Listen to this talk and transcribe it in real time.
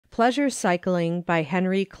Pleasure Cycling by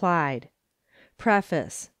Henry Clyde.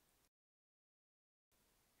 Preface.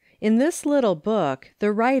 In this little book,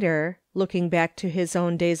 the writer, looking back to his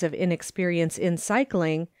own days of inexperience in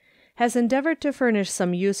cycling, has endeavored to furnish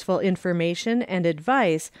some useful information and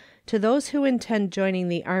advice to those who intend joining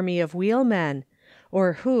the army of wheelmen,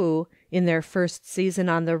 or who, in their first season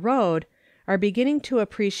on the road, are beginning to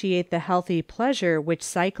appreciate the healthy pleasure which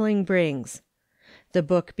cycling brings. The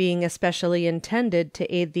book being especially intended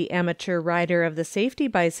to aid the amateur rider of the safety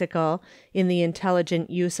bicycle in the intelligent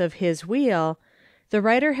use of his wheel, the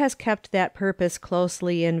writer has kept that purpose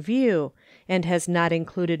closely in view, and has not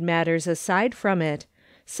included matters aside from it,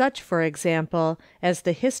 such, for example, as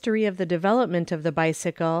the history of the development of the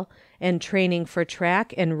bicycle, and training for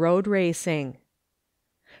track and road racing.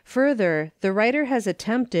 Further, the writer has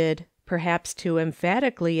attempted, perhaps too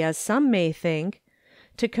emphatically as some may think,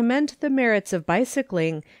 to commend the merits of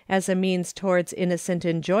bicycling as a means towards innocent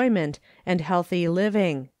enjoyment and healthy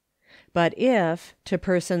living. But if, to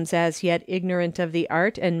persons as yet ignorant of the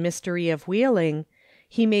art and mystery of wheeling,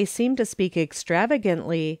 he may seem to speak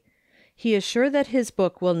extravagantly, he is sure that his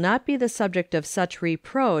book will not be the subject of such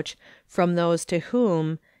reproach from those to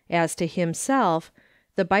whom, as to himself,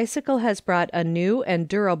 the bicycle has brought a new and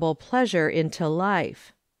durable pleasure into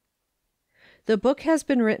life. The book has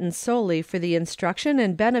been written solely for the instruction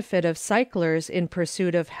and benefit of cyclers in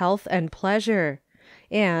pursuit of health and pleasure,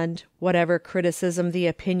 and, whatever criticism the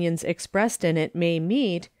opinions expressed in it may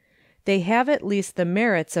meet, they have at least the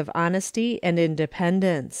merits of honesty and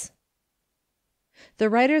independence. The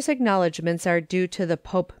writer's acknowledgments are due to the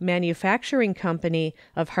Pope Manufacturing Company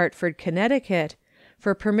of Hartford, Connecticut,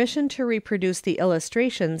 for permission to reproduce the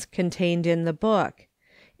illustrations contained in the book,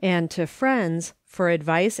 and to friends for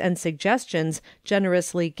advice and suggestions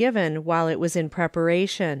generously given while it was in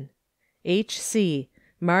preparation. H.C.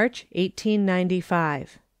 March,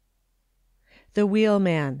 1895. The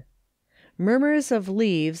Wheelman. Murmurs of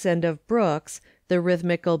leaves and of brooks, the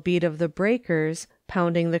rhythmical beat of the breakers,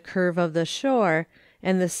 pounding the curve of the shore,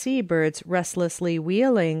 and the sea-birds restlessly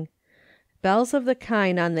wheeling, bells of the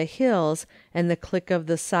kine on the hills, and the click of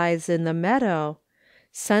the scythes in the meadow,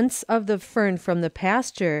 scents of the fern from the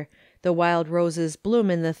pasture, the wild roses bloom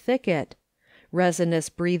in the thicket, resinous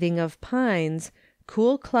breathing of pines,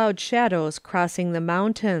 cool cloud shadows crossing the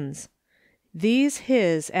mountains, these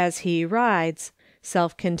his as he rides,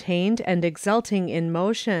 self-contained and exulting in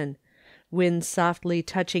motion, wind softly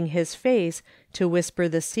touching his face to whisper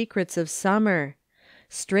the secrets of summer,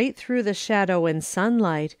 straight through the shadow and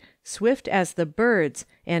sunlight, swift as the birds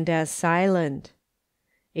and as silent.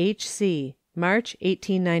 H.C. March,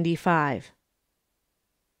 1895.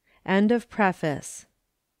 End of preface.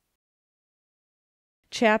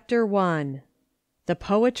 Chapter 1. The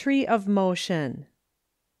Poetry of Motion.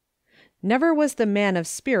 Never was the man of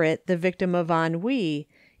spirit the victim of ennui,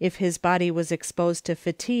 if his body was exposed to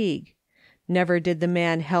fatigue. Never did the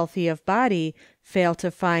man healthy of body fail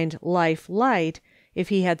to find life light, if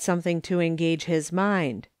he had something to engage his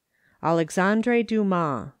mind. Alexandre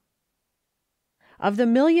Dumas. Of the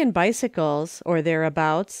 1,000,000 bicycles, or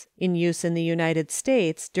thereabouts, in use in the United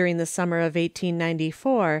States during the summer of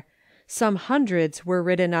 1894, some hundreds were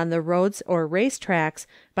ridden on the roads or race tracks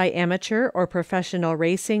by amateur or professional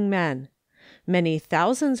racing men. Many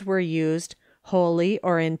thousands were used, wholly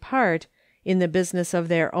or in part, in the business of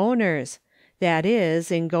their owners, that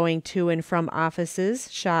is, in going to and from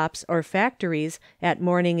offices, shops, or factories at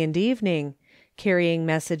morning and evening, carrying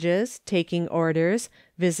messages, taking orders,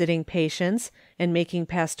 visiting patients, and making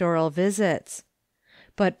pastoral visits.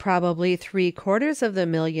 But probably 3/4 of the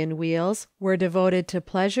 1,000,000 wheels were devoted to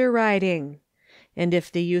pleasure riding, and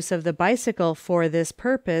if the use of the bicycle for this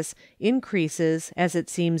purpose increases as it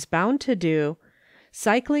seems bound to do,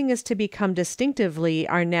 cycling is to become distinctively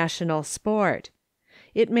our national sport.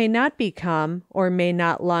 It may not become, or may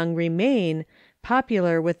not long remain,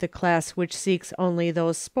 popular with the class which seeks only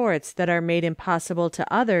those sports that are made impossible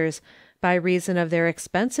to others by reason of their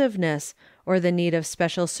expensiveness or the need of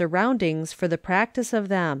special surroundings for the practice of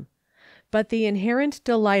them, but the inherent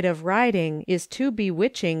delight of riding is too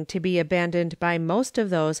bewitching to be abandoned by most of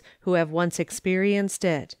those who have once experienced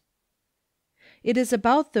it. It is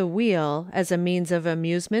about the wheel, as a means of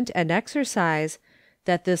amusement and exercise,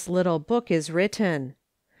 that this little book is written.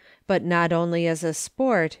 But not only as a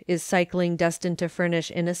sport is cycling destined to furnish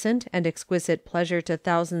innocent and exquisite pleasure to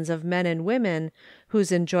thousands of men and women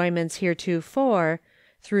whose enjoyments heretofore,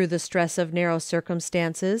 through the stress of narrow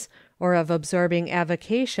circumstances or of absorbing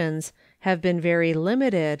avocations, have been very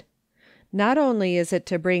limited, not only is it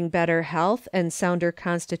to bring better health and sounder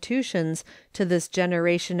constitutions to this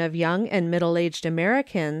generation of young and middle-aged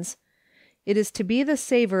Americans, It is to be the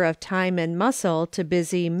saver of time and muscle to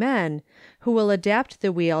busy men, who will adapt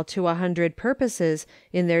the wheel to 100 purposes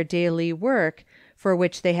in their daily work, for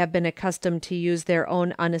which they have been accustomed to use their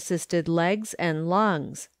own unassisted legs and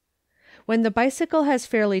lungs. When the bicycle has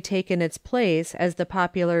fairly taken its place as the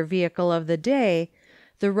popular vehicle of the day,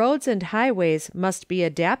 the roads and highways must be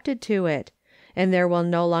adapted to it, and there will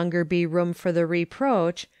no longer be room for the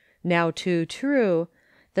reproach, now too true,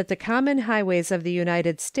 that the common highways of the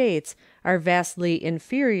United States are vastly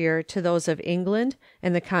inferior to those of England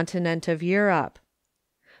and the continent of Europe.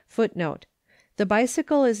 [Footnote: The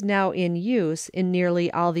bicycle is now in use in nearly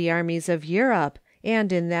all the armies of Europe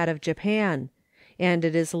and in that of Japan, and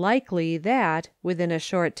it is likely that, within a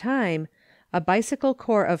short time, a bicycle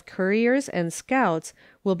corps of couriers and scouts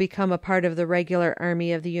will become a part of the regular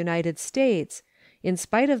army of the United States, in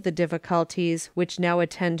spite of the difficulties which now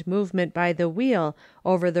attend movement by the wheel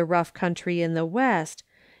over the rough country in the West,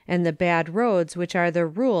 and the bad roads which are the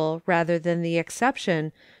rule rather than the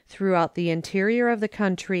exception throughout the interior of the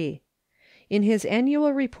country. In his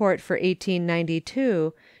annual report for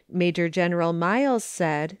 1892, Major General Miles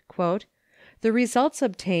said, "The results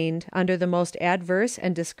obtained under the most adverse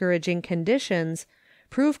and discouraging conditions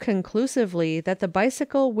prove conclusively that the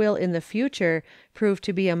bicycle will in the future prove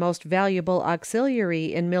to be a most valuable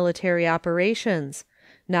auxiliary in military operations,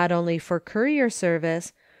 not only for courier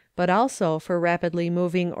service, but also for rapidly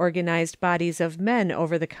moving organized bodies of men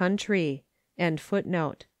over the country."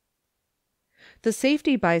 The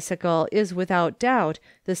safety bicycle is without doubt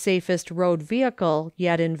the safest road vehicle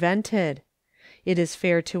yet invented. It is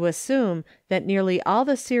fair to assume that nearly all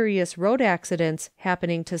the serious road accidents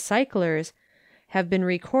happening to cyclers have been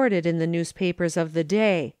recorded in the newspapers of the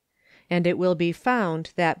day, and it will be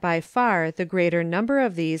found that by far the greater number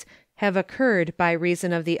of these have occurred by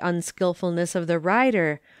reason of the unskilfulness of the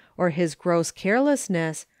rider, or his gross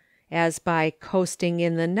carelessness, as by "coasting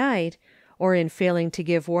in the night," or in failing to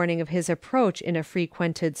give warning of his approach in a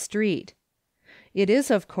frequented street. It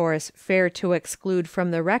is, of course, fair to exclude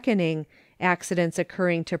from the reckoning accidents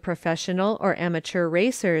occurring to professional or amateur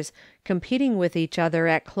racers competing with each other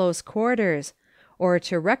at close quarters, or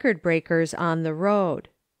to record breakers on the road.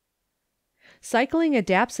 Cycling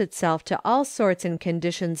adapts itself to all sorts and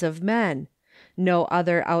conditions of men. No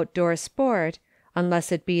other outdoor sport,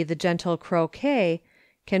 unless it be the gentle croquet,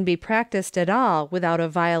 can be practiced at all without a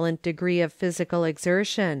violent degree of physical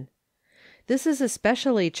exertion. This is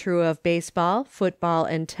especially true of baseball, football,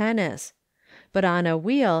 and tennis. But on a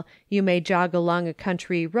wheel you may jog along a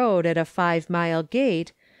country road at a 5-mile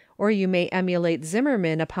gait, or you may emulate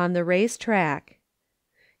Zimmerman upon the race track.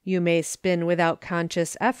 You may spin without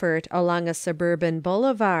conscious effort along a suburban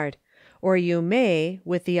boulevard, or you may,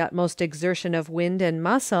 with the utmost exertion of wind and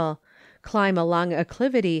muscle, climb a long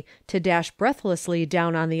acclivity to dash breathlessly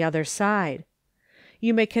down on the other side.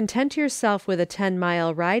 You may content yourself with a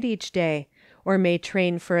 10-mile ride each day, or may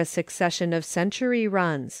train for a succession of century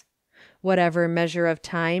runs. Whatever measure of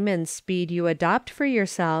time and speed you adopt for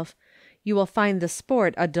yourself, you will find the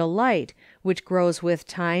sport a delight which grows with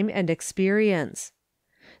time and experience.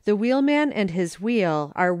 The wheelman and his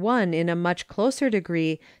wheel are one in a much closer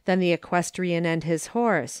degree than the equestrian and his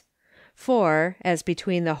horse; for, as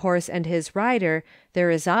between the horse and his rider there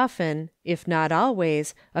is often, if not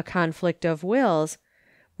always, a conflict of wills,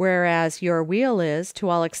 whereas your wheel is, to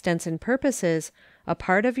all extents and purposes, a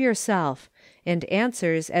part of yourself, and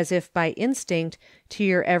answers as if by instinct to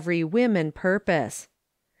your every whim and purpose.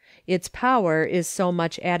 Its power is so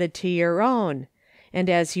much added to your own, and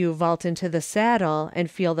as you vault into the saddle and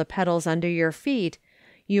feel the pedals under your feet,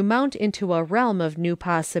 you mount into a realm of new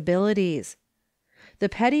possibilities. The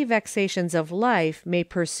petty vexations of life may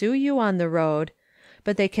pursue you on the road,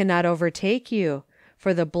 but they cannot overtake you,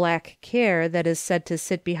 for the black care that is said to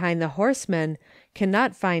sit behind the horseman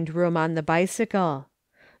cannot find room on the bicycle.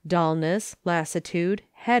 Dullness, lassitude,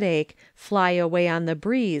 headache fly away on the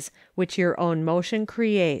breeze which your own motion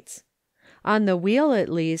creates. On the wheel, at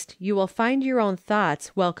least, you will find your own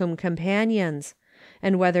thoughts welcome companions,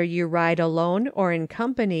 and whether you ride alone or in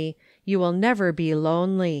company, you will never be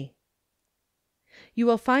lonely. You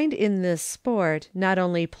will find in this sport not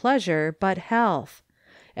only pleasure but health.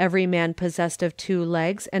 Every man possessed of 2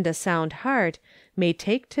 legs and a sound heart may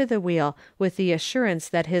take to the wheel with the assurance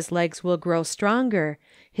that his legs will grow stronger,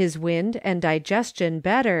 his wind and digestion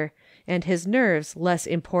better, and his nerves less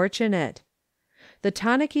importunate. The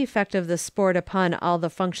tonic effect of the sport upon all the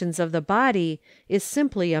functions of the body is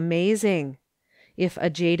simply amazing. If a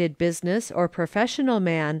jaded business or professional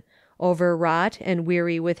man, overwrought and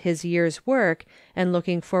weary with his year's work and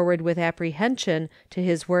looking forward with apprehension to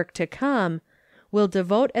his work to come, will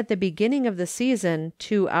devote at the beginning of the season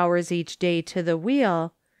 2 hours each day to the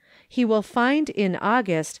wheel, he will find in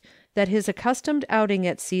August that his accustomed outing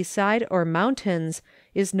at seaside or mountains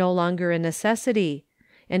is no longer a necessity,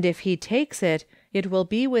 and if he takes it, it will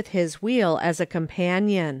be with his wheel as a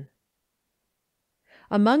companion.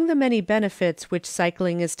 Among the many benefits which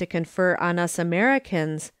cycling is to confer on us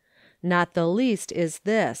Americans, not the least is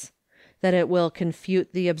this, that it will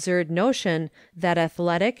confute the absurd notion that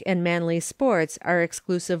athletic and manly sports are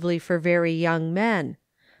exclusively for very young men,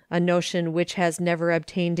 a notion which has never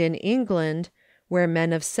obtained in England, where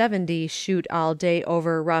men of 70 shoot all day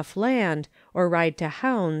over rough land, or ride to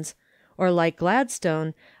hounds, or like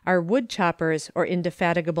Gladstone, are wood choppers or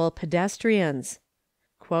indefatigable pedestrians.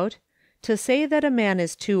 To say that a man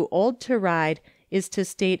is too old to ride is to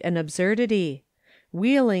state an absurdity.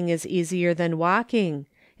 Wheeling is easier than walking,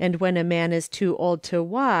 and when a man is too old to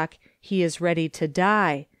walk, he is ready to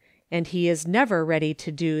die, and he is never ready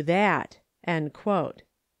to do that."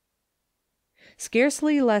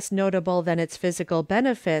 Scarcely less notable than its physical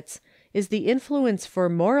benefits is the influence for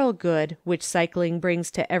moral good which cycling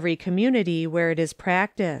brings to every community where it is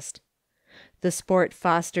practiced. The sport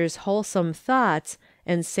fosters wholesome thoughts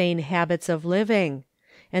and sane habits of living,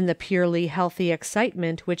 and the purely healthy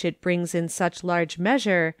excitement which it brings in such large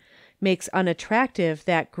measure makes unattractive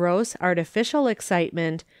that gross, artificial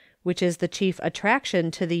excitement which is the chief attraction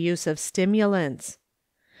to the use of stimulants.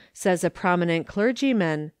 Says a prominent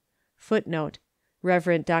clergyman,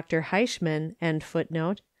 Rev. Dr. Heichman,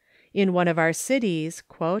 in one of our cities,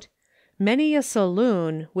 "Many a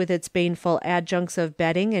saloon, with its baneful adjuncts of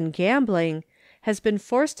betting and gambling, has been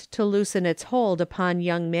forced to loosen its hold upon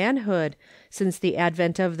young manhood since the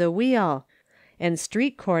advent of the wheel, and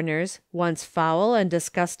street corners, once foul and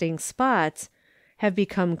disgusting spots, have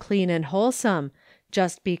become clean and wholesome,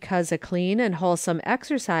 just because a clean and wholesome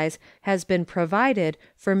exercise has been provided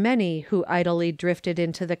for many who idly drifted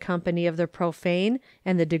into the company of the profane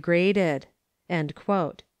and the degraded."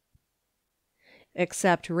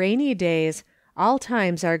 Except rainy days, all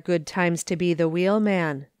times are good times to be the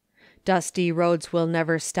wheelman. Dusty roads will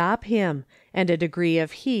never stop him, and a degree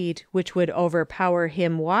of heat which would overpower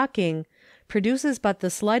him walking produces but the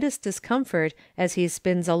slightest discomfort as he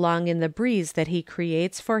spins along in the breeze that he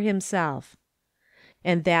creates for himself.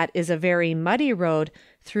 And that is a very muddy road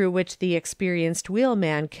through which the experienced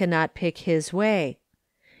wheelman cannot pick his way.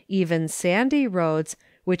 Even sandy roads,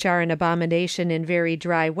 which are an abomination in very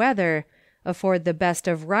dry weather, afford the best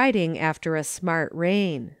of riding after a smart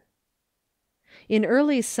rain. In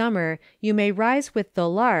early summer you may rise with the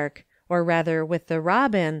lark, or rather with the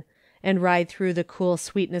robin, and ride through the cool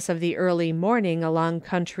sweetness of the early morning along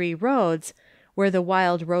country roads, where the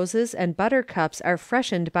wild roses and buttercups are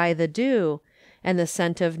freshened by the dew, and the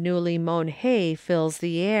scent of newly mown hay fills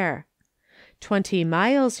the air. 20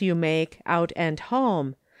 miles you make, out and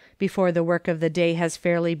home, before the work of the day has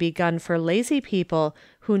fairly begun for lazy people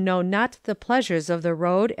who know not the pleasures of the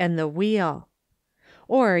road and the wheel.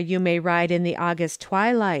 Or you may ride in the August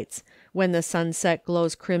twilights, when the sunset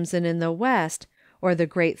glows crimson in the west, or the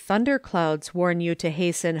great thunder clouds warn you to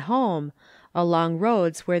hasten home, along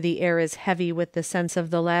roads where the air is heavy with the scents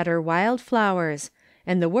of the latter wildflowers,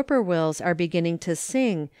 and the whippoorwills are beginning to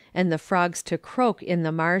sing and the frogs to croak in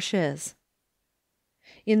the marshes.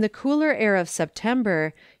 In the cooler air of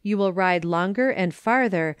September you will ride longer and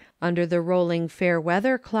farther under the rolling fair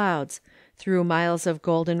weather clouds, through miles of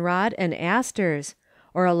goldenrod and asters,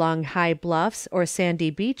 or along high bluffs or sandy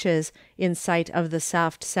beaches in sight of the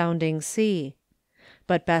soft sounding sea.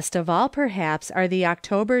 But best of all perhaps are the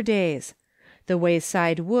October days. The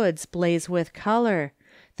wayside woods blaze with color,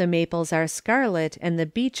 the maples are scarlet and the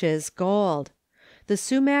beeches gold. The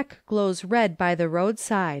sumac glows red by the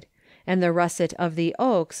roadside, and the russet of the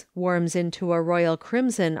oaks warms into a royal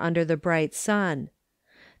crimson under the bright sun.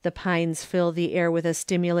 The pines fill the air with a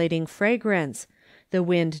stimulating fragrance, the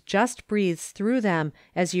wind just breathes through them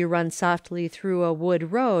as you run softly through a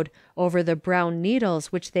wood road over the brown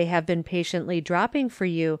needles which they have been patiently dropping for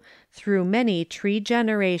you through many tree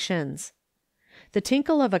generations. The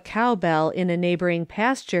tinkle of a cow-bell in a neighboring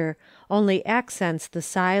pasture only accents the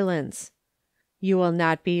silence. You will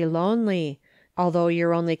not be lonely, although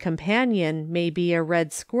your only companion may be a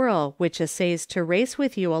red squirrel which essays to race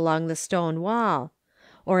with you along the stone wall,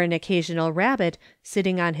 or an occasional rabbit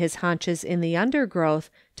sitting on his haunches in the undergrowth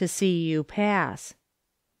to see you pass.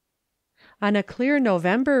 On a clear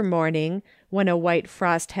November morning, when a white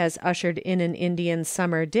frost has ushered in an Indian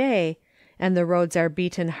summer day, and the roads are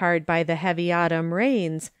beaten hard by the heavy autumn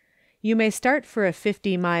rains, you may start for a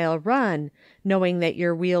 50-mile run, knowing that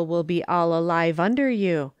your wheel will be all alive under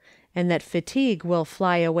you, and that fatigue will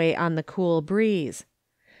fly away on the cool breeze.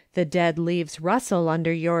 The dead leaves rustle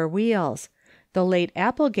under your wheels. The late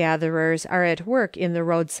apple gatherers are at work in the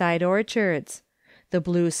roadside orchards. The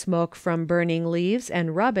blue smoke from burning leaves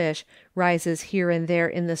and rubbish rises here and there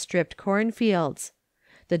in the stripped cornfields.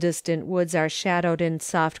 The distant woods are shadowed in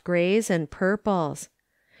soft grays and purples.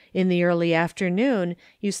 In the early afternoon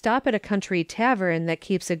you stop at a country tavern that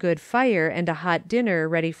keeps a good fire and a hot dinner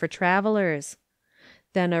ready for travelers.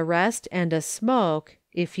 Then a rest and a smoke,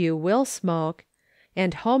 if you will smoke,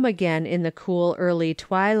 and home again in the cool early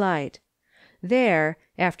twilight. There,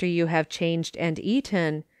 after you have changed and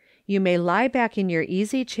eaten, you may lie back in your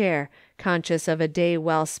easy chair, conscious of a day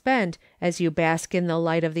well spent as you bask in the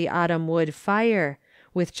light of the autumn wood fire,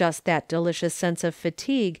 with just that delicious sense of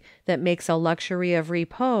fatigue that makes a luxury of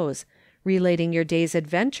repose, relating your day's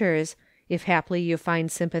adventures, if haply you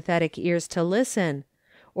find sympathetic ears to listen,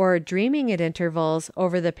 or dreaming at intervals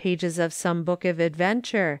over the pages of some book of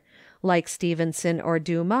adventure, like Stevenson or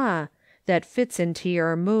Dumas, that fits into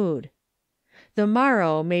your mood. The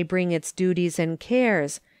morrow may bring its duties and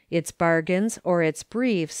cares, its bargains or its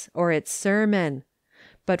briefs or its sermon.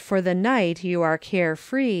 But for the night you are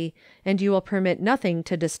care-free, and you will permit nothing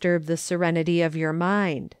to disturb the serenity of your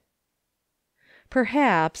mind.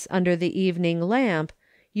 Perhaps, under the evening lamp,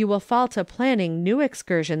 you will fall to planning new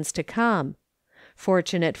excursions to come.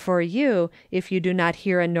 Fortunate for you if you do not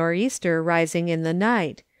hear a nor'easter rising in the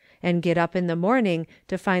night, and get up in the morning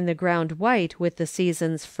to find the ground white with the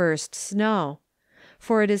season's first snow.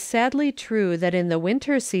 For it is sadly true that in the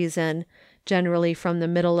winter season, generally from the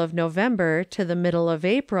middle of November to the middle of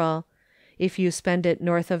April, if you spend it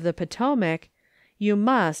north of the Potomac, you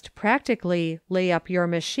must, practically, lay up your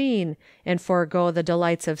machine and forego the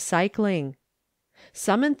delights of cycling.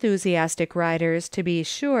 Some enthusiastic riders, to be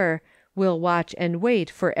sure, will watch and wait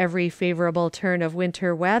for every favorable turn of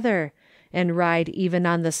winter weather, and ride even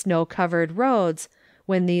on the snow-covered roads,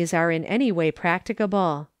 when these are in any way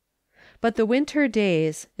practicable. But the winter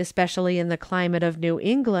days, especially in the climate of New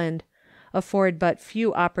England, afford but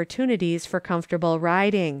few opportunities for comfortable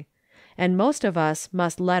riding, and most of us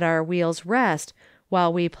must let our wheels rest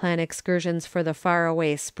while we plan excursions for the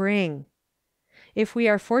faraway spring. If we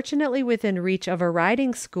are fortunately within reach of a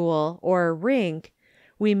riding school or rink,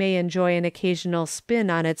 we may enjoy an occasional spin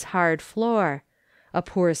on its hard floor, a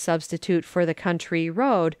poor substitute for the country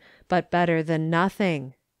road, but better than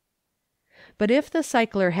nothing. But if the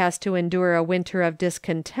cycler has to endure a winter of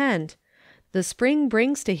discontent, the spring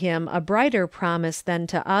brings to him a brighter promise than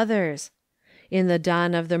to others. In the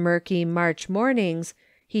dawn of the murky March mornings,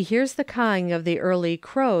 he hears the cawing of the early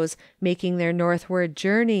crows making their northward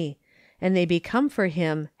journey, and they become for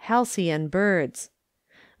him halcyon birds.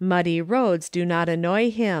 Muddy roads do not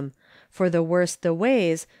annoy him, for the worse the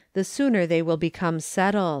ways, the sooner they will become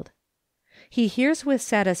settled. He hears with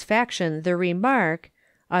satisfaction the remark,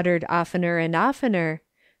 uttered oftener and oftener,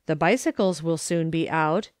 "The bicycles will soon be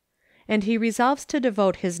out," and he resolves to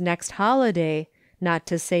devote his next holiday, not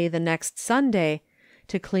to say the next Sunday,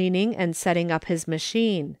 to cleaning and setting up his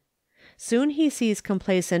machine. Soon he sees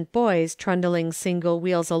complacent boys trundling single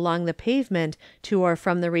wheels along the pavement to or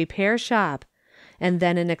from the repair shop, and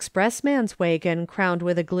then an expressman's wagon crowned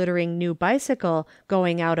with a glittering new bicycle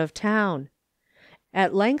going out of town.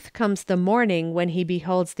 At length comes the morning when he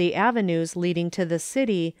beholds the avenues leading to the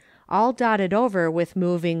city all dotted over with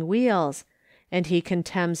moving wheels, and he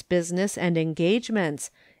contemns business and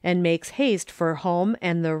engagements, and makes haste for home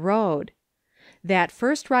and the road. That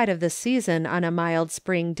first ride of the season on a mild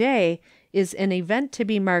spring day is an event to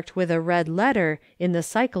be marked with a red letter in the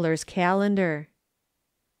cycler's calendar.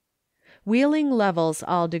 Wheeling levels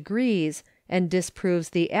all degrees, and disproves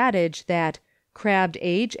the adage that crabbed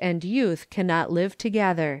age and youth cannot live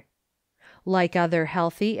together. Like other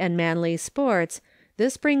healthy and manly sports,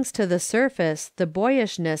 this brings to the surface the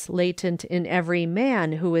boyishness latent in every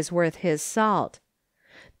man who is worth his salt.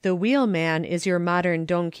 The wheelman is your modern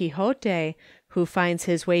Don Quixote, who finds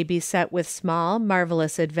his way beset with small,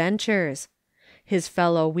 marvelous adventures. His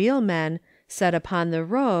fellow wheelmen, set upon the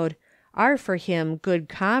road, are for him good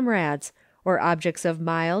comrades, or objects of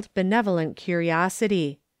mild, benevolent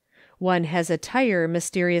curiosity. One has a tire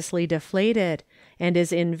mysteriously deflated, and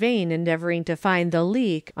is in vain endeavoring to find the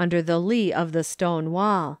leak under the lee of the stone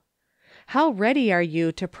wall. How ready are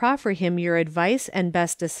you to proffer him your advice and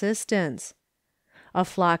best assistance? A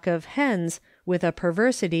flock of hens, with a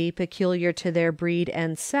perversity peculiar to their breed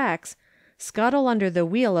and sex, scuttle under the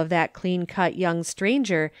wheel of that clean-cut young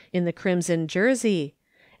stranger in the crimson jersey,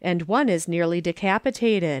 and one is nearly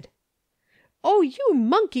decapitated. "Oh, you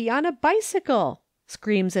monkey on a bicycle!"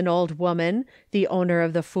 screams an old woman, the owner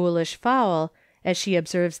of the foolish fowl, as she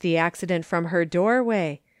observes the accident from her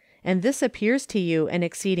doorway, and this appears to you an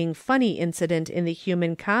exceeding funny incident in the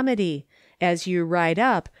human comedy, as you ride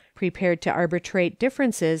up, prepared to arbitrate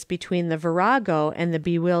differences between the virago and the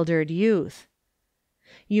bewildered youth.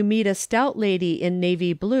 You meet a stout lady in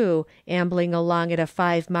navy blue ambling along at a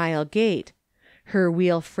 5-mile gait. Her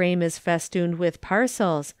wheel frame is festooned with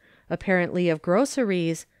parcels, apparently of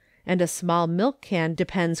groceries, and a small milk can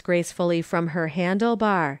depends gracefully from her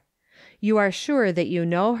handlebar. You are sure that you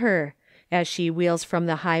know her, as she wheels from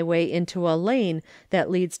the highway into a lane that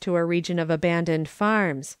leads to a region of abandoned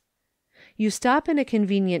farms. You stop in a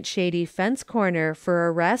convenient shady fence corner for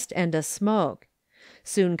a rest and a smoke.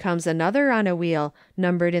 Soon comes another on a wheel,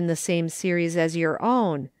 numbered in the same series as your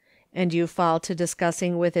own, and you fall to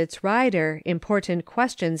discussing with its rider important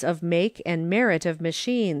questions of make and merit of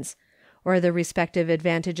machines, or the respective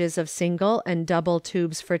advantages of single and double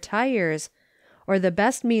tubes for tires, or the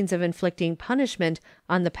best means of inflicting punishment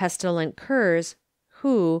on the pestilent curs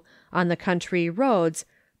who, on the country roads,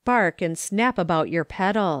 bark and snap about your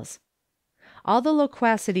pedals. All the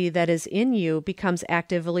loquacity that is in you becomes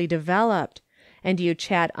actively developed, and you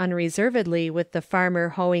chat unreservedly with the farmer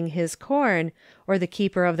hoeing his corn, or the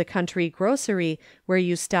keeper of the country grocery where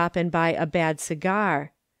you stop and buy a bad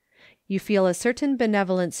cigar. You feel a certain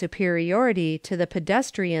benevolent superiority to the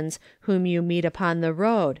pedestrians whom you meet upon the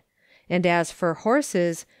road, and as for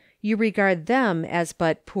horses, you regard them as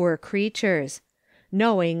but poor creatures,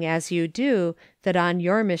 knowing, as you do, that on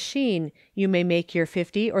your machine you may make your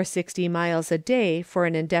 50 or 60 miles a day for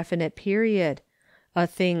an indefinite period, a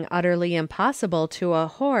thing utterly impossible to a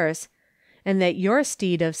horse, and that your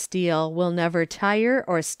steed of steel will never tire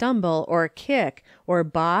or stumble or kick or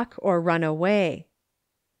balk or run away.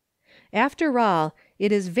 After all,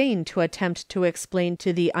 it is vain to attempt to explain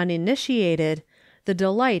to the uninitiated the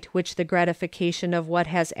delight which the gratification of what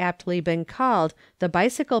has aptly been called the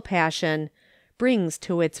bicycle passion brings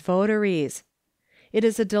to its votaries. It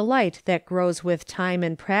is a delight that grows with time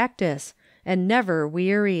and practice, and never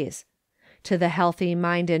wearies. To the healthy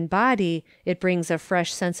mind and body it brings a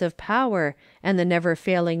fresh sense of power and the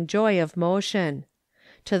never-failing joy of motion.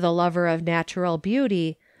 To the lover of natural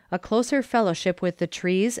beauty, a closer fellowship with the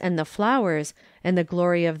trees and the flowers and the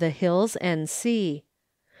glory of the hills and sea.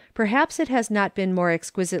 Perhaps it has not been more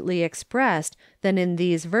exquisitely expressed than in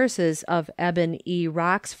these verses of Eben E.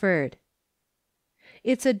 Roxford.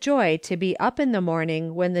 It's a joy to be up in the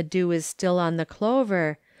morning when the dew is still on the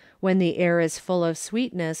clover, when the air is full of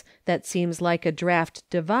sweetness that seems like a draught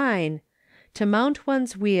divine, to mount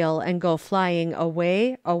one's wheel and go flying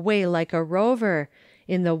away, away like a rover,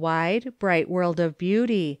 in the wide, bright world of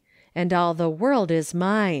beauty, and all the world is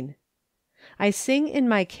mine. I sing in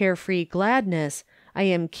my carefree gladness, I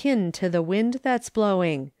am kin to the wind that's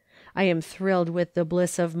blowing, I am thrilled with the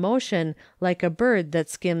bliss of motion like a bird that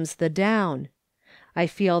skims the down. I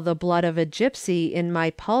feel the blood of a gypsy in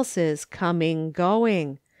my pulses coming,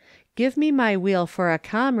 going. Give me my wheel for a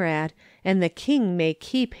comrade, and the king may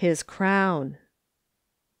keep his crown.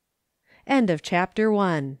 End of chapter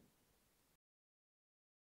 1.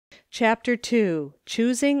 Chapter 2.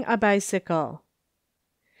 Choosing a Bicycle.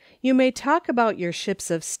 You may talk about your ships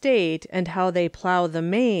of state and how they plow the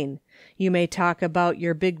main. You may talk about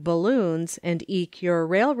your big balloons and eke your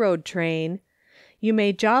railroad train. You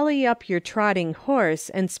may jolly up your trotting horse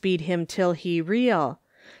and speed him till he reel.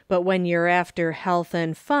 But when you're after health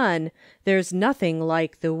and fun, there's nothing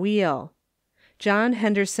like the wheel. John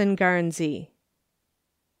Henderson Garnsey.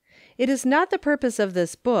 It is not the purpose of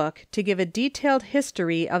this book to give a detailed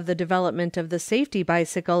history of the development of the safety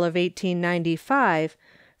bicycle of 1895,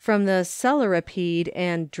 from the Celeripede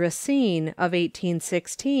and Dracaena of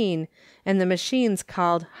 1816, and the machines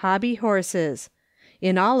called hobby horses,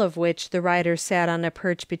 in all of which the rider sat on a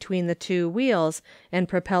perch between the two wheels and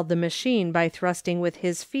propelled the machine by thrusting with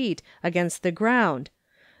his feet against the ground,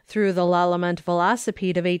 through the Lallement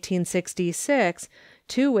velocipede of 1866,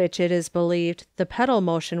 to which it is believed the pedal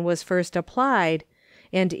motion was first applied,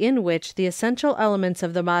 and in which the essential elements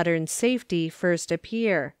of the modern safety first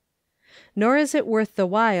appear. Nor is it worth the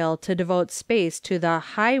while to devote space to the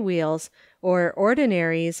high wheels, or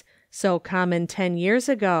ordinaries, so common 10 years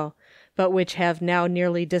ago, but which have now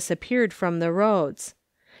nearly disappeared from the roads.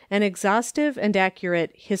 An exhaustive and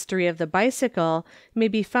accurate History of the Bicycle may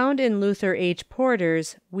be found in Luther H.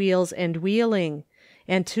 Porter's Wheels and Wheeling,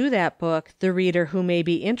 and to that book the reader who may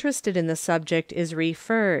be interested in the subject is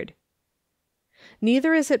referred.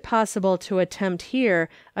 Neither is it possible to attempt here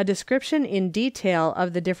a description in detail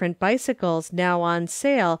of the different bicycles now on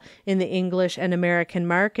sale in the English and American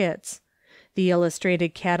markets. The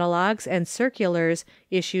illustrated catalogues and circulars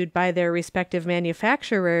issued by their respective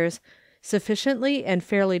manufacturers sufficiently and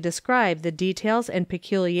fairly describe the details and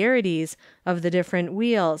peculiarities of the different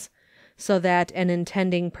wheels, so that an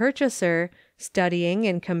intending purchaser, studying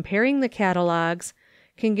and comparing the catalogues,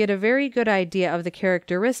 can get a very good idea of the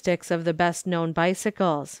characteristics of the best known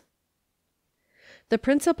bicycles. The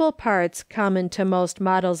principal parts common to most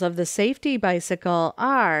models of the safety bicycle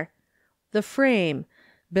are: the frame,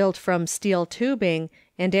 built from steel tubing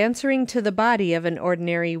and answering to the body of an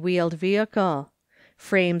ordinary wheeled vehicle.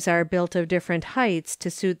 Frames are built of different heights to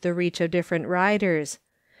suit the reach of different riders.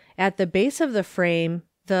 At the base of the frame,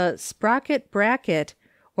 the sprocket bracket,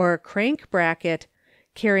 or crank bracket,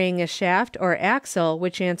 carrying a shaft or axle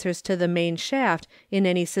which answers to the main shaft in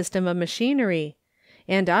any system of machinery,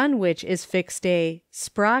 and on which is fixed a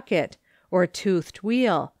sprocket, or toothed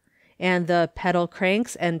wheel, and the pedal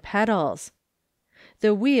cranks and pedals.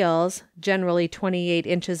 The wheels, generally 28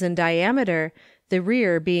 inches in diameter, the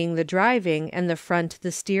rear being the driving and the front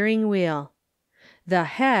the steering wheel. The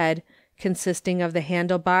head, consisting of the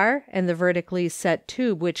handlebar and the vertically set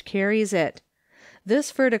tube which carries it.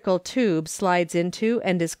 This vertical tube slides into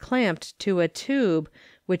and is clamped to a tube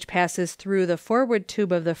which passes through the forward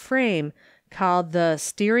tube of the frame, called the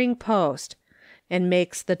steering post, and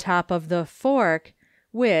makes the top of the fork,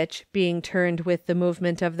 which, being turned with the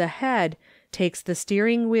movement of the head, takes the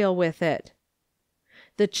steering wheel with it.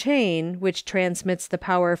 The chain, which transmits the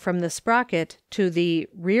power from the sprocket to the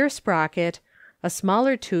rear sprocket, a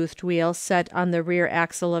smaller toothed wheel set on the rear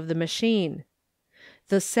axle of the machine.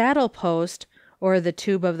 The saddle post, or the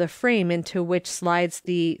tube of the frame into which slides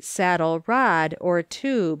the saddle rod or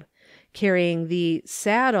tube, carrying the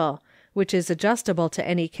saddle, which is adjustable to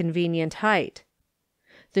any convenient height.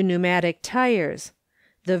 The pneumatic tires.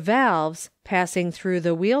 The valves, passing through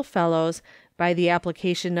the wheel felloes by the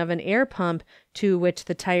application of an air pump to which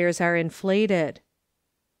the tires are inflated.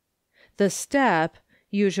 The step,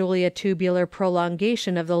 usually a tubular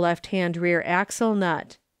prolongation of the left-hand rear axle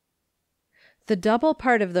nut. The double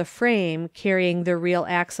part of the frame carrying the rear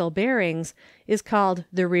axle bearings is called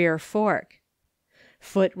the rear fork.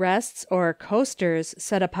 Footrests or coasters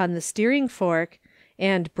set upon the steering fork,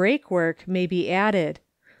 and brake work may be added,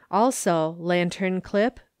 also lantern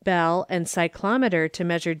clip, bell, and cyclometer to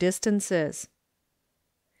measure distances.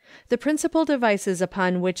 The principal devices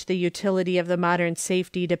upon which the utility of the modern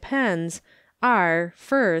safety depends are,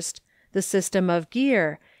 first, the system of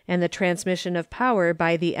gear, and the transmission of power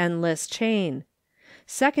by the endless chain.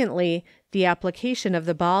 Secondly, the application of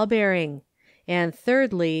the ball bearing. And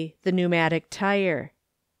thirdly, the pneumatic tire.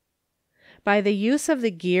 By the use of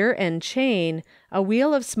the gear and chain, a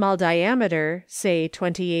wheel of small diameter, say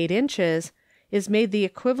 28 inches, is made the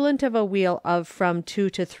equivalent of a wheel of from 2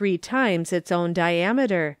 to 3 times its own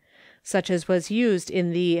diameter, such as was used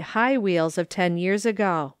in the high wheels of 10 years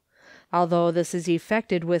ago, although this is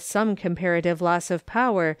effected with some comparative loss of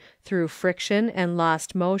power through friction and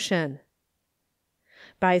lost motion.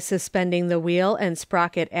 By suspending the wheel and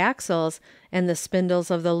sprocket axles and the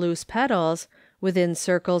spindles of the loose pedals within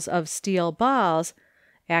circles of steel balls,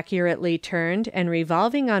 accurately turned and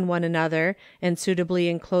revolving on one another and suitably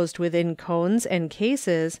enclosed within cones and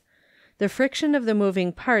cases, the friction of the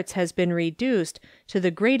moving parts has been reduced to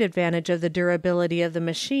the great advantage of the durability of the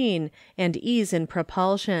machine and ease in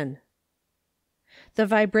propulsion. The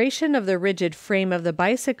vibration of the rigid frame of the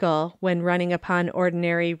bicycle when running upon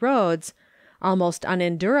ordinary roads, almost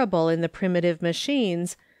unendurable in the primitive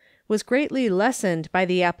machines, was greatly lessened by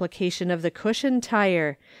the application of the cushion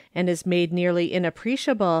tire, and is made nearly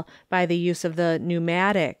inappreciable by the use of the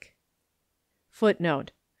pneumatic.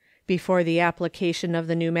 Footnote: Before the application of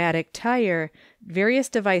the pneumatic tire, various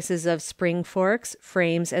devices of spring forks,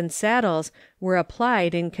 frames, and saddles were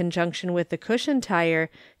applied in conjunction with the cushion tire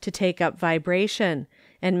to take up vibration,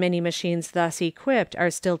 and many machines thus equipped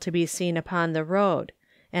are still to be seen upon the road.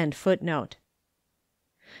 End footnote.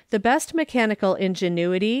 The best mechanical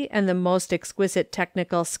ingenuity and the most exquisite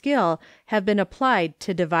technical skill have been applied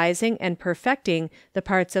to devising and perfecting the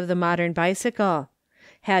parts of the modern bicycle.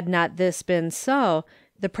 Had not this been so,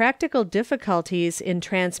 the practical difficulties in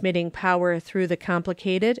transmitting power through the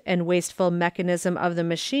complicated and wasteful mechanism of the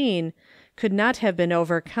machine could not have been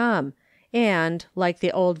overcome, and, like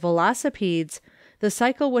the old velocipedes, the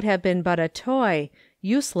cycle would have been but a toy,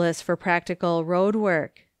 useless for practical road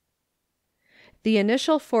work. The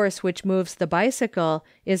initial force which moves the bicycle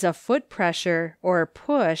is a foot pressure, or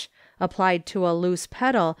push, applied to a loose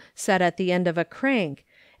pedal set at the end of a crank,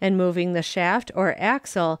 and moving the shaft or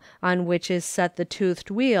axle on which is set the toothed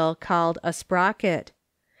wheel called a sprocket.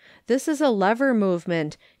 This is a lever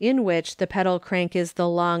movement, in which the pedal crank is the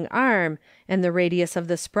long arm, and the radius of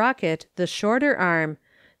the sprocket the shorter arm,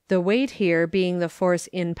 the weight here being the force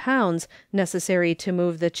in pounds necessary to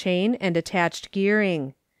move the chain and attached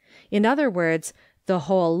gearing. In other words, the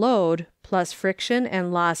whole load plus friction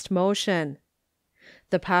and lost motion.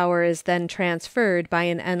 The power is then transferred by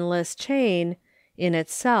an endless chain, in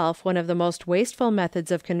itself one of the most wasteful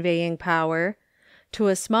methods of conveying power, to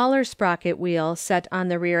a smaller sprocket wheel set on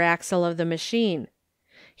the rear axle of the machine.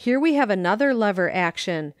 Here we have another lever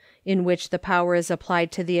action, in which the power is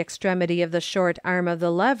applied to the extremity of the short arm of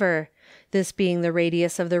the lever, this being the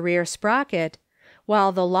radius of the rear sprocket,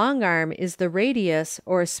 while the long arm is the radius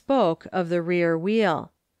or spoke of the rear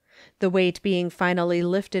wheel, the weight being finally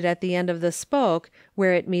lifted at the end of the spoke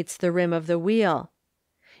where it meets the rim of the wheel.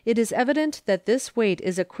 It is evident that this weight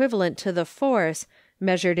is equivalent to the force,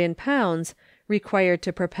 measured in pounds, required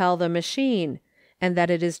to propel the machine, and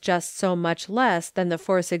that it is just so much less than the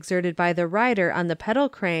force exerted by the rider on the pedal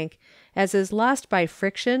crank as is lost by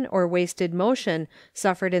friction or wasted motion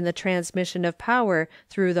suffered in the transmission of power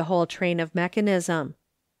through the whole train of mechanism.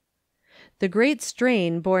 The great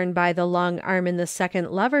strain borne by the long arm in the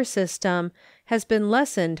second lever system has been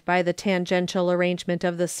lessened by the tangential arrangement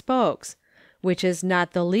of the spokes, which is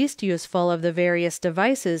not the least useful of the various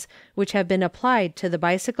devices which have been applied to the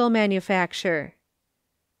bicycle manufacture.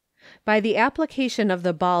 By the application of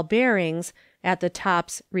the ball bearings at the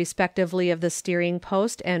tops respectively of the steering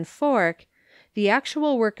post and fork, the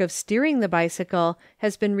actual work of steering the bicycle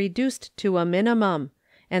has been reduced to a minimum,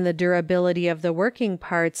 and the durability of the working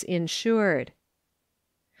parts insured.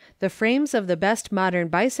 The frames of the best modern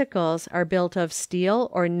bicycles are built of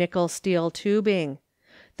steel or nickel steel tubing.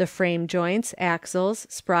 The frame joints, axles,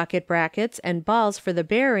 sprocket brackets, and balls for the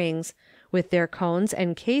bearings, with their cones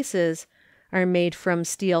and cases, are made from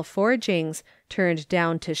steel forgings, turned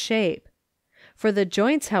down to shape. For the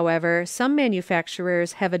joints, however, some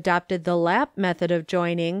manufacturers have adopted the lap method of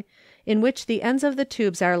joining, in which the ends of the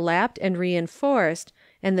tubes are lapped and reinforced,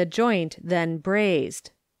 and the joint then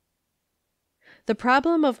brazed. The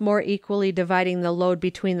problem of more equally dividing the load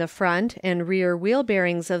between the front and rear wheel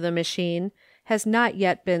bearings of the machine has not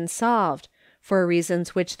yet been solved, for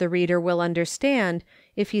reasons which the reader will understand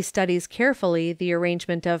if he studies carefully the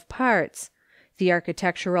arrangement of parts, the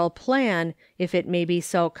architectural plan, if it may be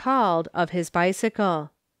so called, of his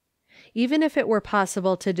bicycle. Even if it were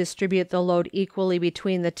possible to distribute the load equally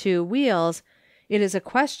between the two wheels, it is a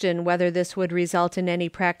question whether this would result in any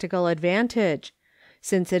practical advantage,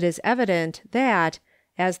 since it is evident that,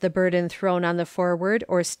 as the burden thrown on the forward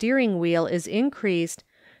or steering wheel is increased,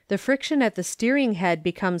 the friction at the steering head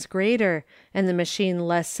becomes greater and the machine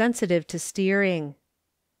less sensitive to steering.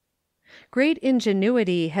 Great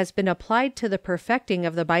ingenuity has been applied to the perfecting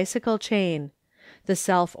of the bicycle chain. The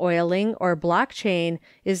self-oiling or block chain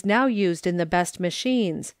is now used in the best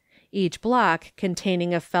machines, each block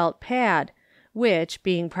containing a felt pad, which,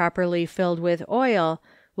 being properly filled with oil,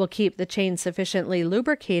 will keep the chain sufficiently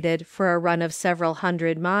lubricated for a run of several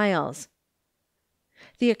hundred miles.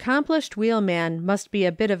 The accomplished wheelman must be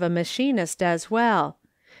a bit of a machinist as well.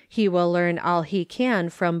 He will learn all he can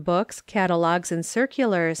from books, catalogues, and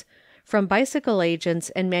circulars, from bicycle agents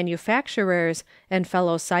and manufacturers and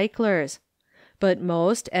fellow cyclers, but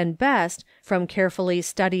most and best from carefully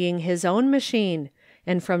studying his own machine,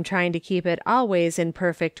 and from trying to keep it always in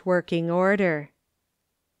perfect working order.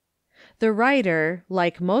 The writer,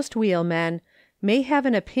 like most wheelmen, may have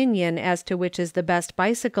an opinion as to which is the best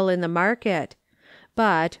bicycle in the market,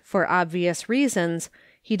 but, for obvious reasons,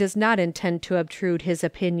 he does not intend to obtrude his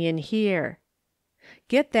opinion here.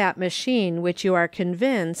 Get that machine which you are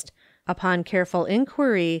convinced, upon careful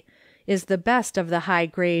inquiry, is the best of the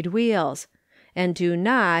high-grade wheels, and do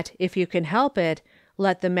not, if you can help it,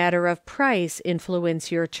 let the matter of price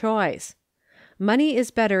influence your choice. Money is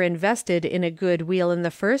better invested in a good wheel in the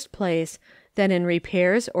first place than in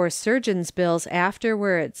repairs or surgeon's bills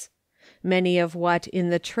afterwards. Many of what in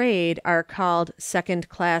the trade are called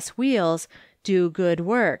second-class wheels do good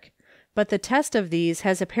work, but the test of these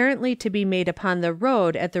has apparently to be made upon the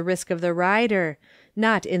road at the risk of the rider,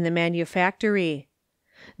 not in the manufactory.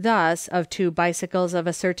 Thus, of two bicycles of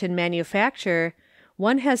a certain manufacture,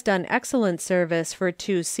 one has done excellent service for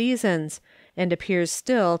 2 seasons, and appears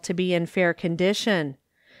still to be in fair condition.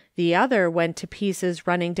 The other went to pieces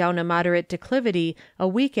running down a moderate declivity a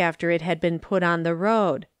week after it had been put on the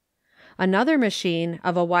road. Another machine,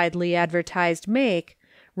 of a widely advertised make,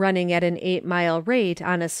 running at an 8-mile rate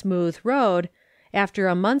on a smooth road, after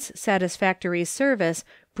a month's satisfactory service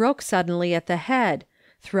broke suddenly at the head,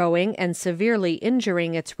 throwing and severely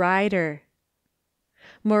injuring its rider.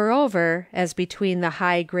 Moreover, as between the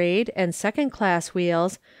high-grade and second-class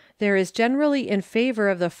wheels, There is generally in favor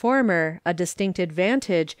of the former a distinct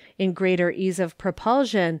advantage in greater ease of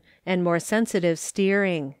propulsion and more sensitive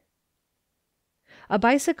steering. A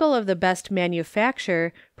bicycle of the best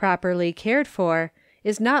manufacture, properly cared for,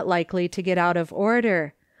 is not likely to get out of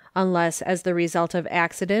order, unless as the result of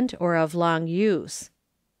accident or of long use.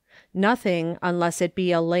 Nothing, unless it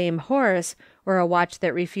be a lame horse, or a watch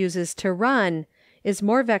that refuses to run, is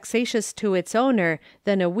more vexatious to its owner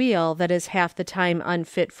than a wheel that is half the time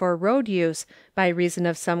unfit for road use by reason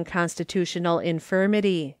of some constitutional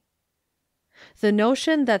infirmity. The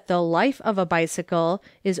notion that the life of a bicycle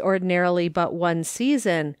is ordinarily but one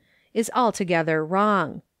season is altogether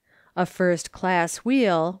wrong. A first-class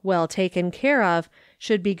wheel, well taken care of,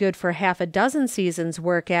 should be good for half a dozen seasons'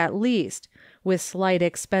 work at least, with slight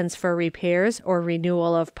expense for repairs or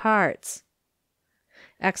renewal of parts.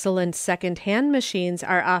 Excellent second-hand machines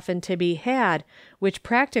are often to be had, which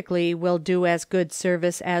practically will do as good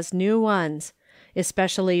service as new ones,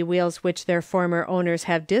 especially wheels which their former owners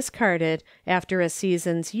have discarded after a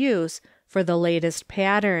season's use for the latest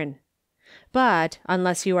pattern. But,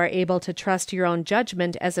 unless you are able to trust your own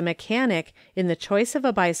judgment as a mechanic in the choice of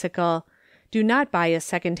a bicycle, do not buy a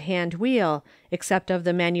second-hand wheel, except of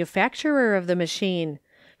the manufacturer of the machine,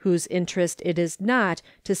 whose interest it is not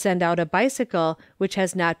to send out a bicycle which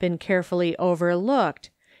has not been carefully overlooked,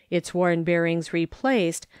 its worn bearings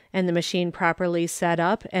replaced, and the machine properly set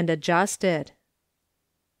up and adjusted.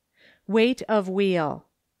 Weight of wheel.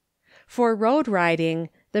 For road riding,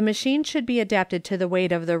 the machine should be adapted to the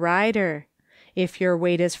weight of the rider. If your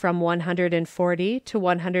weight is from 140 to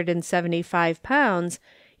 175 pounds,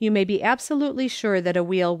 you may be absolutely sure that a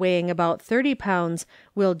wheel weighing about 30 pounds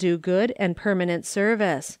will do good and permanent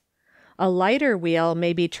service. A lighter wheel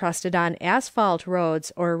may be trusted on asphalt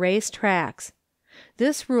roads or race tracks.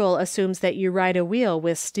 This rule assumes that you ride a wheel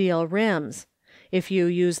with steel rims. If you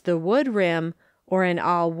use the wood rim, or an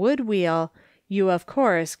all-wood wheel, you of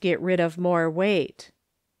course get rid of more weight.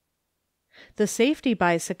 The safety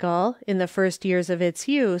bicycle, in the first years of its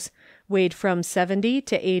use, weighed from 70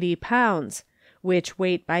 to 80 pounds, which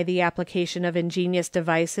weight by the application of ingenious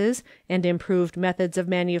devices and improved methods of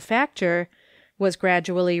manufacture was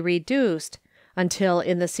gradually reduced, until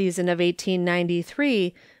in the season of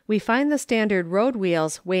 1893 we find the standard road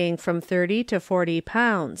wheels weighing from 30 to 40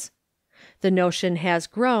 pounds. The notion has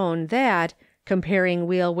grown that, comparing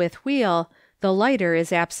wheel with wheel, the lighter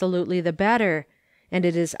is absolutely the better, and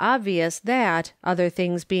it is obvious that, other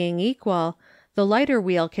things being equal, the lighter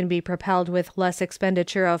wheel can be propelled with less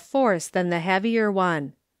expenditure of force than the heavier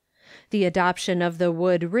one. The adoption of the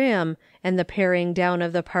wood rim and the paring down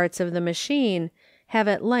of the parts of the machine have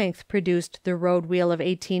at length produced the road wheel of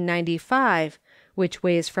 1895, which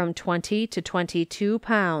weighs from 20 to 22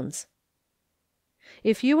 pounds.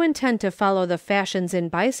 If you intend to follow the fashions in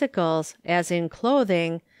bicycles, as in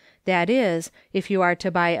clothing, that is, if you are to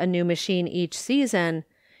buy a new machine each season,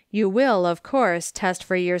 you will, of course, test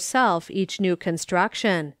for yourself each new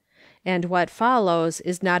construction, and what follows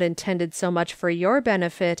is not intended so much for your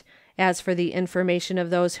benefit as for the information of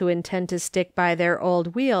those who intend to stick by their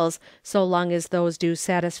old wheels so long as those do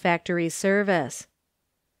satisfactory service.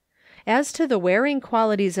 As to the wearing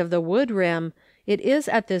qualities of the wood rim, it is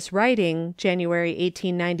at this writing, January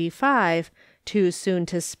 1895, too soon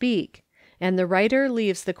to speak, and the writer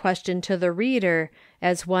leaves the question to the reader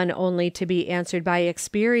as one only to be answered by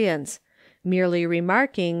experience, merely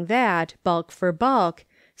remarking that, bulk for bulk,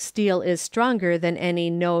 steel is stronger than any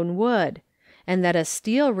known wood, and that a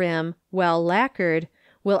steel rim, well lacquered,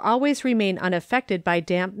 will always remain unaffected by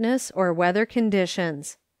dampness or weather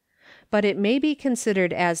conditions. But it may be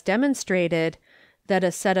considered as demonstrated that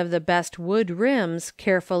a set of the best wood rims,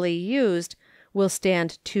 carefully used, will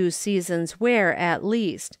stand 2 seasons' wear at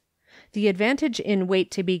least. The advantage in weight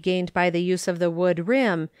to be gained by the use of the wood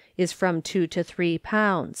rim is from 2 to 3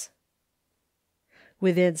 pounds.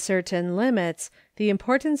 Within certain limits, the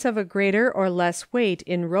importance of a greater or less weight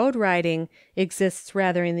in road riding exists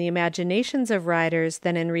rather in the imaginations of riders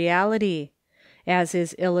than in reality, as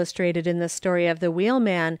is illustrated in the story of the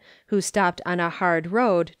wheelman who stopped on a hard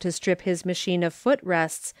road to strip his machine of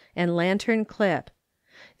footrests and lantern clip.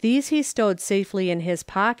 These he stowed safely in his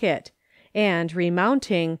pocket, and,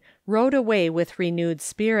 remounting, rode away with renewed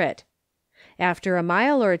spirit. After a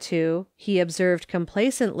mile or two, he observed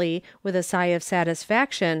complacently, with a sigh of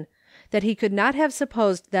satisfaction, that he could not have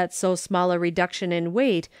supposed that so small a reduction in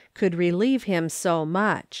weight could relieve him so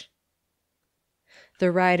much.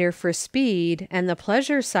 The rider for speed and the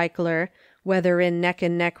pleasure cycler, whether in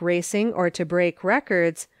neck-and-neck racing or to break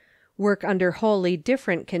records, work under wholly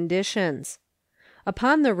different conditions.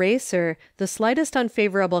 Upon the racer, the slightest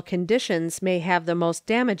unfavorable conditions may have the most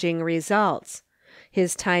damaging results.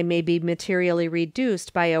 His time may be materially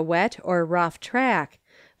reduced by a wet or rough track,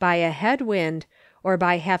 by a head wind, or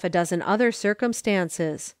by half a dozen other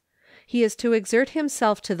circumstances. He is to exert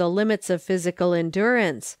himself to the limits of physical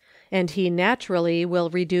endurance, and he naturally will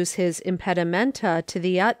reduce his impedimenta to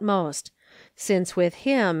the utmost, since with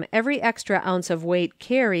him every extra ounce of weight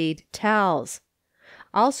carried tells.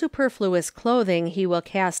 All superfluous clothing he will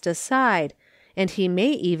cast aside, and he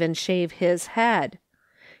may even shave his head.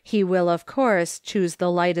 He will, of course, choose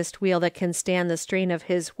the lightest wheel that can stand the strain of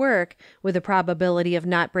his work with a probability of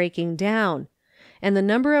not breaking down, and the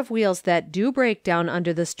number of wheels that do break down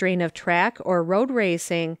under the strain of track or road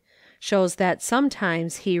racing shows that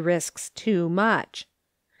sometimes he risks too much.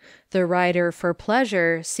 The rider for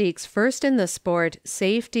pleasure seeks first in the sport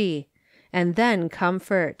safety, and then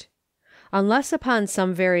comfort. Unless upon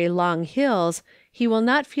some very long hills, he will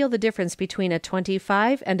not feel the difference between a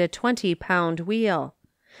 25 and a 20-pound wheel.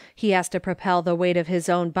 He has to propel the weight of his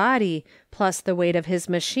own body plus the weight of his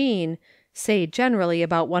machine, say generally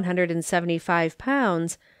about 175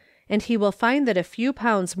 pounds, and he will find that a few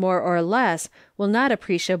pounds more or less will not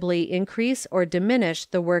appreciably increase or diminish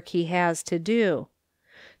the work he has to do.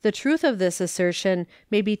 The truth of this assertion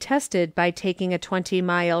may be tested by taking a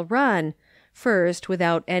 20-mile run, first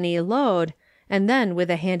without any load, and then with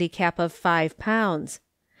a handicap of 5 pounds.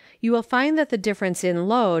 You will find that the difference in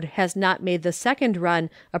load has not made the second run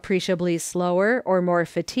appreciably slower or more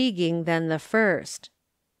fatiguing than the first.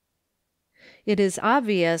 It is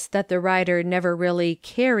obvious that the rider never really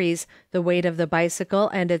carries the weight of the bicycle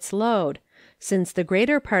and its load, since the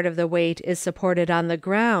greater part of the weight is supported on the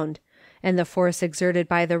ground, and the force exerted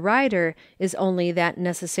by the rider is only that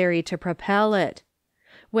necessary to propel it.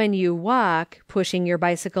 When you walk, pushing your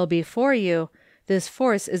bicycle before you, this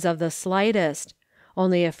force is of the slightest,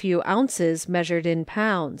 only a few ounces measured in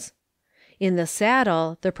pounds. In the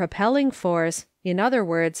saddle, the propelling force, in other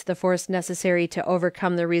words, the force necessary to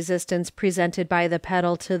overcome the resistance presented by the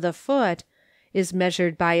pedal to the foot, is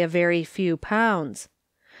measured by a very few pounds.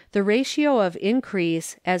 The ratio of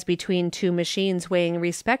increase, as between two machines weighing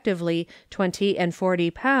respectively 20 and 40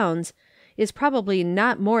 pounds, is probably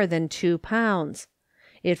not more than 2 pounds.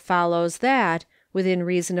 It follows that, within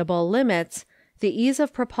reasonable limits, the ease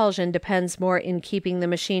of propulsion depends more in keeping the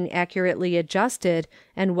machine accurately adjusted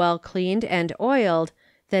and well cleaned and oiled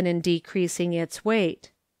than in decreasing its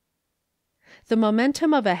weight. The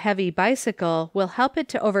momentum of a heavy bicycle will help it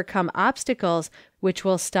to overcome obstacles which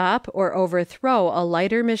will stop or overthrow a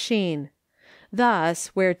lighter machine. Thus,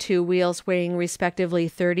 where two wheels weighing respectively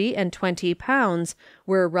 30 and 20 pounds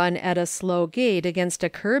were run at a slow gait against a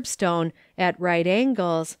curbstone at right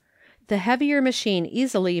angles, the heavier machine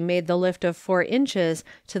easily made the lift of 4 inches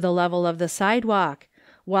to the level of the sidewalk,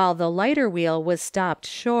 while the lighter wheel was stopped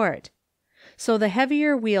short. So the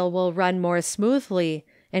heavier wheel will run more smoothly,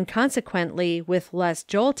 and consequently with less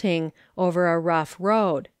jolting, over a rough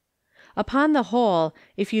road. Upon the whole,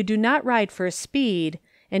 if you do not ride for speed,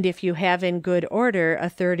 and if you have in good order a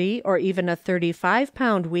 30 or even a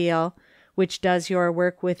 35-pound wheel, which does your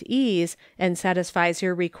work with ease and satisfies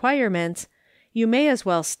your requirements, you may as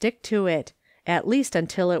well stick to it, at least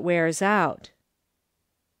until it wears out.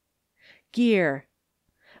 Gear.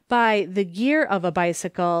 By the gear of a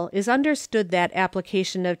bicycle is understood that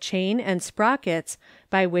application of chain and sprockets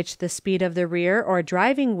by which the speed of the rear or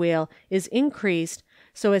driving wheel is increased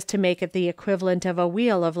so as to make it the equivalent of a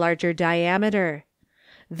wheel of larger diameter.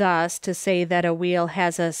 Thus, to say that a wheel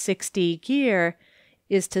has a 60 gear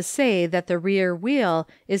is to say that the rear wheel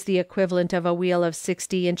is the equivalent of a wheel of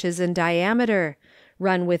 60 inches in diameter,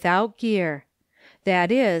 run without gear.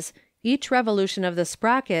 That is, each revolution of the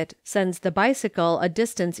sprocket sends the bicycle a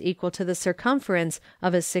distance equal to the circumference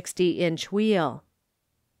of a 60-inch wheel.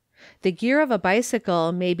 The gear of a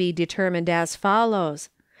bicycle may be determined as follows.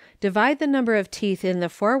 Divide the number of teeth in the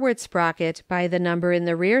forward sprocket by the number in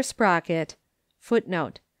the rear sprocket.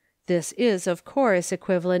 Footnote. This is, of course,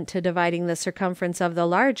 equivalent to dividing the circumference of the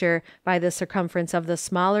larger by the circumference of the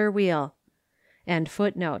smaller wheel. End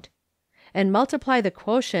footnote. And multiply the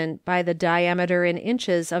quotient by the diameter in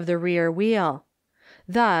inches of the rear wheel.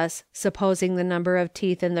 Thus, supposing the number of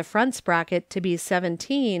teeth in the front sprocket to be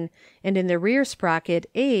 17 and in the rear sprocket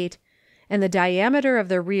 8, and the diameter of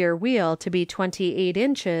the rear wheel to be 28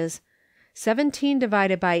 inches, 17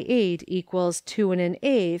 divided by 8 equals 2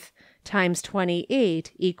 1/8 times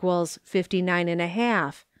 28 equals 59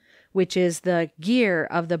 1/2, which is the gear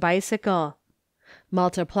of the bicycle.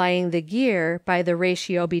 Multiplying the gear by the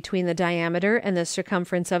ratio between the diameter and the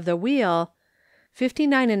circumference of the wheel,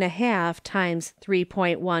 59 1/2 times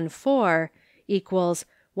 3.14 equals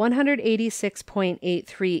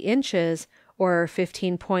 186.83 inches, or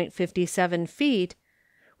 15.57 feet,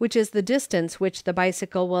 which is the distance which the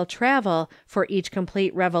bicycle will travel for each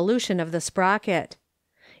complete revolution of the sprocket.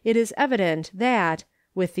 It is evident that,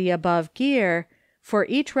 with the above gear, for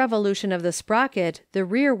each revolution of the sprocket the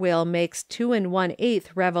rear wheel makes 2 1/8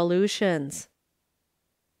 revolutions.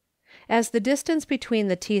 As the distance between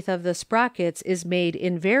the teeth of the sprockets is made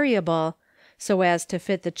invariable, so as to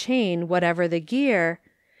fit the chain whatever the gear,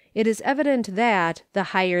 it is evident that,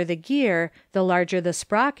 the higher the gear, the larger the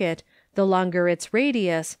sprocket, the longer its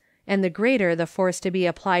radius, and the greater the force to be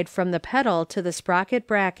applied from the pedal to the sprocket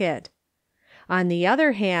bracket. On the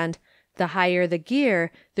other hand, the higher the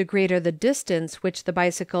gear, the greater the distance which the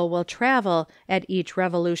bicycle will travel at each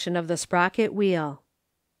revolution of the sprocket wheel.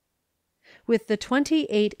 With the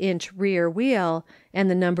 28-inch rear wheel, and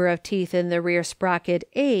the number of teeth in the rear sprocket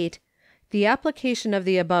 8, the application of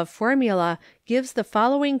the above formula gives the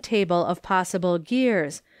following table of possible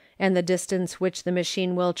gears, and the distance which the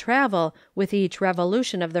machine will travel with each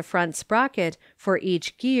revolution of the front sprocket for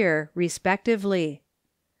each gear, respectively.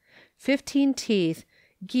 15 teeth,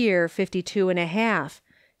 gear 52 1/2,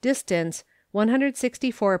 distance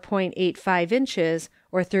 164.85 inches,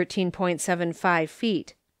 or 13.75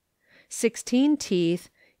 feet. 16 teeth,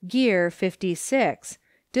 gear 56,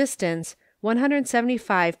 distance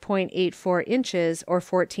 175.84 inches, or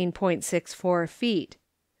 14.64 feet.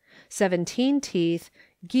 17 teeth,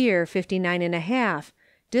 gear 59 1/2,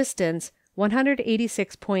 distance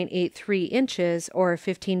 186.83 inches, or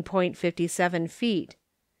 15.57 feet.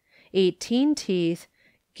 18 teeth,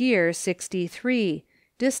 gear 63,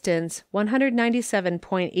 distance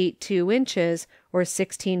 197.82 inches, or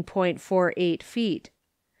 16.48 feet.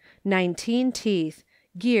 19 teeth,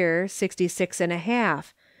 gear 66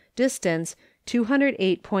 1/2, distance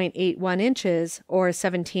 208.81 inches, or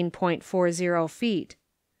 17.40 feet.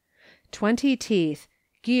 20 teeth,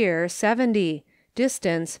 gear 70,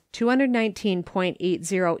 distance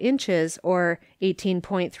 219.80 inches, or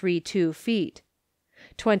 18.32 feet.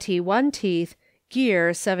 21 teeth,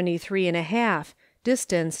 gear 73 1/2,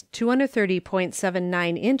 distance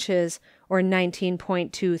 230.79 inches, or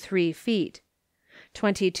 19.23 feet.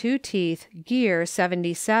 22 teeth, gear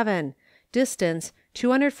 77, distance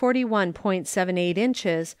 241.78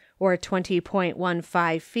 inches, or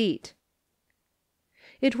 20.15 feet.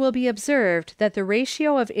 It will be observed that the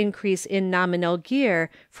ratio of increase in nominal gear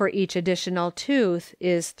for each additional tooth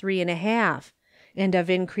is 3 1/2, and of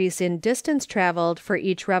increase in distance traveled for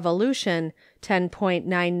each revolution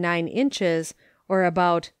 10.99 inches, or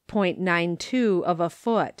about 0.92 of a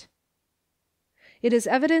foot. It is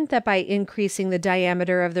evident that by increasing the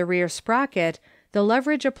diameter of the rear sprocket, the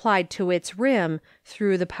leverage applied to its rim,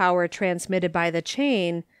 through the power transmitted by the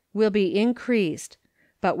chain, will be increased,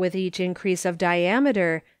 but with each increase of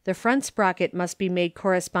diameter, the front sprocket must be made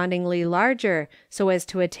correspondingly larger so as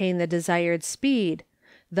to attain the desired speed,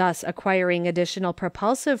 thus acquiring additional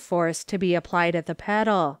propulsive force to be applied at the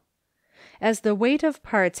pedal. As the weight of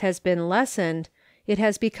parts has been lessened, it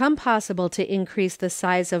has become possible to increase the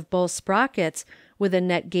size of both sprockets with a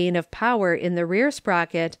net gain of power in the rear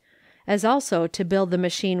sprocket, as also to build the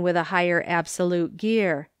machine with a higher absolute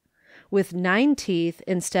gear. With 9 teeth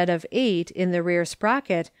instead of 8 in the rear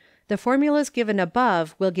sprocket, the formulas given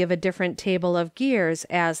above will give a different table of gears,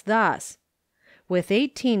 as thus: with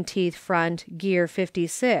 18 teeth front, gear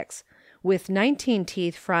 56; with 19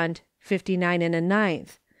 teeth front, 59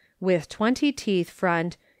 1/9; with 20 teeth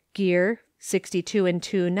front, gear 62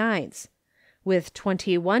 2/9; with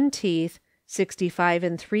 21 teeth, 65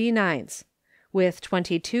 3/9; with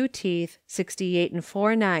 22 teeth, 68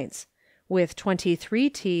 4/9; with 23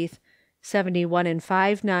 teeth, 71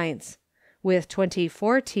 5/9; with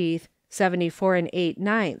 24 teeth, 74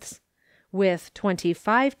 8/9; with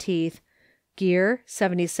 25 teeth, gear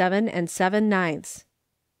 77 7/9.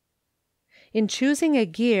 In choosing a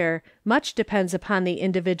gear, much depends upon the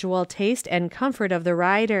individual taste and comfort of the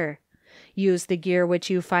rider. Use the gear which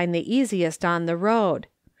you find the easiest on the road.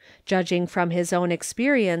 Judging from his own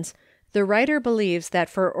experience, the writer believes that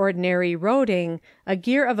for ordinary roading a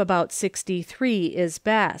gear of about 63 is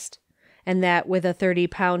best, and that with a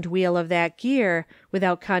 30-pound wheel of that gear,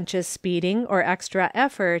 without conscious speeding or extra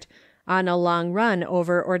effort, on a long run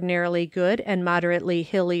over ordinarily good and moderately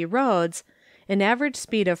hilly roads, an average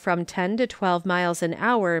speed of from 10 to 12 miles an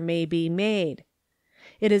hour may be made.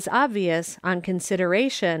 It is obvious, on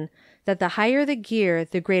consideration, that the higher the gear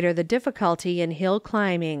the greater the difficulty in hill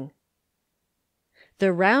climbing.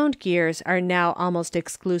 The round gears are now almost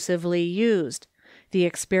exclusively used. The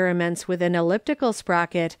experiments with an elliptical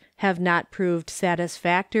sprocket have not proved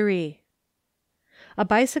satisfactory. A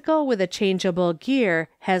bicycle with a changeable gear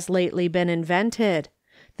has lately been invented,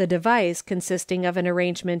 the device consisting of an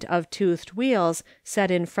arrangement of toothed wheels set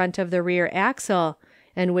in front of the rear axle,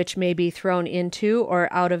 and which may be thrown into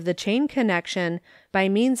or out of the chain connection by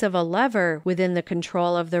means of a lever within the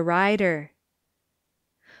control of the rider.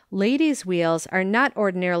 Ladies' wheels are not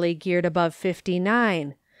ordinarily geared above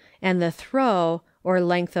 59, and the throw, or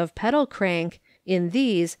length of pedal crank, in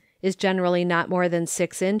these is generally not more than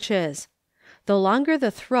 6 inches. The longer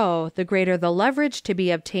the throw, the greater the leverage to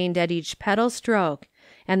be obtained at each pedal stroke,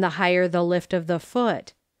 and the higher the lift of the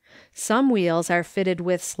foot. Some wheels are fitted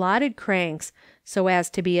with slotted cranks, so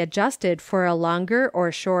as to be adjusted for a longer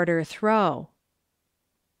or shorter throw.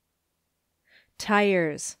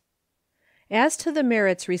 Tires. As to the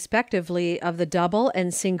merits respectively of the double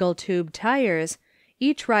and single tube tires,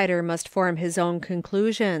 each rider must form his own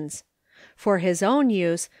conclusions. For his own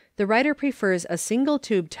use, the rider prefers a single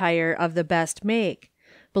tube tire of the best make,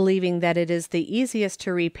 believing that it is the easiest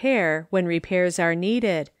to repair when repairs are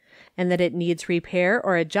needed, and that it needs repair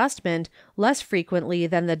or adjustment less frequently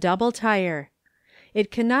than the double tire.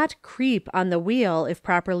 It cannot creep on the wheel if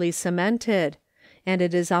properly cemented, and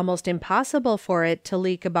it is almost impossible for it to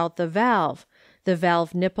leak about the valve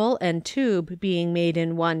nipple and tube being made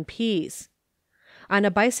in one piece. On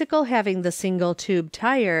a bicycle having the single tube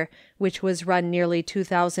tire, which was run nearly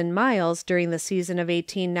 2,000 miles during the season of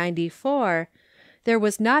 1894, there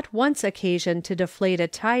was not once occasion to deflate a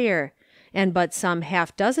tire, and but some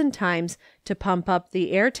half dozen times to pump up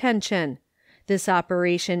the air tension, this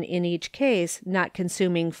operation in each case not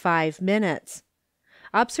consuming 5 minutes.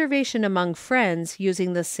 Observation among friends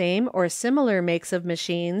using the same or similar makes of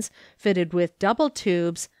machines fitted with double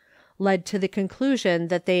tubes led to the conclusion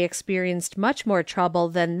that they experienced much more trouble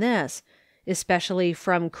than this, especially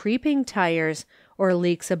from creeping tires or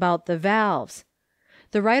leaks about the valves.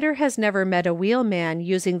 The writer has never met a wheelman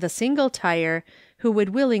using the single tire who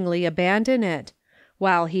would willingly abandon it,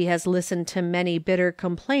 while he has listened to many bitter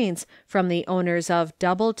complaints from the owners of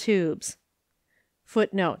double tubes.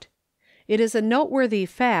 Footnote: It is a noteworthy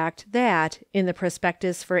fact that, in the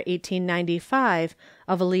prospectus for 1895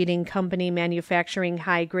 of a leading company manufacturing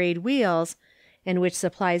high-grade wheels, and which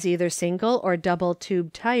supplies either single or double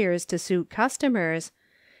tube tires to suit customers,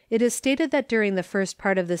 it is stated that during the first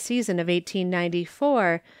part of the season of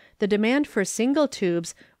 1894 the demand for single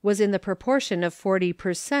tubes was in the proportion of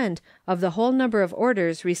 40% of the whole number of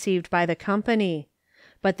orders received by the company,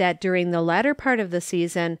 but that during the latter part of the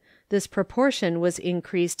season this proportion was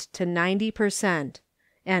increased to 90%.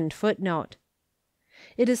 End footnote.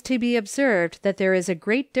 It is to be observed that there is a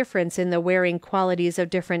great difference in the wearing qualities of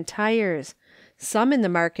different tires, some in the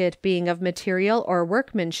market being of material or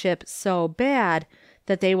workmanship so bad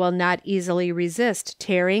that they will not easily resist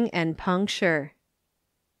tearing and puncture.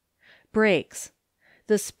 Brakes.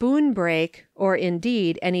 The spoon brake, or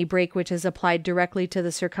indeed any brake which is applied directly to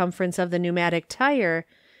the circumference of the pneumatic tire,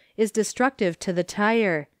 is destructive to the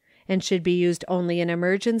tire, and should be used only in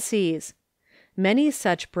emergencies. Many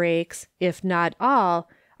such brakes, if not all,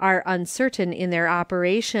 are uncertain in their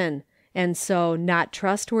operation, and so not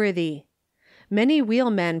trustworthy. Many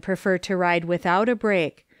wheelmen prefer to ride without a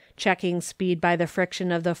brake, checking speed by the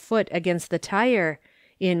friction of the foot against the tire,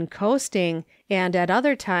 in coasting, and at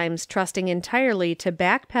other times trusting entirely to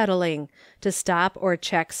backpedaling to stop or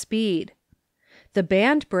check speed. The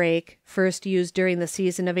band brake, first used during the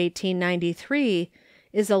season of 1893,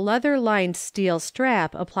 is a leather-lined steel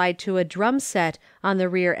strap applied to a drum set on the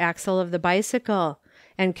rear axle of the bicycle,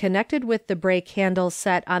 and connected with the brake handle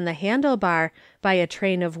set on the handlebar by a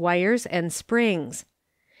train of wires and springs.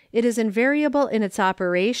 It is invariable in its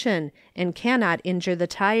operation, and cannot injure the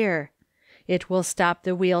tire. It will stop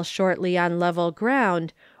the wheel shortly on level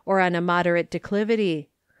ground, or on a moderate declivity.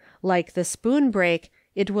 Like the spoon brake,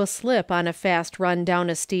 it will slip on a fast run down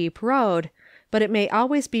a steep road, but it may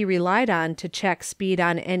always be relied on to check speed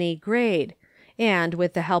on any grade, and,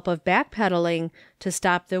 with the help of backpedaling, to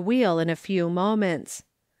stop the wheel in a few moments.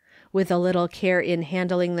 With a little care in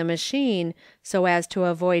handling the machine, so as to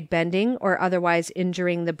avoid bending or otherwise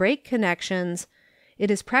injuring the brake connections, it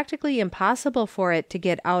is practically impossible for it to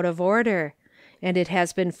get out of order, and it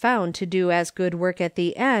has been found to do as good work at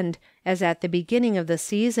the end as at the beginning of the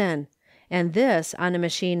season, and this on a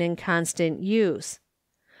machine in constant use.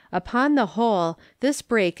 Upon the whole, this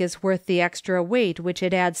brake is worth the extra weight which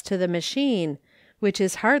it adds to the machine, which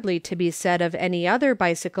is hardly to be said of any other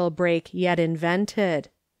bicycle brake yet invented.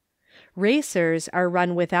 Racers are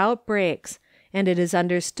run without brakes, and it is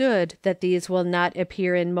understood that these will not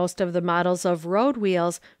appear in most of the models of road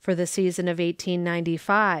wheels for the season of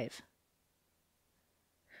 1895.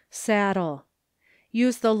 Saddle.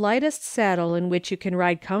 Use the lightest saddle in which you can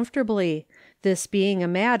ride comfortably, this being a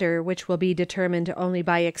matter which will be determined only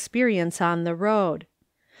by experience on the road.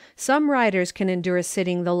 Some riders can endure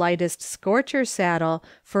sitting the lightest scorcher saddle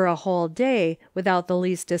for a whole day without the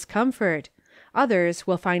least discomfort, others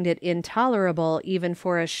will find it intolerable even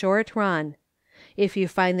for a short run. If you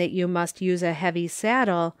find that you must use a heavy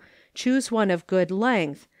saddle, choose one of good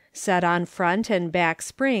length, set on front and back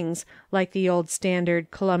springs like the old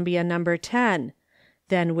standard Columbia No. 10,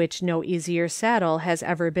 than which no easier saddle has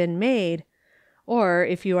ever been made, or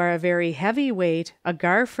if you are a very heavy weight, a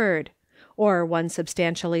Garford, or one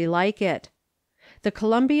substantially like it. The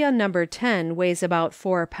Columbia No. 10 weighs about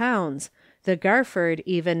 4 pounds, the Garford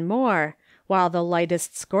even more, while the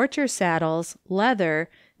lightest scorcher saddles, leather,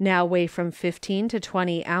 now weigh from 15 to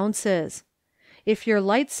 20 ounces. If your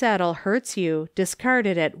light saddle hurts you, discard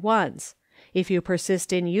it at once. If you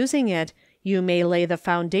persist in using it, you may lay the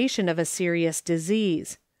foundation of a serious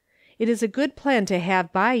disease. It is a good plan to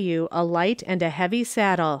have by you a light and a heavy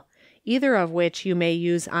saddle, either of which you may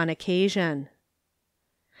use on occasion.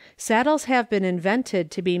 Saddles have been invented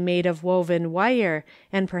to be made of woven wire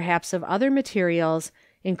and perhaps of other materials,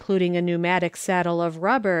 including a pneumatic saddle of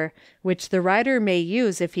rubber, which the rider may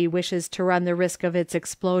use if he wishes to run the risk of its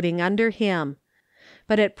exploding under him.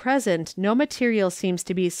 But at present no material seems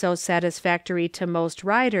to be so satisfactory to most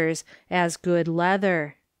riders as good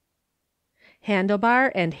leather.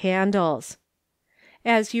 Handlebar and handles.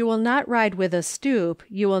 As you will not ride with a stoop,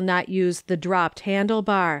 you will not use the dropped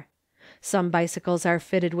handlebar. Some bicycles are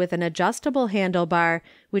fitted with an adjustable handlebar,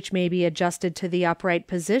 which may be adjusted to the upright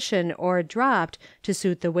position or dropped to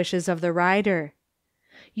suit the wishes of the rider.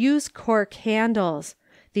 Use cork handles.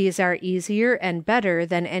 These are easier and better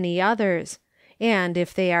than any others, and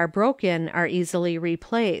if they are broken are easily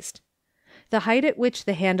replaced. The height at which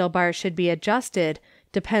the handlebar should be adjusted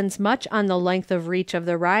depends much on the length of reach of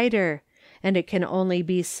the rider, and it can only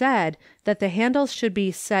be said that the handles should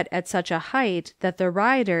be set at such a height that the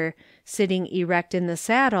rider, sitting erect in the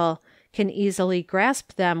saddle, can easily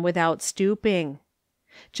grasp them without stooping.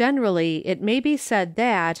 Generally, it may be said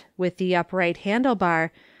that, with the upright handlebar,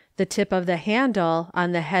 the tip of the handle,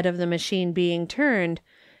 on the head of the machine being turned,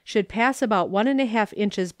 should pass about 1½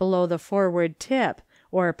 inches below the forward tip,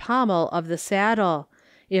 or pommel of the saddle,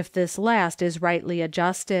 if this last is rightly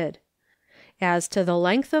adjusted. As to the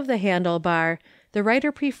length of the handlebar, the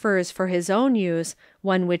rider prefers for his own use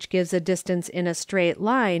one which gives a distance in a straight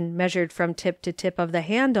line measured from tip to tip of the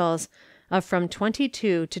handles of from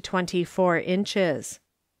 22 to 24 inches.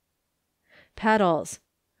 Pedals.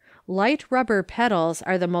 Light rubber pedals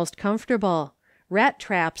are the most comfortable, rat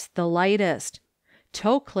traps the lightest.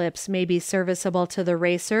 Toe clips may be serviceable to the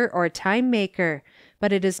racer or time maker,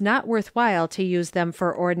 but it is not worthwhile to use them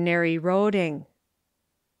for ordinary roading.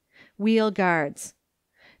 Wheel guards.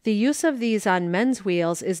 The use of these on men's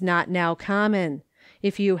wheels is not now common.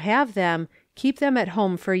 If you have them, keep them at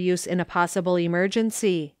home for use in a possible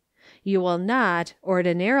emergency. You will not,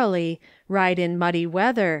 ordinarily, ride in muddy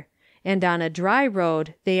weather, and on a dry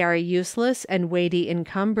road they are a useless and weighty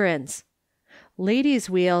encumbrance. Ladies'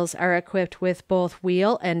 wheels are equipped with both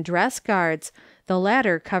wheel and dress guards, the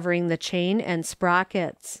latter covering the chain and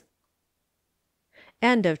sprockets.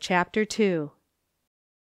 End of chapter 2.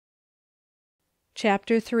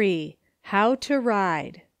 Chapter 3. How to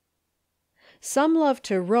Ride. Some love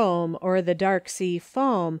to roam o'er the dark sea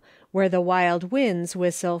foam, where the wild winds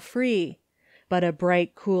whistle free. But a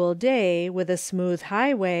bright cool day, with a smooth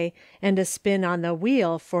highway, and a spin on the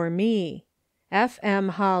wheel for me. F. M.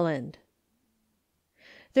 Holland.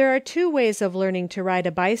 There are 2 ways of learning to ride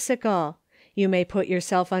a bicycle. You may put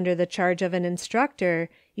yourself under the charge of an instructor,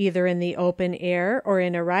 either in the open air or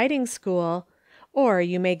in a riding school, or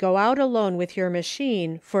you may go out alone with your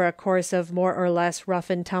machine for a course of more or less rough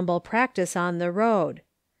and tumble practice on the road.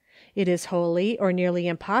 It is wholly or nearly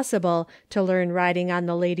impossible to learn riding on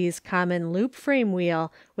the ladies' common loop frame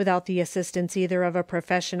wheel without the assistance either of a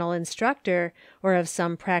professional instructor or of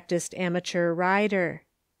some practiced amateur rider.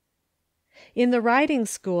 In the riding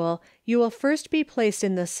school, you will first be placed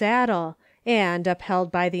in the saddle, and,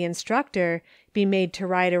 upheld by the instructor, be made to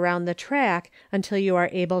ride around the track until you are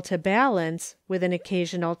able to balance, with an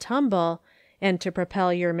occasional tumble, and to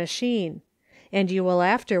propel your machine; and you will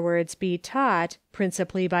afterwards be taught,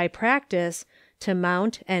 principally by practice, to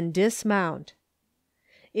mount and dismount.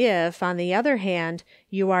 If, on the other hand,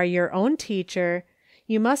 you are your own teacher,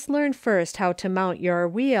 you must learn first how to mount your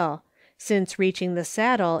wheel, since reaching the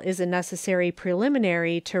saddle is a necessary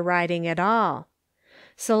preliminary to riding at all.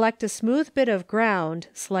 Select a smooth bit of ground,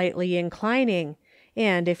 slightly inclining,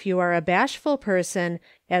 and if you are a bashful person,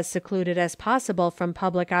 as secluded as possible from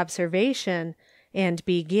public observation, and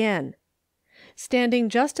begin. Standing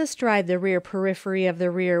just astride the rear periphery of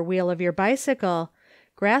the rear wheel of your bicycle,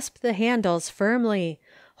 grasp the handles firmly,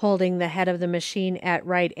 holding the head of the machine at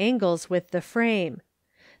right angles with the frame,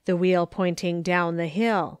 the wheel pointing down the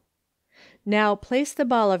hill. Now place the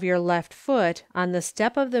ball of your left foot on the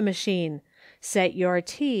step of the machine, set your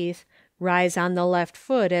teeth, rise on the left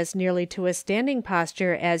foot as nearly to a standing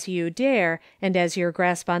posture as you dare and as your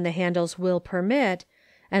grasp on the handles will permit,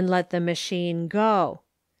 and let the machine go.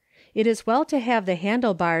 It is well to have the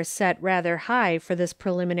handlebars set rather high for this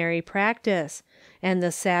preliminary practice, and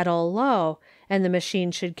the saddle low, and the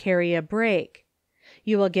machine should carry a brake.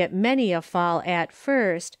 You will get many a fall at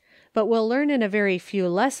first, but will learn in a very few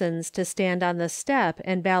lessons to stand on the step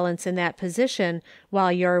and balance in that position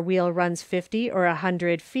while your wheel runs 50 or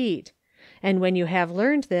 100 feet, and when you have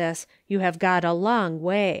learned this, you have got a long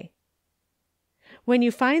way. When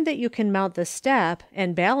you find that you can mount the step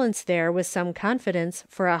and balance there with some confidence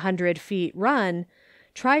for a 100-feet run,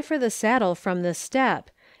 try for the saddle from the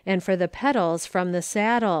step, and for the pedals from the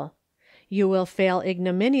saddle. You will fail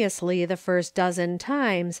ignominiously the first dozen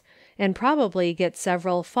times, and probably get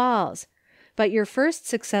several falls, but your first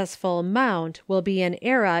successful mount will be an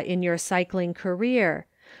era in your cycling career,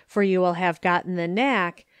 for you will have gotten the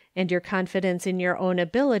knack, and your confidence in your own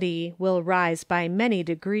ability will rise by many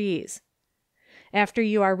degrees. After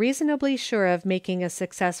you are reasonably sure of making a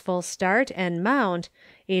successful start and mount,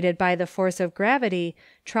 aided by the force of gravity,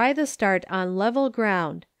 try the start on level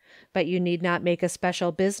ground, but you need not make a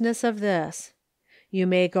special business of this. You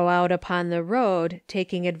may go out upon the road,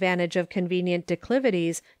 taking advantage of convenient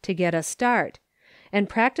declivities to get a start, and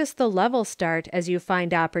practice the level start as you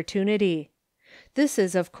find opportunity. This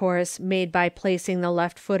is, of course, made by placing the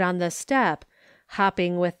left foot on the step,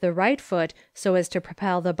 hopping with the right foot so as to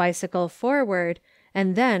propel the bicycle forward,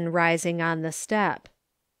 and then rising on the step.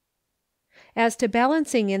 As to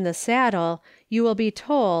balancing in the saddle, you will be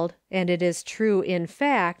told, and it is true in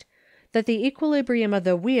fact, that the equilibrium of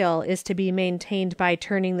the wheel is to be maintained by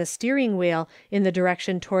turning the steering wheel in the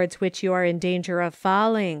direction towards which you are in danger of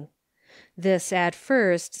falling. This at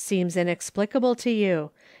first seems inexplicable to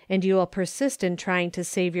you, and you will persist in trying to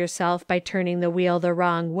save yourself by turning the wheel the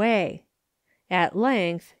wrong way. At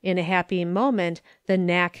length, in a happy moment, the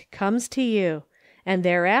knack comes to you, and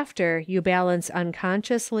thereafter you balance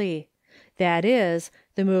unconsciously. That is,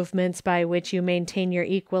 the movements by which you maintain your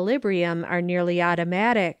equilibrium are nearly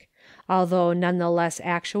automatic, although none the less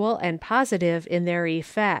actual and positive in their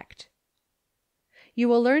effect. You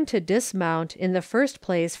will learn to dismount in the first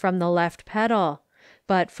place from the left pedal,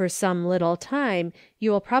 but for some little time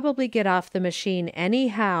you will probably get off the machine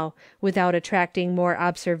anyhow, without attracting more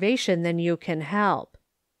observation than you can help.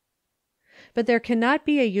 But there cannot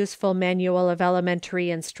be a useful manual of elementary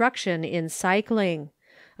instruction in cycling.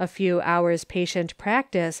 A few hours' patient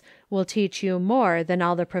practice will teach you more than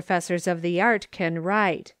all the professors of the art can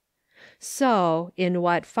write. So, in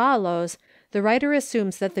what follows, the writer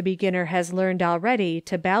assumes that the beginner has learned already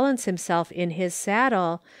to balance himself in his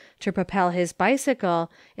saddle, to propel his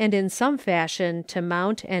bicycle, and in some fashion to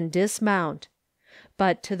mount and dismount.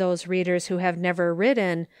 But to those readers who have never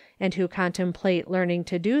ridden, and who contemplate learning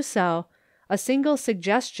to do so, a single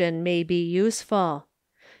suggestion may be useful.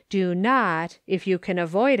 Do not, if you can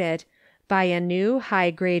avoid it, buy a new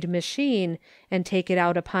high-grade machine and take it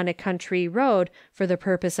out upon a country road for the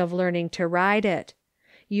purpose of learning to ride it.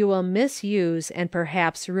 You will misuse and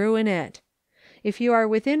perhaps ruin it. If you are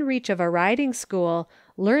within reach of a riding school,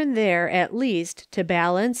 learn there at least to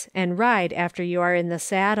balance and ride after you are in the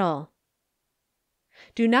saddle.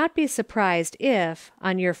 Do not be surprised if,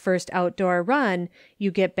 on your first outdoor run,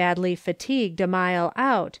 you get badly fatigued a mile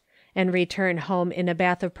out, and return home in a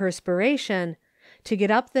bath of perspiration, to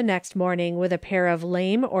get up the next morning with a pair of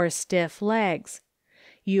lame or stiff legs.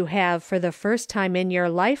 You have for the first time in your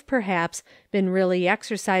life perhaps been really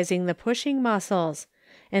exercising the pushing muscles,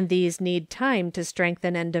 and these need time to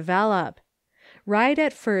strengthen and develop. Ride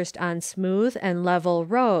at first on smooth and level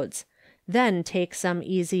roads, then take some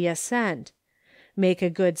easy ascent. Make a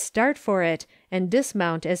good start for it, and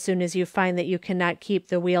dismount as soon as you find that you cannot keep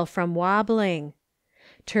the wheel from wobbling.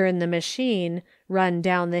 Turn the machine, run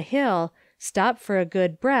down the hill, stop for a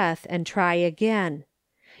good breath, and try again.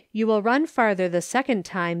 You will run farther the second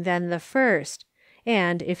time than the first,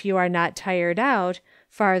 and, if you are not tired out,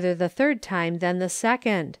 farther the third time than the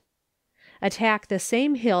second. Attack the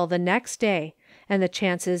same hill the next day, and the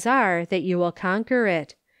chances are that you will conquer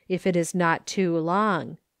it, if it is not too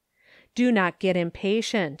long. Do not get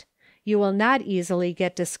impatient. You will not easily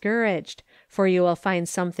get discouraged, for you will find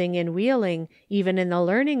something in wheeling, even in the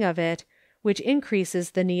learning of it, which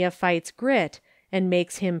increases the neophyte's grit and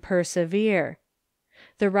makes him persevere.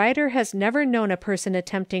 The writer has never known a person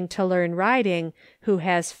attempting to learn riding who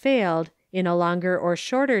has failed, in a longer or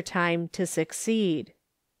shorter time, to succeed.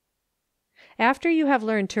 After you have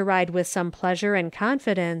learned to ride with some pleasure and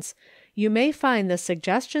confidence, you may find the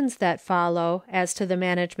suggestions that follow as to the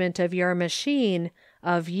management of your machine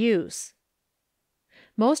of use.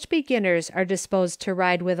 Most beginners are disposed to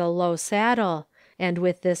ride with a low saddle, and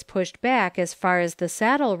with this pushed back as far as the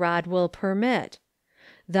saddle rod will permit.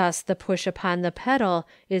 Thus the push upon the pedal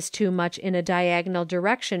is too much in a diagonal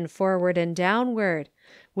direction forward and downward,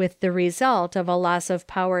 with the result of a loss of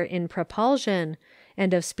power in propulsion,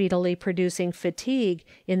 and of speedily producing fatigue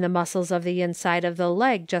in the muscles of the inside of the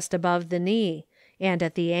leg just above the knee, and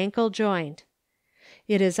at the ankle joint.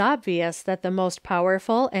 It is obvious that the most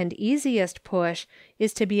powerful and easiest push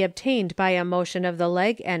is to be obtained by a motion of the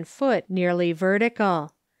leg and foot nearly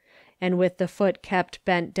vertical, and with the foot kept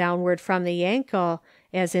bent downward from the ankle,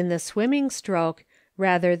 as in the swimming stroke,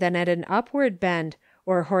 rather than at an upward bend,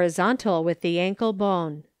 or horizontal with the ankle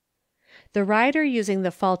bone. The rider using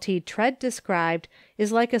the faulty tread described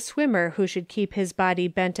is like a swimmer who should keep his body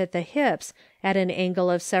bent at the hips at an angle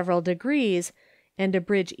of several degrees, and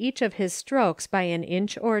abridge each of his strokes by an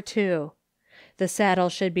inch or two. The saddle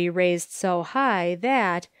should be raised so high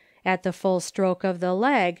that, at the full stroke of the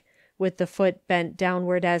leg, with the foot bent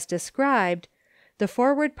downward as described, the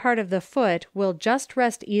forward part of the foot will just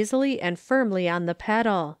rest easily and firmly on the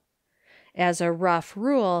pedal. As a rough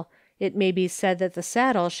rule, it may be said that the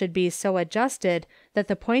saddle should be so adjusted that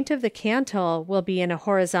the point of the cantle will be in a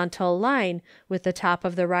horizontal line with the top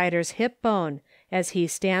of the rider's hip bone, as he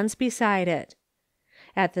stands beside it.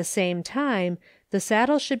 At the same time, the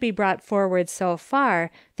saddle should be brought forward so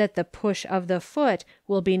far that the push of the foot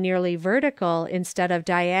will be nearly vertical instead of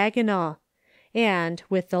diagonal, and,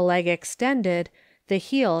 with the leg extended, the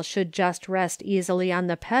heel should just rest easily on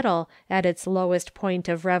the pedal at its lowest point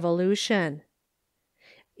of revolution.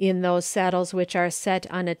 In those saddles which are set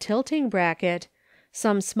on a tilting bracket,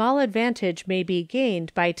 some small advantage may be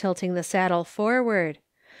gained by tilting the saddle forward,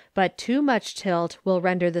 but too much tilt will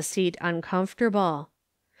render the seat uncomfortable.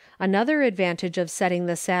 Another advantage of setting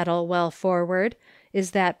the saddle well forward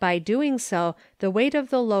is that by doing so the weight of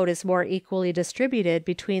the load is more equally distributed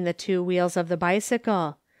between the two wheels of the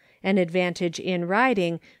bicycle, an advantage in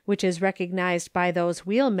riding which is recognized by those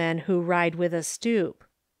wheelmen who ride with a stoop.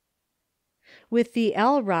 With the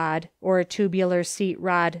L-rod, or tubular seat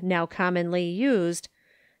rod now commonly used,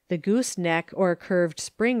 the gooseneck or curved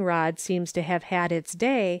spring rod seems to have had its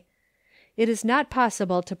day, it is not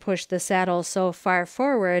possible to push the saddle so far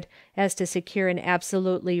forward as to secure an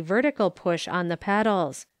absolutely vertical push on the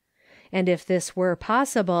pedals, and if this were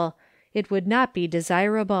possible, it would not be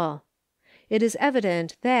desirable. It is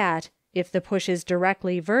evident that, if the push is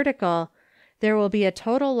directly vertical, there will be a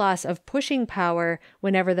total loss of pushing power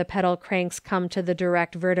whenever the pedal cranks come to the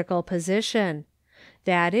direct vertical position.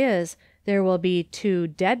 That is, there will be 2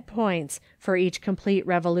 dead points for each complete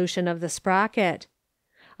revolution of the sprocket.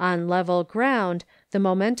 On level ground, the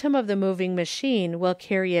momentum of the moving machine will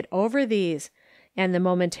carry it over these, and the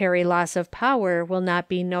momentary loss of power will not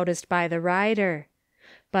be noticed by the rider.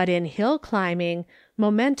 But in hill climbing,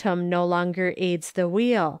 momentum no longer aids the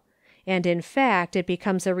wheel, and in fact it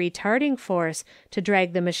becomes a retarding force to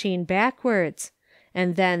drag the machine backwards,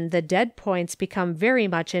 and then the dead points become very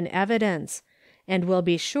much in evidence, and will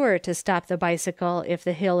be sure to stop the bicycle if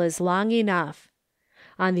the hill is long enough.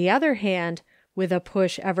 On the other hand, with a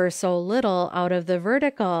push ever so little out of the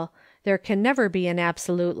vertical, there can never be an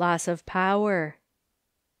absolute loss of power.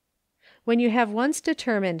 When you have once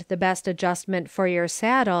determined the best adjustment for your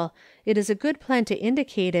saddle, it is a good plan to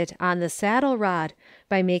indicate it on the saddle rod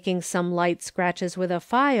by making some light scratches with a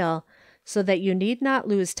file, so that you need not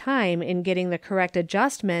lose time in getting the correct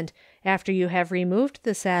adjustment after you have removed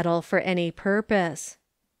the saddle for any purpose.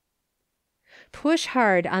 Push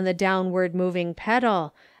hard on the downward moving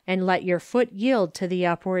pedal, and let your foot yield to the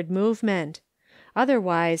upward movement.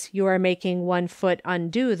 Otherwise, you are making one foot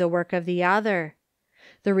undo the work of the other.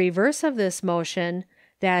 The reverse of this motion,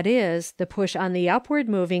 that is, the push on the upward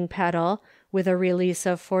moving pedal, with a release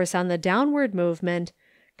of force on the downward movement,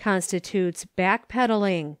 constitutes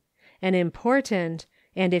backpedaling, an important,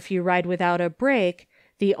 and if you ride without a brake,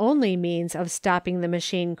 the only means of stopping the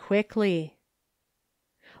machine quickly.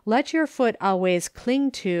 Let your foot always cling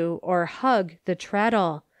to or hug the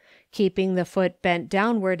treadle, keeping the foot bent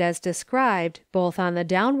downward as described, both on the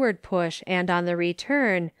downward push and on the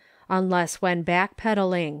return, unless when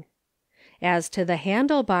backpedaling. As to the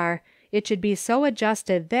handlebar, it should be so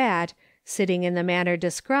adjusted that, sitting in the manner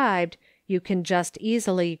described, you can just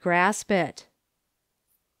easily grasp it.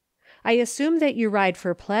 I assume that you ride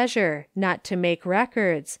for pleasure, not to make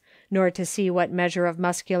records, nor to see what measure of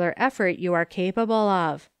muscular effort you are capable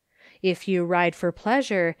of. If you ride for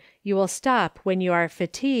pleasure, you will stop when you are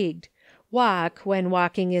fatigued, walk when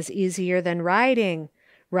walking is easier than riding,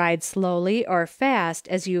 ride slowly or fast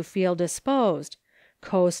as you feel disposed,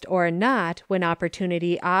 coast or not when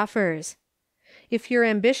opportunity offers. If your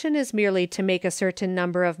ambition is merely to make a certain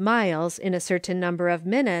number of miles in a certain number of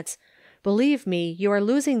minutes, believe me, you are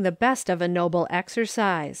losing the best of a noble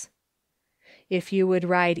exercise. If you would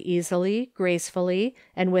ride easily, gracefully,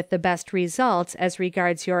 and with the best results as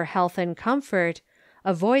regards your health and comfort,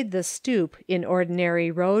 avoid the stoop in ordinary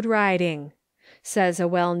road riding. Says a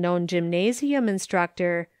well-known gymnasium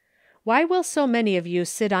instructor, "Why will so many of you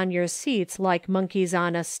sit on your seats like monkeys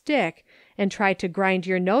on a stick, and try to grind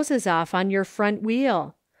your noses off on your front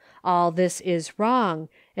wheel? All this is wrong,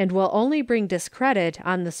 and will only bring discredit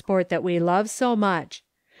on the sport that we love so much.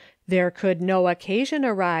 There could no occasion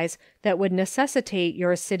arise that would necessitate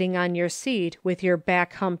your sitting on your seat with your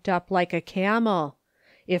back humped up like a camel.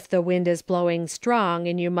 If the wind is blowing strong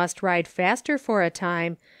and you must ride faster for a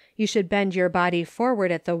time, you should bend your body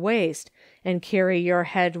forward at the waist, and carry your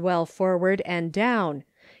head well forward and down,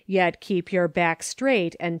 yet keep your back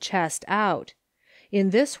straight and chest out.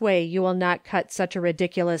 In this way you will not cut such a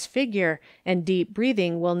ridiculous figure, and deep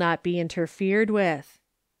breathing will not be interfered with."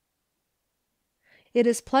 It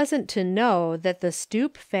is pleasant to know that the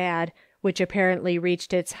stoop fad, which apparently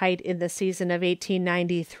reached its height in the season of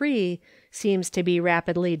 1893, seems to be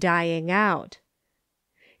rapidly dying out.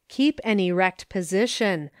 Keep an erect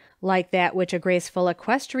position, like that which a graceful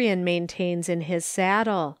equestrian maintains in his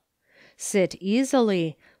saddle. Sit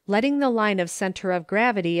easily, letting the line of center of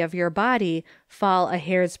gravity of your body fall a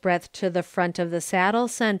hair's breadth to the front of the saddle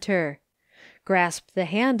center. Grasp the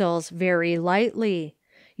handles very lightly.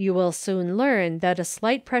 You will soon learn that a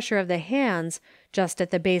slight pressure of the hands, just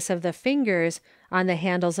at the base of the fingers, on the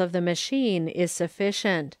handles of the machine is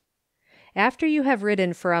sufficient. After you have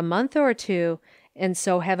ridden for a month or two, and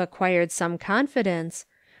so have acquired some confidence,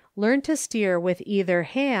 learn to steer with either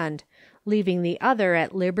hand, leaving the other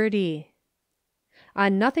at liberty.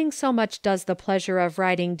 On nothing so much does the pleasure of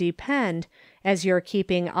riding depend as your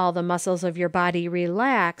keeping all the muscles of your body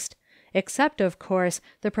relaxed, except, of course,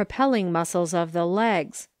 the propelling muscles of the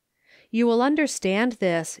legs. You will understand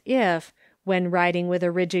this if, when riding with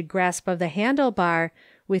a rigid grasp of the handlebar,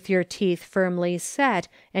 with your teeth firmly set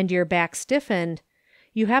and your back stiffened,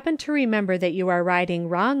 you happen to remember that you are riding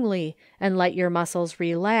wrongly and let your muscles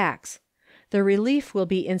relax. The relief will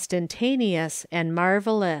be instantaneous and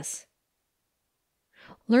marvelous.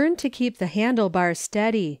 Learn to keep the handlebar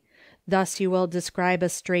steady. Thus you will describe a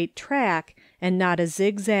straight track and not a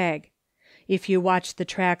zigzag. If you watch the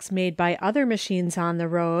tracks made by other machines on the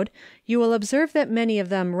road, you will observe that many of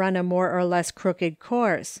them run a more or less crooked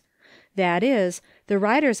course. That is, the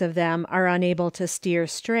riders of them are unable to steer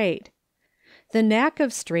straight. The knack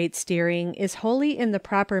of straight steering is wholly in the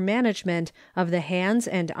proper management of the hands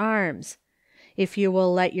and arms. If you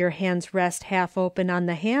will let your hands rest half open on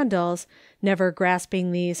the handles, never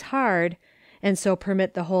grasping these hard, and so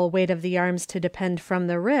permit the whole weight of the arms to depend from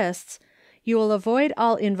the wrists, you will avoid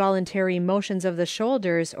all involuntary motions of the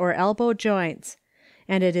shoulders or elbow joints,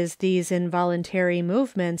 and it is these involuntary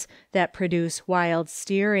movements that produce wild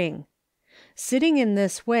steering. Sitting in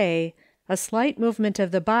this way, a slight movement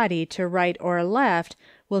of the body to right or left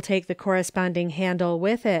will take the corresponding handle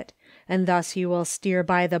with it, and thus you will steer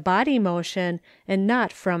by the body motion and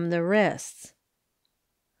not from the wrists.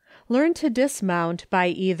 Learn to dismount by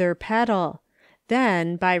either pedal,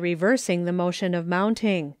 then by reversing the motion of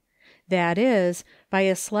mounting. That is, by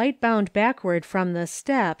a slight bound backward from the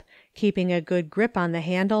step, keeping a good grip on the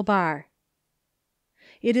handlebar.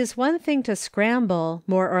 It is one thing to scramble,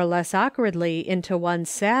 more or less awkwardly, into one's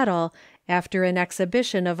saddle after an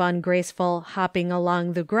exhibition of ungraceful hopping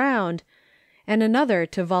along the ground, and another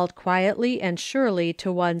to vault quietly and surely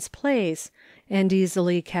to one's place, and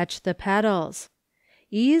easily catch the pedals.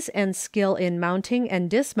 Ease and skill in mounting and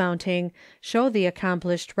dismounting show the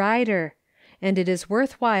accomplished rider, and it is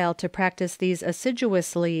worth while to practice these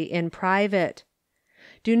assiduously in private.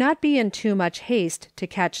 Do not be in too much haste to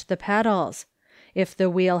catch the pedals. If the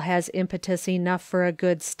wheel has impetus enough for a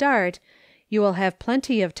good start, you will have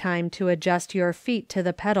plenty of time to adjust your feet to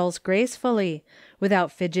the pedals gracefully,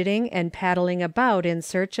 without fidgeting and paddling about in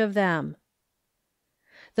search of them.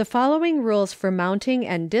 The following rules for mounting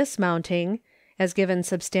and dismounting, as given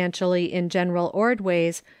substantially in General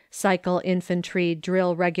Ordway's Cycle Infantry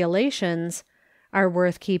Drill Regulations, are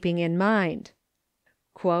worth keeping in mind.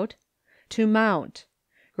 To mount.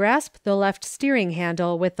 Grasp the left steering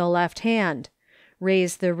handle with the left hand.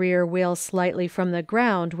 Raise the rear wheel slightly from the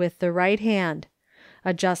ground with the right hand.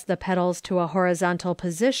 Adjust the pedals to a horizontal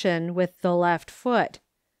position with the left foot.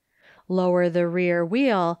 Lower the rear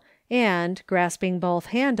wheel and, grasping both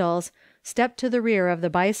handles, step to the rear of the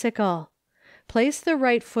bicycle. Place the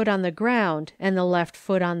right foot on the ground and the left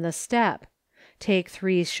foot on the step. Take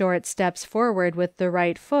 3 short steps forward with the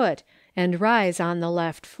right foot and rise on the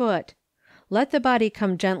left foot. Let the body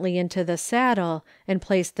come gently into the saddle and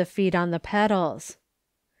place the feet on the pedals.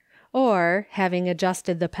 Or, having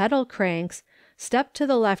adjusted the pedal cranks, step to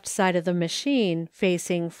the left side of the machine,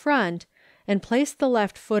 facing front, and place the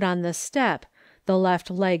left foot on the step, the left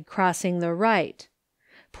leg crossing the right.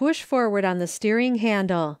 Push forward on the steering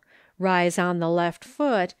handle, rise on the left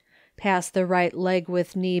foot, pass the right leg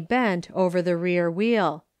with knee bent over the rear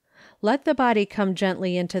wheel. Let the body come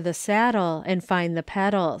gently into the saddle and find the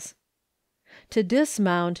pedals. To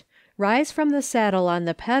dismount, rise from the saddle on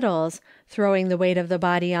the pedals, throwing the weight of the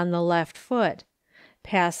body on the left foot.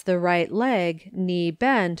 Pass the right leg, knee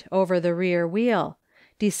bent, over the rear wheel.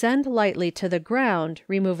 Descend lightly to the ground,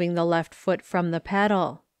 removing the left foot from the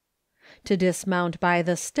pedal. To dismount by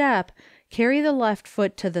the step, carry the left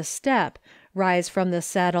foot to the step, rise from the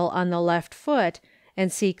saddle on the left foot,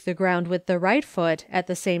 and seek the ground with the right foot, at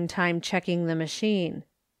the same time checking the machine."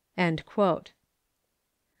 End quote.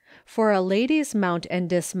 For a lady's mount and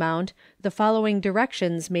dismount, the following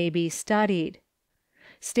directions may be studied.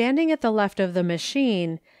 Standing at the left of the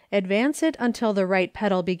machine, advance it until the right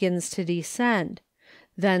pedal begins to descend.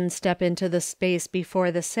 Then step into the space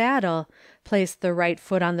before the saddle, place the right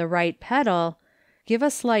foot on the right pedal, give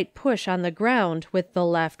a slight push on the ground with the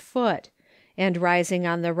left foot, and rising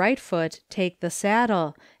on the right foot, take the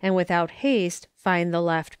saddle, and without haste find the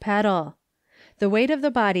left pedal. The weight of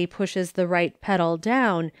the body pushes the right pedal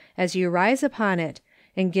down as you rise upon it,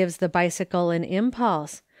 and gives the bicycle an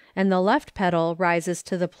impulse, and the left pedal rises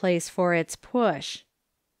to the place for its push.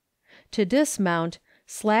 To dismount,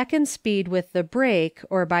 slacken speed with the brake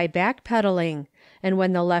or by backpedaling, and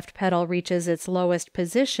when the left pedal reaches its lowest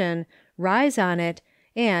position, rise on it,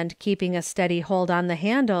 and, keeping a steady hold on the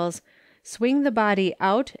handles, swing the body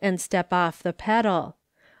out and step off the pedal,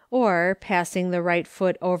 or, passing the right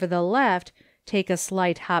foot over the left, take a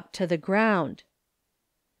slight hop to the ground.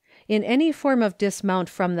 In any form of dismount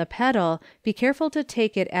from the pedal, be careful to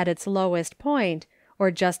take it at its lowest point,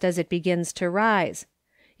 or just as it begins to rise.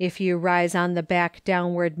 If you rise on the back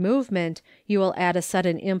downward movement, you will add a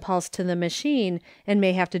sudden impulse to the machine and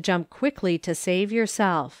may have to jump quickly to save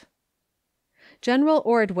yourself. General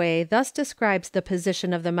Ordway thus describes the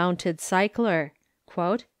position of the mounted cycler: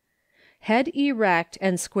 "Head erect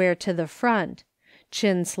and square to the front,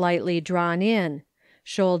 chin slightly drawn in,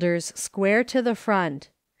 shoulders square to the front,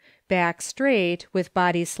 back straight with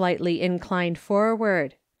body slightly inclined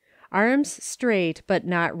forward, arms straight but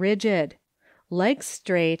not rigid, legs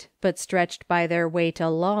straight but stretched by their weight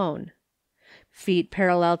alone. Feet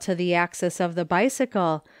parallel to the axis of the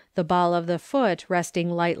bicycle, the ball of the foot resting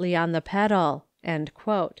lightly on the pedal."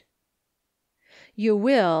 You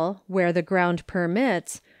will, where the ground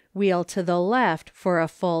permits, wheel to the left for a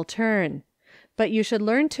full turn, but you should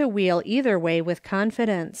learn to wheel either way with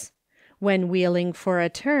confidence. When wheeling for a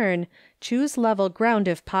turn, choose level ground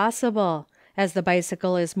if possible, as the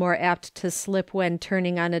bicycle is more apt to slip when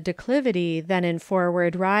turning on a declivity than in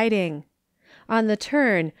forward riding. On the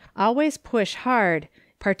turn, always push hard,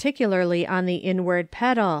 particularly on the inward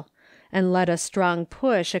pedal, and let a strong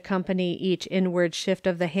push accompany each inward shift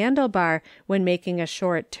of the handlebar when making a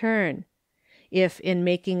short turn. If in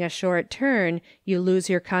making a short turn you lose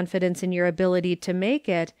your confidence in your ability to make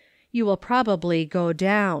it, you will probably go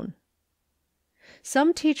down.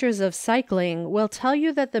 Some teachers of cycling will tell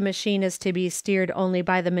you that the machine is to be steered only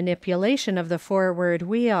by the manipulation of the forward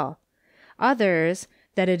wheel. Others,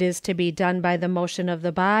 that it is to be done by the motion of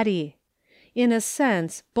the body. In a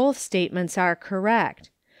sense, both statements are correct.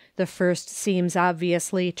 The first seems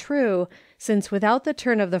obviously true, since without the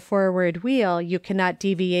turn of the forward wheel you cannot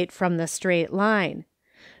deviate from the straight line.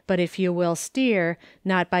 But if you will steer,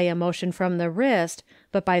 not by a motion from the wrist,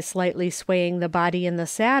 but by slightly swaying the body in the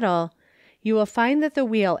saddle, you will find that the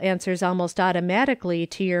wheel answers almost automatically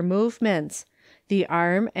to your movements, the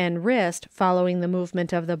arm and wrist following the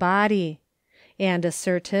movement of the body. And a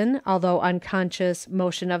certain, although unconscious,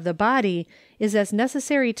 motion of the body is as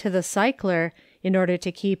necessary to the cycler, in order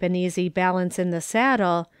to keep an easy balance in the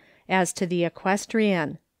saddle, as to the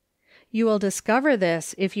equestrian. You will discover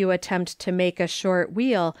this if you attempt to make a short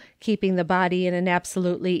wheel keeping the body in an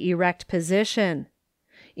absolutely erect position.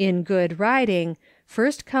 In good riding,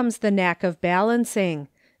 first comes the knack of balancing,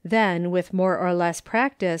 then, with more or less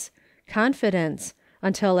practice, confidence,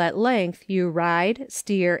 until at length you ride,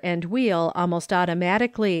 steer, and wheel almost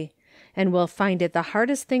automatically, and will find it the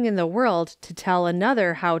hardest thing in the world to tell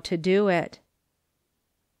another how to do it.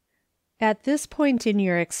 At this point in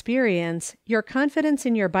your experience, your confidence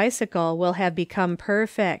in your bicycle will have become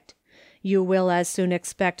perfect. You will as soon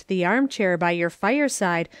expect the armchair by your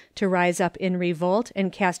fireside to rise up in revolt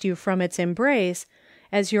and cast you from its embrace,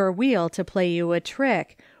 as your wheel to play you a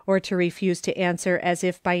trick, or to refuse to answer as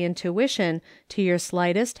if by intuition to your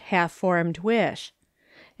slightest half-formed wish.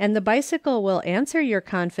 And the bicycle will answer your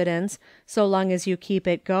confidence so long as you keep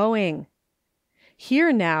it going.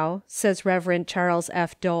 Here now, says Rev. Charles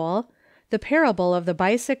F. Dole, the parable of the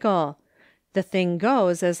bicycle. The thing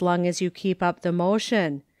goes as long as you keep up the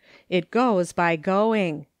motion. It goes by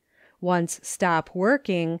going. Once stop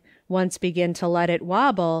working, once begin to let it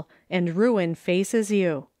wobble, and ruin faces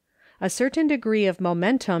you. A certain degree of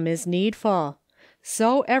momentum is needful.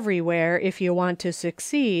 So everywhere, if you want to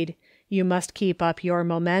succeed, you must keep up your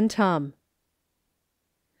momentum.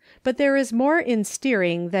 But there is more in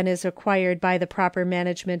steering than is acquired by the proper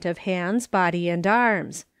management of hands, body, and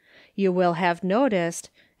arms. You will have noticed,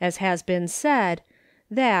 as has been said,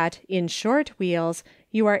 that, in short wheels,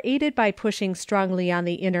 you are aided by pushing strongly on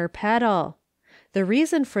the inner pedal. The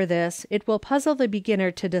reason for this it will puzzle the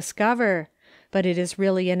beginner to discover, but it is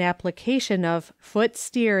really an application of foot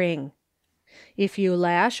steering. If you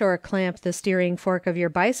lash or clamp the steering fork of your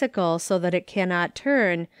bicycle so that it cannot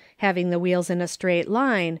turn, having the wheels in a straight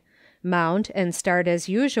line, mount and start as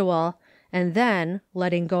usual, and then,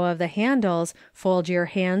 letting go of the handles, fold your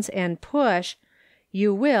hands and push,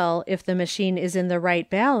 you will, if the machine is in the right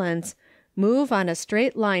balance, move on a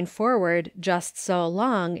straight line forward just so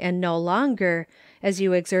long and no longer as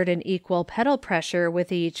you exert an equal pedal pressure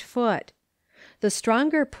with each foot. The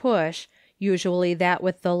stronger push, usually that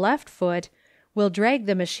with the left foot, will drag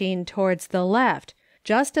the machine towards the left,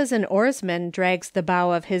 just as an oarsman drags the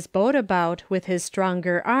bow of his boat about with his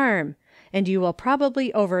stronger arm, and you will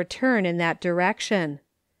probably overturn in that direction.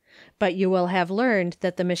 But you will have learned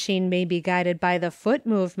that the machine may be guided by the foot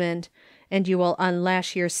movement, and you will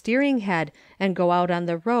unlash your steering head and go out on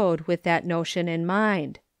the road with that notion in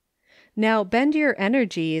mind. Now bend your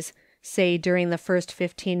energies, say during the first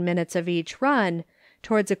 15 minutes of each run,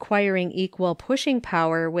 towards acquiring equal pushing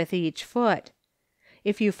power with each foot.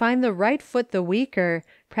 If you find the right foot the weaker,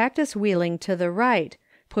 practice wheeling to the right,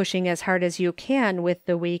 pushing as hard as you can with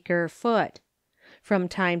the weaker foot. From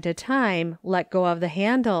time to time, let go of the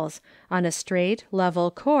handles, on a straight, level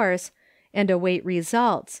course, and await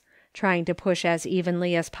results, trying to push as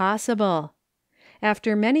evenly as possible.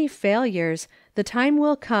 After many failures, the time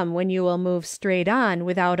will come when you will move straight on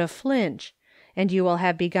without a flinch, and you will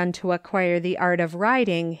have begun to acquire the art of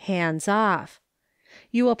riding hands off.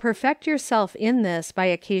 You will perfect yourself in this by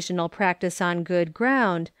occasional practice on good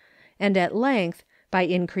ground, and at length, by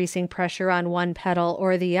increasing pressure on one pedal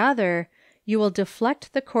or the other, you will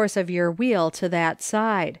deflect the course of your wheel to that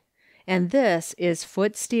side, and this is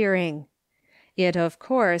foot steering. It, of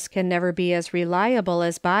course, can never be as reliable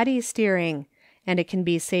as body steering, and it can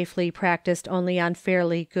be safely practiced only on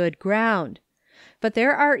fairly good ground. But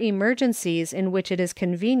there are emergencies in which it is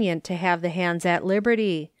convenient to have the hands at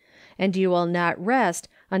liberty, and you will not rest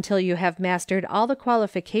until you have mastered all the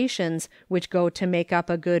qualifications which go to make up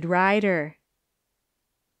a good rider.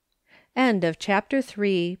 End of Chapter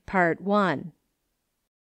 3, Part 1.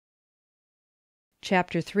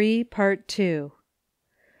 Chapter 3, Part 2.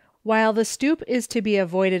 While the stoop is to be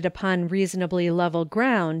avoided upon reasonably level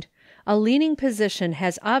ground, a leaning position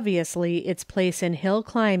has obviously its place in hill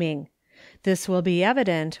climbing. This will be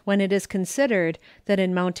evident when it is considered that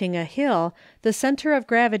in mounting a hill the center of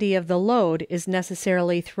gravity of the load is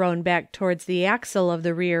necessarily thrown back towards the axle of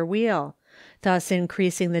the rear wheel, thus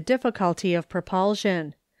increasing the difficulty of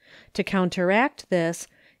propulsion. To counteract this,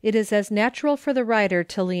 it is as natural for the rider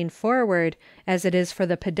to lean forward as it is for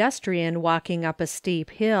the pedestrian walking up a steep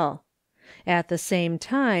hill. At the same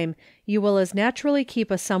time, you will as naturally keep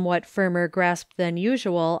a somewhat firmer grasp than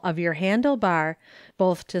usual of your handlebar,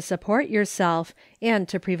 both to support yourself and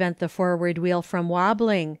to prevent the forward wheel from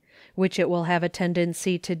wobbling, which it will have a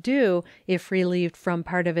tendency to do if relieved from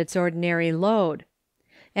part of its ordinary load.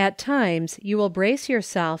 At times you will brace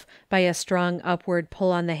yourself by a strong upward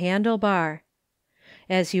pull on the handlebar.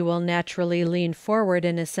 As you will naturally lean forward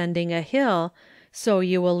in ascending a hill, so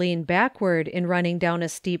you will lean backward in running down a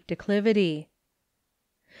steep declivity.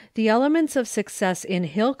 The elements of success in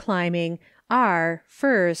hill climbing are,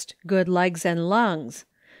 first, good legs and lungs;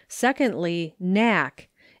 secondly, knack;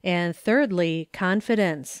 and thirdly,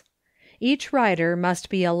 confidence. Each rider must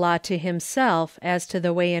be a law to himself as to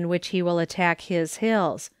the way in which he will attack his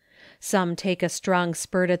hills. Some take a strong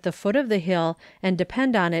spurt at the foot of the hill and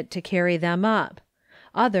depend on it to carry them up.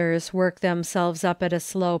 Others work themselves up at a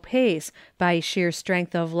slow pace by sheer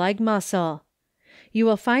strength of leg muscle. You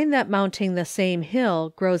will find that mounting the same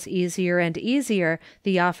hill grows easier and easier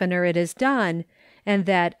the oftener it is done, and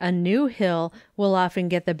that a new hill will often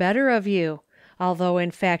get the better of you, although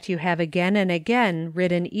in fact you have again and again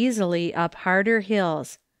ridden easily up harder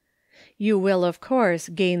hills. You will of course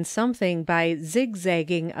gain something by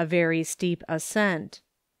zigzagging a very steep ascent.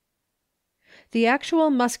 The actual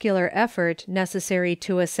muscular effort necessary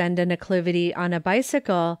to ascend an acclivity on a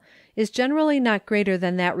bicycle is generally not greater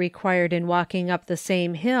than that required in walking up the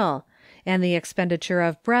same hill, and the expenditure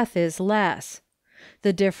of breath is less.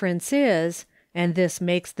 The difference is, and this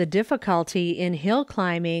makes the difficulty in hill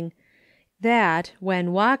climbing, that,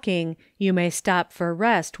 when walking, you may stop for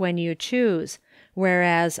rest when you choose,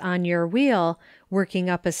 whereas on your wheel, working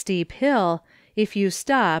up a steep hill, if you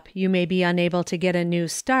stop you may be unable to get a new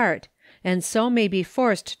start, and so may be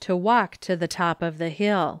forced to walk to the top of the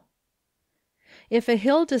hill. If a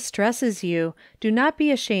hill distresses you, do not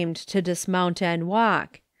be ashamed to dismount and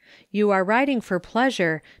walk. You are riding for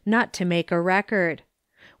pleasure, not to make a record.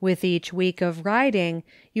 With each week of riding,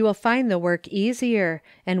 you will find the work easier,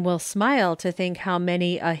 and will smile to think how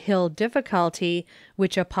many a hill difficulty,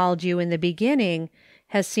 which appalled you in the beginning,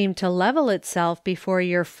 has seemed to level itself before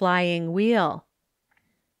your flying wheel.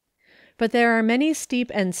 But there are many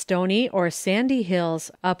steep and stony or sandy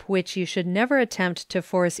hills up which you should never attempt to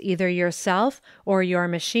force either yourself or your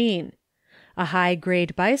machine. A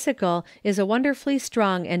high-grade bicycle is a wonderfully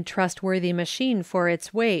strong and trustworthy machine for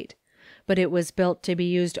its weight, but it was built to be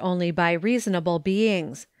used only by reasonable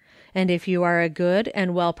beings, and if you are a good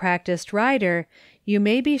and well-practiced rider, you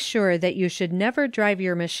may be sure that you should never drive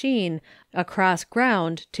your machine across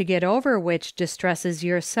ground to get over which distresses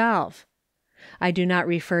yourself. I do not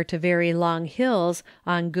refer to very long hills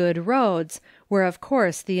on good roads, where of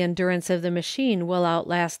course the endurance of the machine will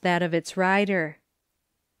outlast that of its rider.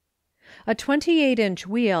 A 28-inch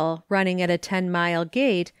wheel running at a 10-mile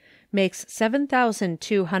gait makes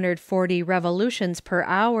 7,240 revolutions per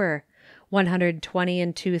hour, 120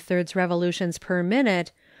 2/3 revolutions per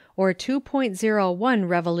minute, or 2.01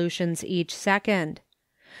 revolutions each second.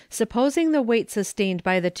 Supposing the weight sustained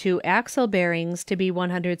by the two axle bearings to be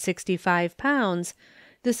 165 pounds,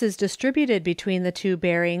 this is distributed between the two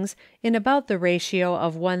bearings in about the ratio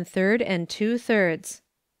of 1/3 and 2/3.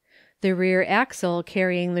 The rear axle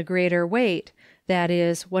carrying the greater weight, that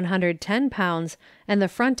is 110 pounds, and the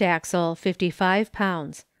front axle 55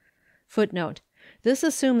 pounds. Footnote: This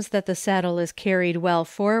assumes that the saddle is carried well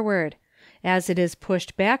forward. As it is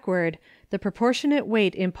pushed backward, the proportionate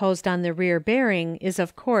weight imposed on the rear bearing is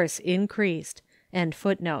of course increased. End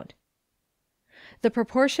footnote. The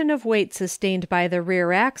proportion of weight sustained by the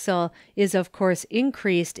rear axle is of course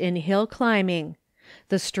increased in hill climbing.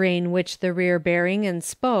 The strain which the rear bearing and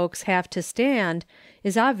spokes have to stand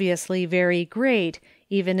is obviously very great,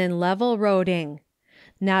 even in level roading.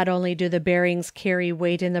 Not only do the bearings carry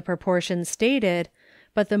weight in the proportion stated,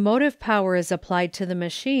 but the motive power is applied to the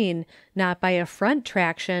machine, not by a front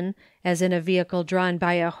traction, as in a vehicle drawn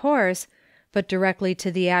by a horse, but directly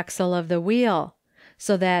to the axle of the wheel,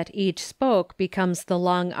 so that each spoke becomes the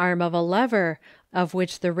long arm of a lever, of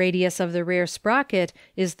which the radius of the rear sprocket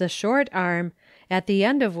is the short arm, at the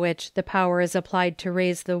end of which the power is applied to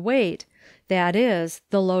raise the weight, that is,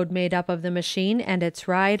 the load made up of the machine and its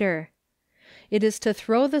rider. It is to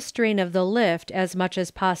throw the strain of the lift as much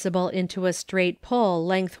as possible into a straight pull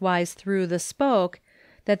lengthwise through the spoke,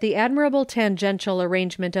 that the admirable tangential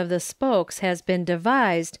arrangement of the spokes has been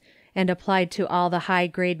devised and applied to all the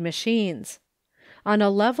high-grade machines. On a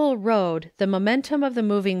level road the momentum of the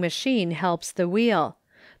moving machine helps the wheel,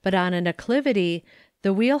 but on an acclivity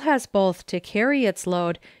the wheel has both to carry its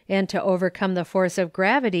load and to overcome the force of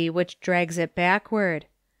gravity which drags it backward.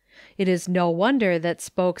 It is no wonder that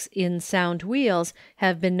spokes in sound wheels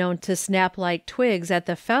have been known to snap like twigs at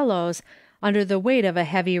the felloes under the weight of a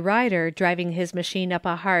heavy rider driving his machine up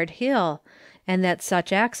a hard hill, and that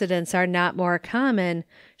such accidents are not more common,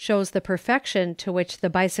 shows the perfection to which the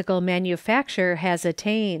bicycle manufacture has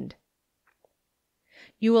attained.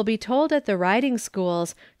 You will be told at the riding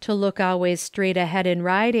schools to look always straight ahead in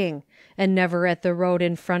riding, and never at the road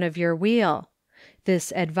in front of your wheel.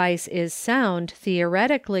 This advice is sound,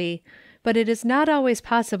 theoretically, but it is not always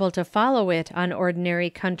possible to follow it on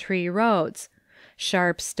ordinary country roads.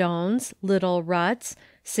 Sharp stones, little ruts,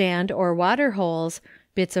 sand or water holes,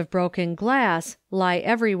 bits of broken glass, lie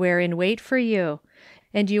everywhere in wait for you,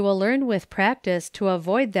 and you will learn with practice to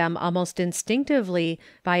avoid them almost instinctively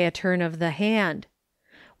by a turn of the hand.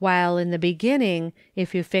 while in the beginning,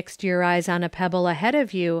 if you fixed your eyes on a pebble ahead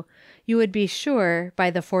of you, you would be sure, by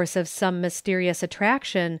the force of some mysterious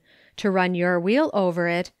attraction, to run your wheel over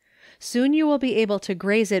it, soon you will be able to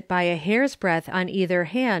graze it by a hair's breadth on either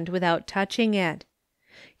hand without touching it.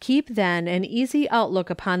 Keep then an easy outlook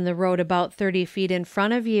upon the road about 30 feet in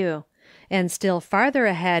front of you, and still farther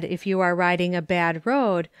ahead if you are riding a bad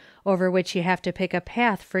road, over which you have to pick a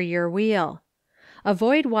path for your wheel.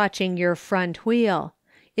 Avoid watching your front wheel.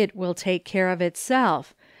 It will take care of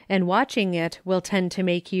itself, and watching it will tend to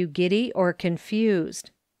make you giddy or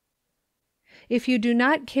confused. If you do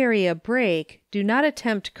not carry a brake, do not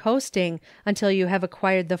attempt coasting until you have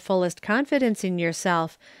acquired the fullest confidence in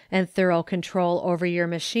yourself and thorough control over your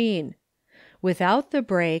machine. Without the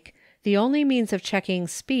brake, the only means of checking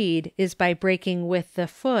speed is by braking with the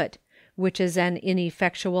foot, which is an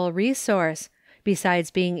ineffectual resource, besides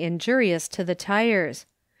being injurious to the tires,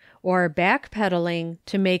 or backpedaling,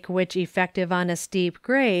 to make which effective on a steep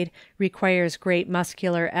grade requires great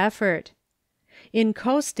muscular effort. In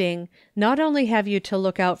coasting, not only have you to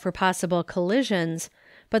look out for possible collisions,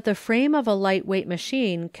 but the frame of a lightweight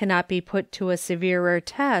machine cannot be put to a severer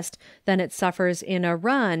test than it suffers in a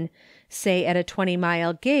run, say at a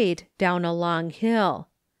 20-mile gait down a long hill.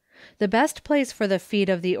 The best place for the feet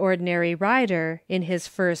of the ordinary rider, in his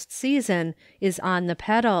first season, is on the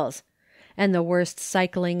pedals, and the worst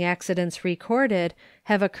cycling accidents recorded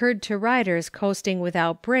have occurred to riders coasting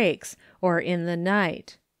without brakes or in the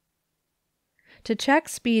night. To check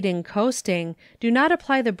speed in coasting, do not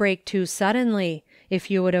apply the brake too suddenly, if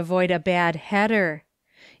you would avoid a bad header.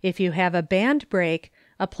 If you have a band brake,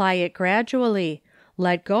 apply it gradually,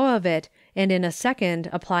 let go of it, and in a second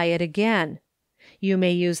apply it again. You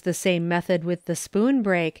may use the same method with the spoon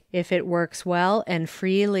brake, if it works well and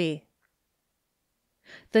freely.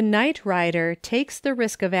 The night rider takes the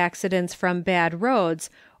risk of accidents from bad roads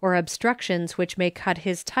or obstructions which may cut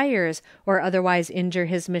his tires or otherwise injure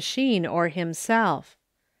his machine or himself.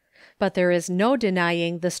 But there is no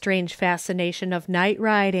denying the strange fascination of night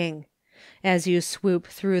riding. As you swoop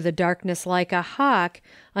through the darkness like a hawk,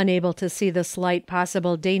 unable to see the slight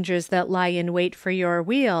possible dangers that lie in wait for your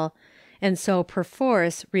wheel, and so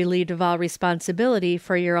perforce relieved of all responsibility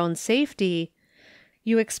for your own safety,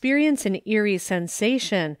 you experience an eerie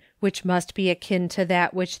sensation which must be akin to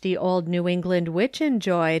that which the old New England witch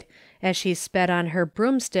enjoyed as she sped on her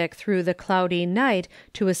broomstick through the cloudy night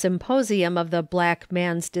to a symposium of the black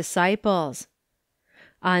man's disciples.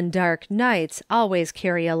 On dark nights always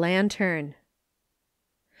carry a lantern.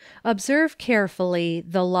 Observe carefully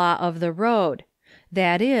the law of the road.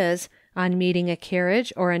 That is, on meeting a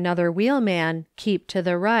carriage or another wheelman, keep to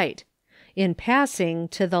the right. In passing,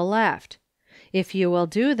 to the left. If you will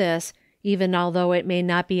do this, even although it may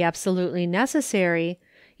not be absolutely necessary,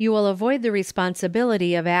 you will avoid the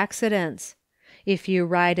responsibility of accidents. If you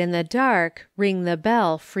ride in the dark, ring the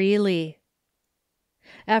bell freely.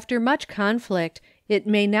 After much conflict, it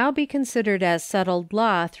may now be considered as settled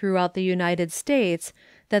law throughout the United States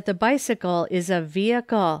that the bicycle is a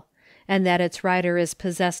vehicle, and that its rider is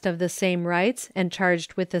possessed of the same rights and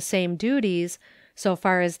charged with the same duties, so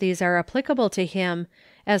far as these are applicable to him,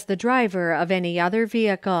 as the driver of any other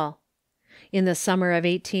vehicle. In the summer of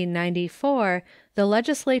 1894, the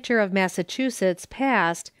legislature of Massachusetts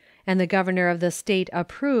passed, and the governor of the state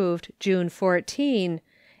approved, June 14,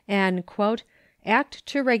 an "Act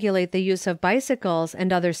to regulate the use of bicycles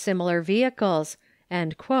and other similar vehicles,"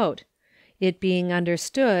 it being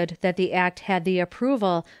understood that the act had the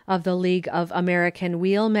approval of the League of American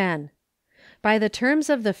Wheelmen. By the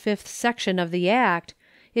terms of the 5th section of the act,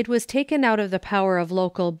 it was taken out of the power of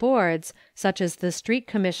local boards, such as the street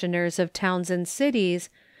commissioners of towns and cities,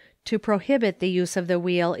 to prohibit the use of the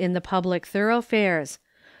wheel in the public thoroughfares,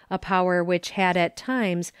 a power which had at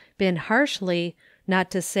times been harshly, not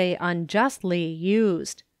to say unjustly,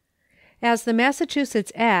 used. As the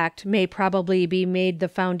Massachusetts Act may probably be made the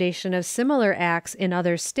foundation of similar acts in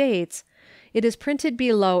other states, it is printed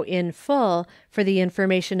below in full for the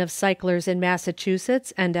information of cyclers in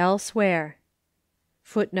Massachusetts and elsewhere.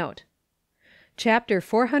 Footnote. Chapter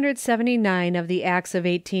 479 of the Acts of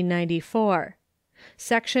 1894.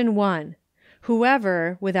 Section 1.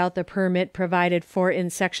 Whoever, without the permit provided for in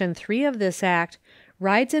Section 3 of this Act,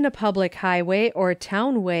 rides in a public highway or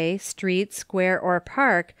townway, street, square, or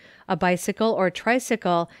park, a bicycle or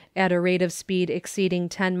tricycle at a rate of speed exceeding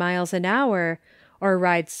 10 miles an hour, or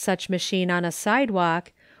rides such machine on a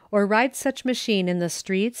sidewalk, or rides such machine in the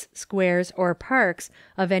streets, squares, or parks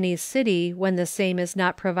of any city when the same is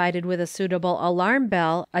not provided with a suitable alarm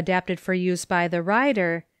bell adapted for use by the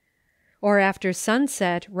rider, or after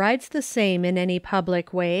sunset rides the same in any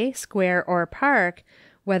public way, square, or park,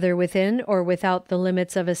 whether within or without the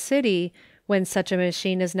limits of a city, when such a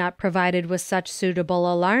machine is not provided with such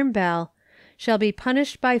suitable alarm bell, shall be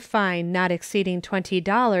punished by fine not exceeding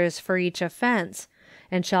 $20 for each offense,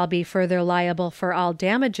 and shall be further liable for all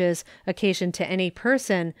damages occasioned to any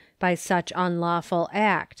person by such unlawful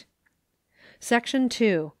act. Section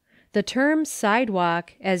 2. The term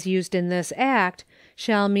sidewalk, as used in this act,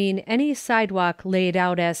 shall mean any sidewalk laid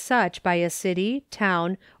out as such by a city,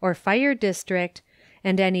 town, or fire district,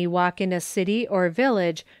 and any walk in a city or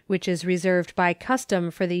village which is reserved by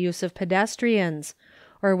custom for the use of pedestrians,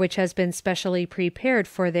 or which has been specially prepared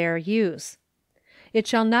for their use. It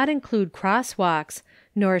shall not include crosswalks,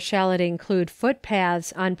 nor shall it include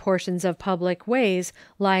footpaths on portions of public ways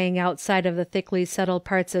lying outside of the thickly settled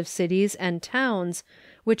parts of cities and towns,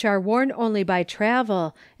 which are worn only by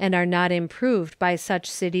travel and are not improved by such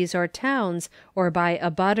cities or towns or by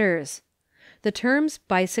abutters. The terms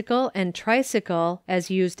bicycle and tricycle,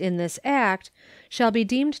 as used in this act, shall be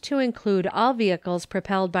deemed to include all vehicles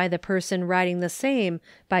propelled by the person riding the same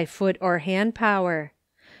by foot or hand power.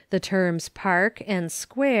 The terms park and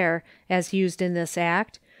square, as used in this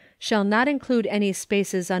act, shall not include any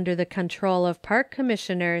spaces under the control of park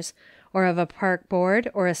commissioners, or of a park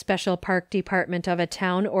board or a special park department of a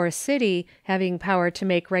town or city having power to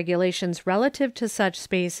make regulations relative to such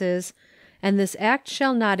spaces, and this act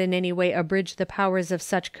shall not in any way abridge the powers of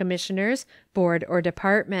such commissioners, board, or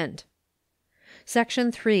department.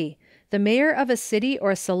 Section 3. The mayor of a city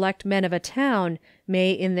or select men of a town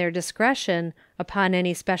may, in their discretion, upon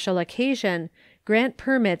any special occasion, grant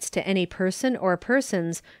permits to any person or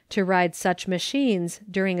persons to ride such machines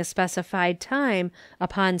during a specified time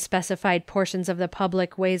upon specified portions of the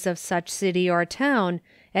public ways of such city or town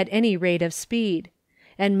at any rate of speed,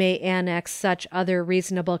 and may annex such other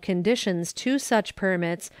reasonable conditions to such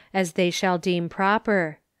permits as they shall deem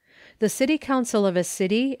proper. The city council of a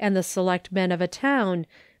city and the select men of a town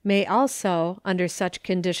may also, under such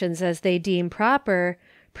conditions as they deem proper,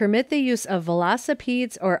 permit the use of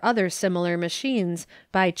velocipedes or other similar machines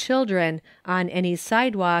by children on any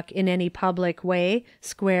sidewalk in any public way,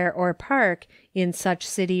 square, or park in such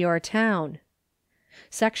city or town.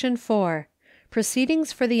 Section 4.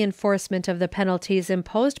 Proceedings for the enforcement of the penalties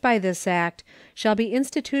imposed by this act shall be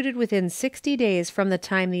instituted within 60 days from the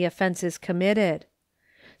time the offense is committed.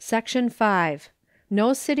 Section 5.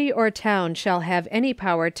 No city or town shall have any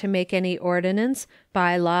power to make any ordinance,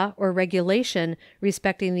 bylaw, or regulation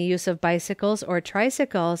respecting the use of bicycles or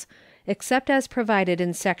tricycles, except as provided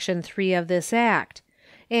in Section 3 of this Act,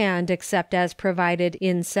 and except as provided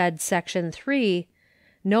in said Section 3,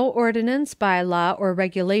 no ordinance, bylaw, or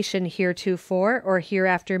regulation heretofore or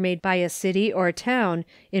hereafter made by a city or town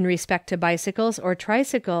in respect to bicycles or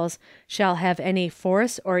tricycles shall have any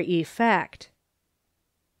force or effect.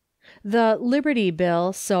 The Liberty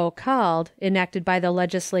Bill, so called, enacted by the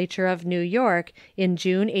Legislature of New York in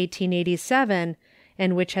June 1887,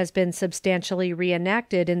 and which has been substantially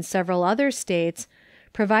reenacted in several other states,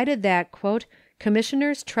 provided that,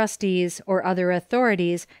 "Commissioners, trustees, or other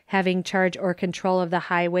authorities having charge or control of the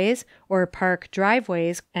highways or park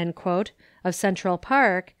driveways," of Central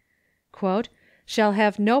Park, "shall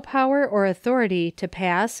have no power or authority to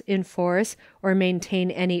pass, enforce, or maintain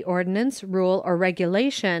any ordinance, rule, or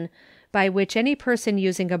regulation by which any person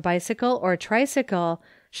using a bicycle or tricycle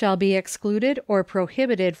shall be excluded or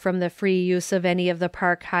prohibited from the free use of any of the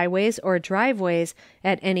park highways or driveways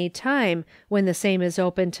at any time when the same is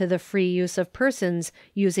open to the free use of persons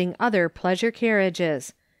using other pleasure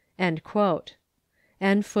carriages." End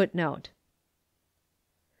footnote.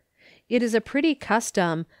 It is a pretty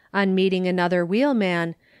custom, on meeting another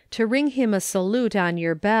wheelman, to ring him a salute on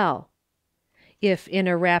your bell. If in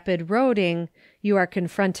a rapid roading you are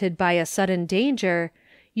confronted by a sudden danger,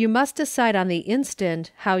 you must decide on the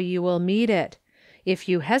instant how you will meet it. If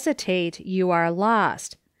you hesitate, you are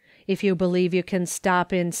lost. If you believe you can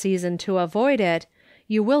stop in season to avoid it,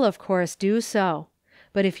 you will of course do so.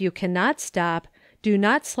 But if you cannot stop, do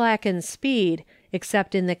not slacken speed,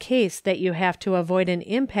 except in the case that you have to avoid an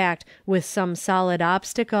impact with some solid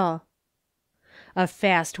obstacle. A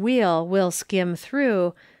fast wheel will skim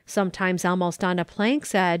through, sometimes almost on a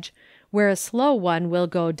plank's edge, where a slow one will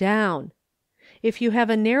go down. If you have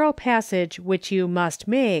a narrow passage which you must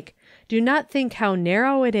make, do not think how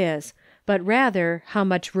narrow it is, but rather how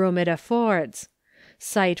much room it affords.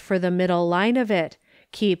 Sight for the middle line of it,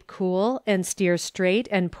 keep cool, and steer straight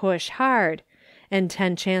and push hard, and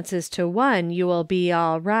 10 chances to 1 you will be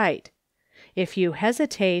all right. If you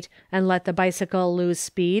hesitate and let the bicycle lose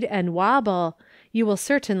speed and wobble, you will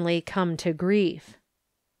certainly come to grief.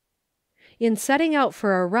 In setting out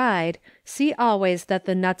for a ride, see always that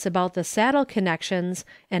the nuts about the saddle connections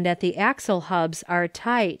and at the axle hubs are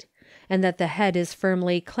tight, and that the head is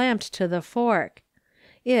firmly clamped to the fork.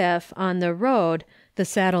 If, on the road, the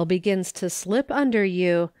saddle begins to slip under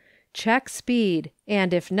you, check speed,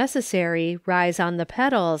 and if necessary, rise on the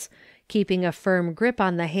pedals, keeping a firm grip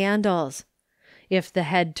on the handles. If the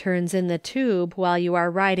head turns in the tube while you are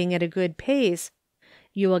riding at a good pace,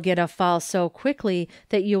 you will get a fall so quickly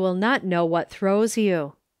that you will not know what throws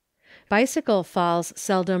you. Bicycle falls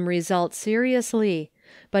seldom result seriously,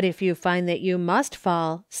 but if you find that you must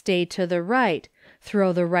fall, stay to the right,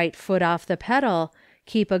 throw the right foot off the pedal,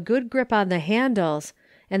 keep a good grip on the handles,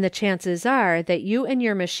 and the chances are that you and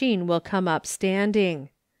your machine will come up standing.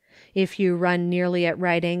 If you run nearly at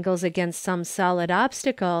right angles against some solid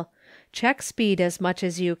obstacle, check speed as much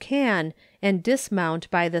as you can and dismount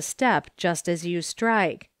by the step just as you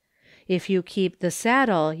strike. If you keep the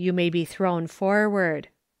saddle, you may be thrown forward.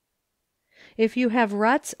 If you have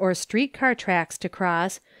ruts or streetcar tracks to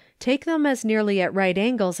cross, take them as nearly at right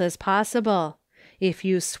angles as possible. If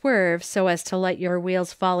you swerve so as to let your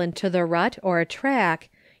wheels fall into the rut or track,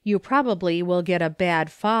 you probably will get a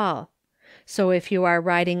bad fall. So if you are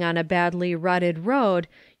riding on a badly rutted road,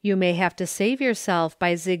 you may have to save yourself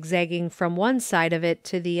by zigzagging from one side of it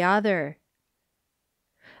to the other.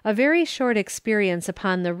 A very short experience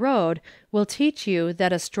upon the road will teach you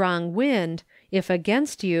that a strong wind, if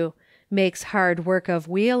against you, makes hard work of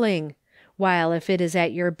wheeling, while if it is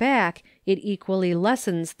at your back, it equally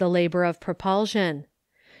lessens the labor of propulsion.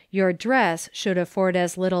 Your dress should afford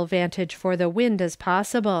as little vantage for the wind as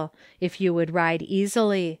possible, if you would ride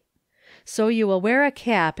easily. So you will wear a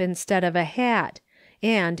cap instead of a hat,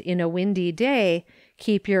 and, in a windy day,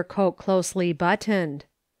 keep your coat closely buttoned.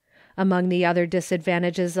 Among the other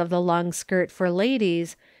disadvantages of the long skirt for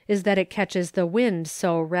ladies is that it catches the wind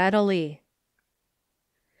so readily.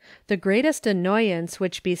 The greatest annoyance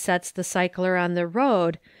which besets the cycler on the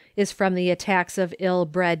road is from the attacks of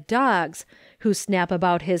ill-bred dogs, who snap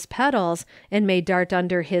about his pedals and may dart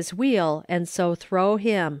under his wheel and so throw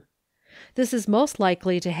him. This is most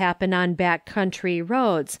likely to happen on back country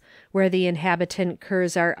roads, where the inhabitant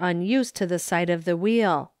curs are unused to the sight of the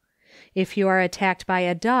wheel. If you are attacked by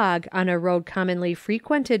a dog on a road commonly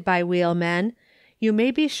frequented by wheelmen, you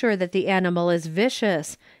may be sure that the animal is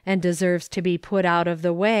vicious and deserves to be put out of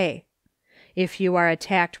the way. If you are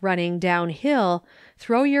attacked running downhill,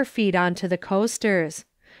 throw your feet onto the coasters.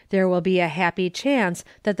 There will be a happy chance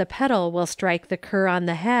that the pedal will strike the cur on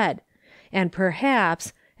the head, and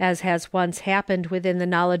perhaps, as has once happened within the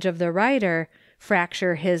knowledge of the rider,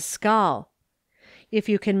 fracture his skull. If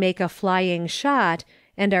you can make a flying shot,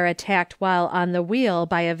 and are attacked while on the wheel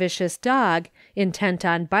by a vicious dog, intent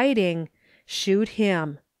on biting, shoot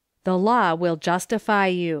him. The law will justify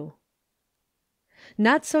you.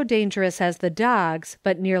 Not so dangerous as the dogs,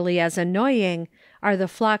 but nearly as annoying, are the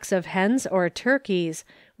flocks of hens or turkeys,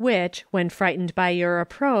 which, when frightened by your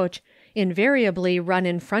approach, invariably run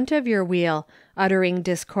in front of your wheel, uttering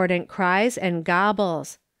discordant cries and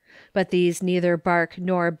gobbles. But these neither bark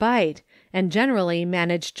nor bite, and generally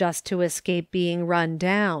manage just to escape being run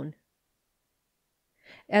down.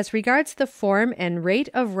 As regards the form and rate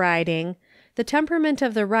of riding, the temperament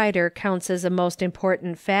of the rider counts as a most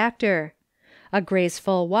important factor. A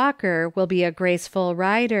graceful walker will be a graceful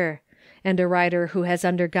rider, and a rider who has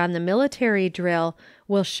undergone the military drill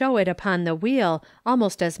will show it upon the wheel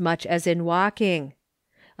almost as much as in walking.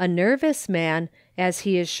 A nervous man, as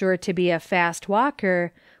he is sure to be a fast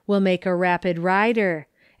walker, will make a rapid rider,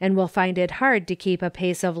 and will find it hard to keep a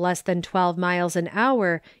pace of less than 12 miles an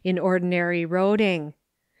hour in ordinary roading.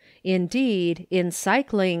 Indeed, in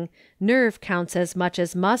cycling, nerve counts as much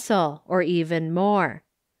as muscle, or even more.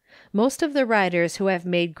 Most of the riders who have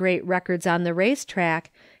made great records on the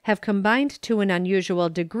racetrack have combined to an unusual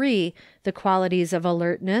degree the qualities of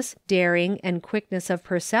alertness, daring, and quickness of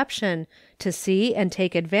perception to see and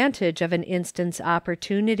take advantage of an instant's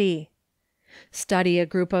opportunity. Study a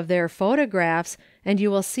group of their photographs, and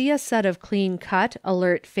you will see a set of clean-cut,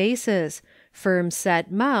 alert faces,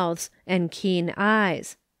 firm-set mouths, and keen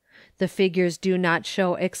eyes. The figures do not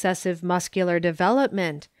show excessive muscular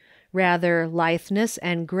development, rather litheness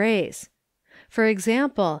and grace. For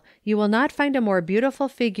example, you will not find a more beautiful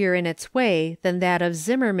figure in its way than that of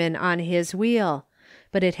Zimmerman on his wheel,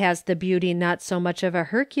 but it has the beauty not so much of a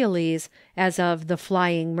Hercules as of the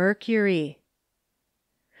Flying Mercury.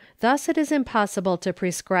 Thus it is impossible to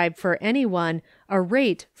prescribe for anyone a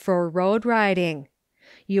rate for road riding.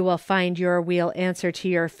 You will find your wheel answer to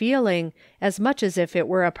your feeling as much as if it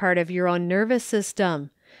were a part of your own nervous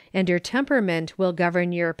system, and your temperament will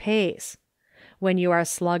govern your pace. When you are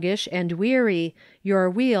sluggish and weary, your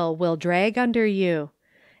wheel will drag under you.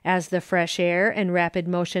 As the fresh air and rapid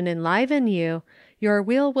motion enliven you, your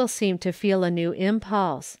wheel will seem to feel a new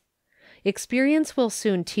impulse. Experience will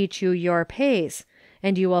soon teach you your pace,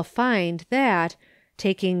 and you will find that,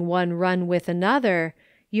 taking one run with another,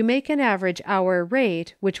 you make an average hour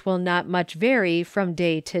rate which will not much vary from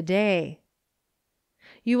day to day.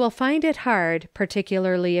 You will find it hard,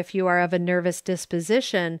 particularly if you are of a nervous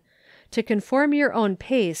disposition, to conform your own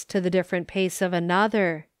pace to the different pace of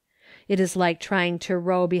another. It is like trying to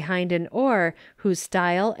row behind an oar whose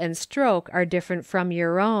style and stroke are different from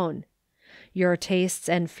your own. Your tastes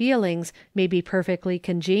and feelings may be perfectly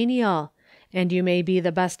congenial, and you may be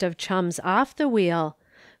the best of chums off the wheel,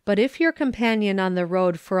 but if your companion on the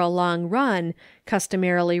road for a long run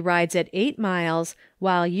customarily rides at 8 miles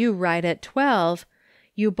while you ride at 12,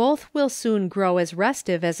 you both will soon grow as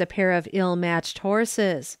restive as a pair of ill-matched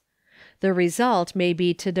horses. The result may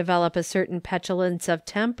be to develop a certain petulance of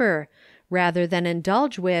temper, rather than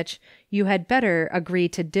indulge which, you had better agree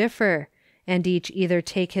to differ, and each either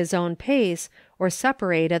take his own pace, or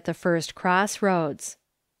separate at the first crossroads.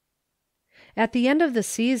 At the end of the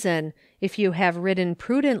season, if you have ridden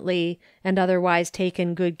prudently, and otherwise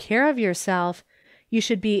taken good care of yourself, you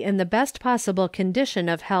should be in the best possible condition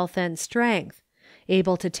of health and strength,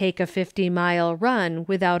 able to take a 50-mile run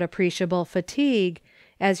without appreciable fatigue,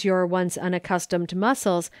 as your once unaccustomed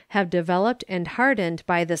muscles have developed and hardened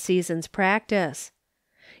by the season's practice.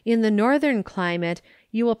 In the northern climate,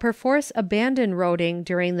 you will perforce abandon roading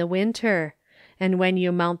during the winter, and when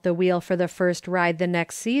you mount the wheel for the first ride the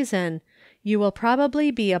next season, you will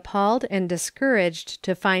probably be appalled and discouraged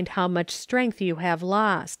to find how much strength you have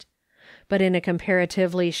lost. But in a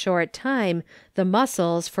comparatively short time, the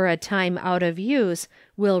muscles for a time out of use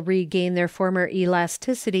will regain their former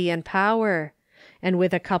elasticity and power, and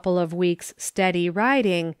with a couple of weeks' steady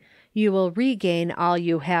riding, you will regain all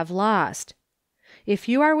you have lost. If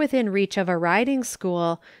you are within reach of a riding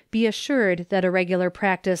school, be assured that a regular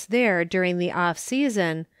practice there during the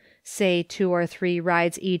off-season, say 2 or 3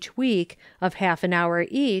 rides each week of half an hour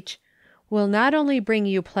each, will not only bring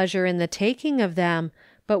you pleasure in the taking of them,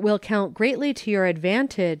 but will count greatly to your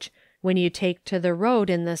advantage when you take to the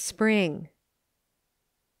road in the spring.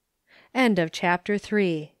 End of chapter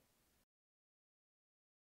 3.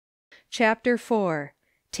 Chapter 4.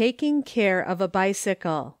 Taking Care of a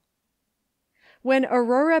Bicycle. When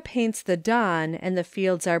aurora paints the dawn and the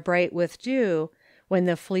fields are bright with dew, when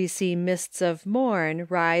the fleecy mists of morn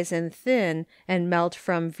rise and thin and melt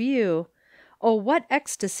from view, oh, what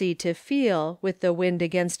ecstasy to feel, with the wind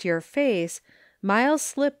against your face, miles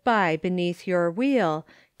slip by beneath your wheel,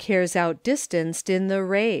 cares outdistanced in the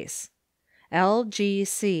race.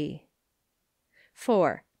 L.G.C.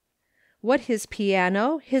 4. What his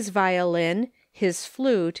piano, his violin, his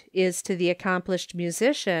flute is to the accomplished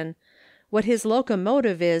musician, what his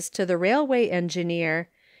locomotive is to the railway engineer,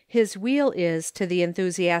 his wheel is to the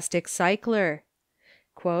enthusiastic cycler.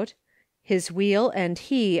 His wheel and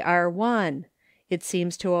he are one. It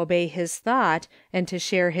seems to obey his thought and to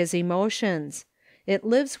share his emotions. It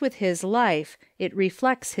lives with his life, it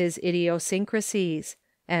reflects his idiosyncrasies.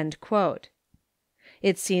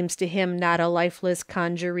 It seems to him not a lifeless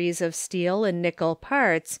congeries of steel and nickel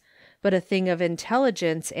parts, but a thing of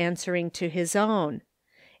intelligence answering to his own.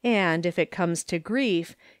 And, if it comes to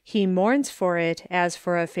grief, he mourns for it as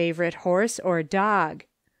for a favorite horse or dog.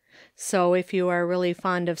 So if you are really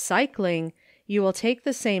fond of cycling, you will take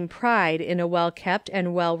the same pride in a well-kept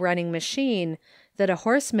and well-running machine that a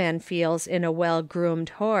horseman feels in a well-groomed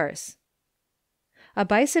horse. A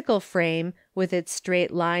bicycle frame, with its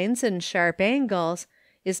straight lines and sharp angles,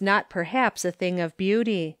 is not perhaps a thing of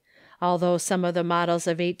beauty, although some of the models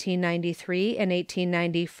of 1893 and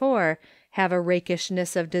 1894 have a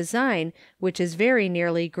rakishness of design which is very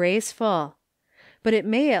nearly graceful. But it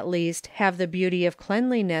may at least have the beauty of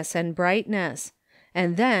cleanliness and brightness,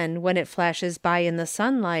 and then, when it flashes by in the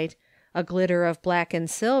sunlight, a glitter of black and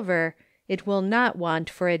silver, it will not want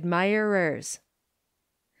for admirers.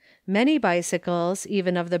 Many bicycles,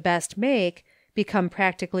 even of the best make, become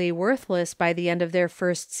practically worthless by the end of their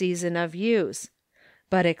first season of use.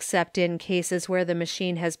 But except in cases where the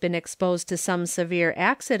machine has been exposed to some severe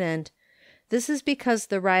accident, this is because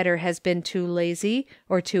the rider has been too lazy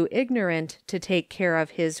or too ignorant to take care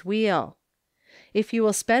of his wheel. If you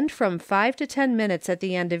will spend from 5 to 10 minutes at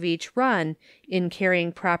the end of each run in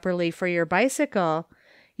caring properly for your bicycle,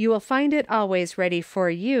 you will find it always ready for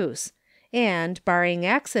use, and, barring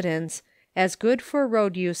accidents, as good for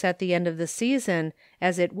road use at the end of the season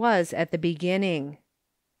as it was at the beginning.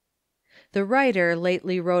 The writer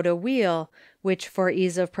lately rode a wheel which for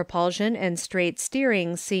ease of propulsion and straight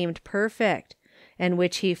steering seemed perfect, and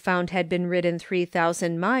which he found had been ridden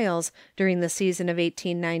 3,000 miles during the season of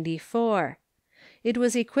 1894. It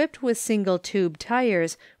was equipped with single tube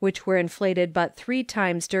tires which were inflated but 3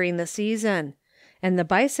 times during the season, and the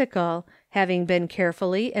bicycle, having been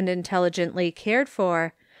carefully and intelligently cared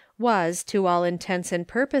for, was, to all intents and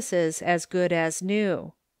purposes, as good as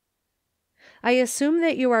new. I assume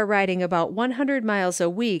that you are riding about 100 miles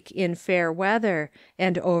a week in fair weather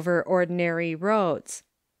and over ordinary roads.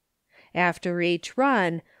 After each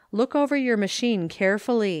run, look over your machine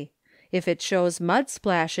carefully. If it shows mud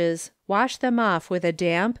splashes, wash them off with a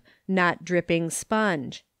damp, not dripping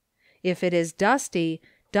sponge. If it is dusty,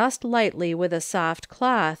 dust lightly with a soft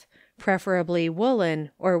cloth, preferably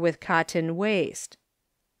woolen or with cotton waste.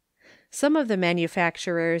 Some of the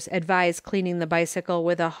manufacturers advise cleaning the bicycle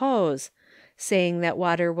with a hose, saying that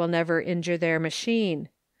water will never injure their machine.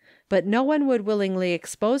 But no one would willingly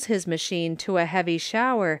expose his machine to a heavy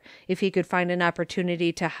shower if he could find an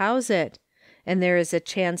opportunity to house it, and there is a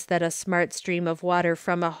chance that a smart stream of water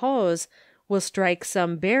from a hose will strike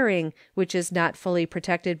some bearing which is not fully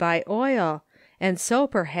protected by oil, and so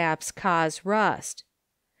perhaps cause rust.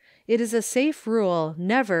 It is a safe rule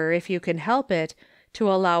never, if you can help it, to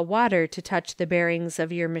allow water to touch the bearings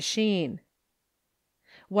of your machine.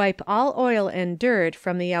 Wipe all oil and dirt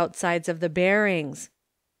from the outsides of the bearings.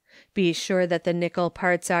 Be sure that the nickel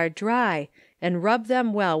parts are dry, and rub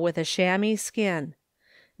them well with a chamois skin.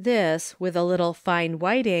 This, with a little fine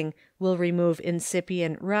whiting, will remove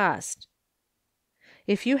incipient rust.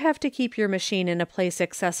 If you have to keep your machine in a place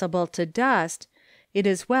accessible to dust, it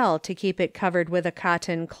is well to keep it covered with a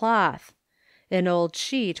cotton cloth. An old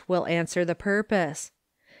sheet will answer the purpose.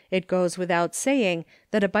 It goes without saying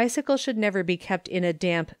that a bicycle should never be kept in a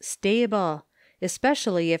damp stable,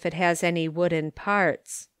 especially if it has any wooden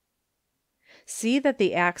parts. See that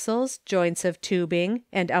the axles, joints of tubing,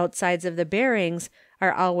 and outsides of the bearings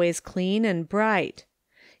are always clean and bright.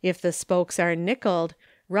 If the spokes are nickeled,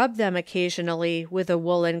 rub them occasionally with a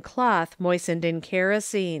woolen cloth moistened in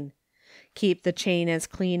kerosene. Keep the chain as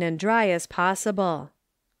clean and dry as possible.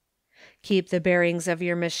 Keep the bearings of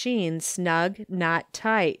your machine snug, not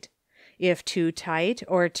tight. If too tight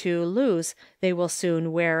or too loose, they will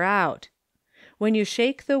soon wear out. When you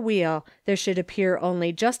shake the wheel, there should appear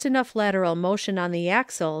only just enough lateral motion on the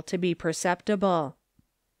axle to be perceptible.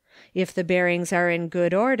 If the bearings are in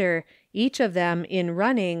good order, each of them, in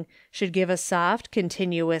running, should give a soft,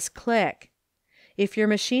 continuous click. If your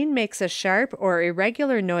machine makes a sharp or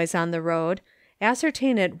irregular noise on the road,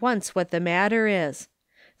 ascertain at once what the matter is.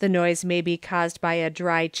 The noise may be caused by a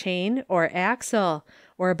dry chain or axle,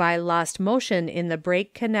 or by lost motion in the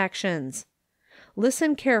brake connections.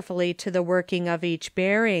 Listen carefully to the working of each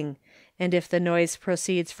bearing, and if the noise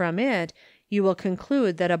proceeds from it, you will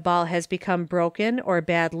conclude that a ball has become broken or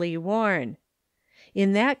badly worn.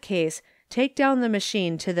 In that case, take down the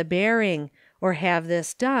machine to the bearing, or have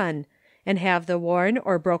this done, and have the worn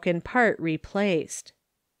or broken part replaced.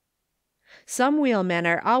 Some wheelmen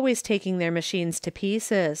are always taking their machines to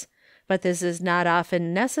pieces, but this is not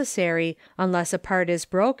often necessary unless a part is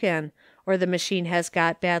broken, or the machine has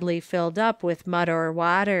got badly filled up with mud or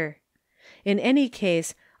water. In any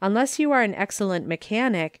case, unless you are an excellent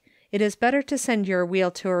mechanic, it is better to send your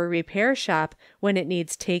wheel to a repair shop when it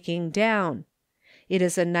needs taking down. It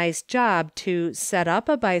is a nice job to set up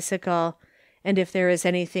a bicycle, and if there is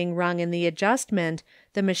anything wrong in the adjustment,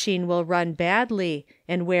 the machine will run badly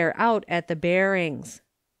and wear out at the bearings.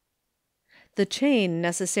 The chain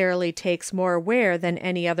necessarily takes more wear than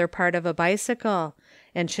any other part of a bicycle,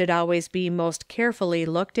 and should always be most carefully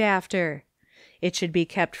looked after. It should be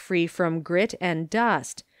kept free from grit and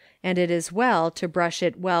dust, and it is well to brush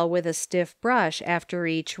it well with a stiff brush after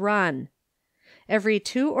each run. Every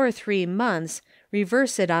 2 or 3 months,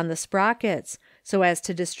 reverse it on the sprockets, so as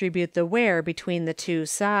to distribute the wear between the 2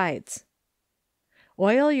 sides.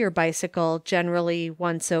 Oil your bicycle generally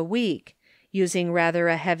once a week, using rather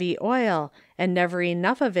a heavy oil and never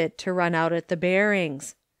enough of it to run out at the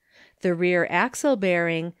bearings. The rear axle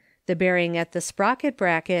bearing, the bearing at the sprocket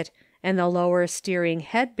bracket, and the lower steering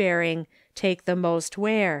head bearing take the most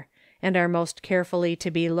wear, and are most carefully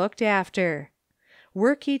to be looked after.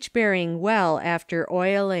 Work each bearing well after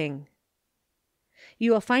oiling.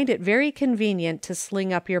 You will find it very convenient to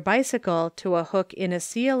sling up your bicycle to a hook in a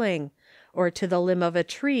ceiling, or to the limb of a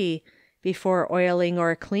tree, before oiling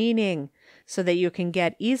or cleaning, so that you can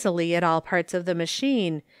get easily at all parts of the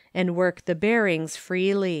machine and work the bearings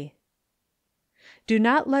freely. Do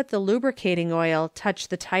not let the lubricating oil touch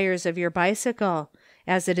the tires of your bicycle,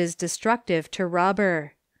 as it is destructive to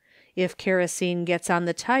rubber. If kerosene gets on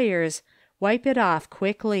the tires, wipe it off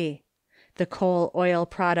quickly. The coal oil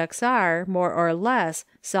products are, more or less,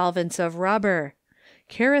 solvents of rubber.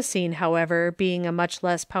 Kerosene, however, being a much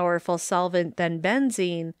less powerful solvent than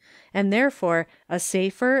benzene, and therefore a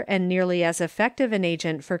safer and nearly as effective an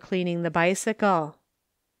agent for cleaning the bicycle.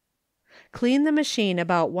 Clean the machine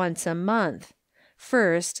about once a month.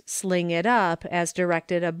 First, sling it up, as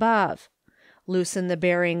directed above. Loosen the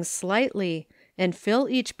bearings slightly, and fill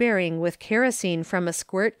each bearing with kerosene from a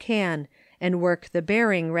squirt can, and work the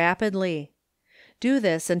bearing rapidly. Do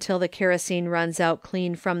this until the kerosene runs out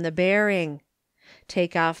clean from the bearing.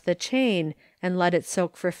 Take off the chain and let it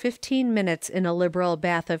soak for 15 minutes in a liberal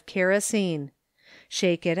bath of kerosene.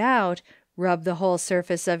 Shake it out, rub the whole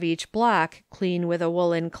surface of each block clean with a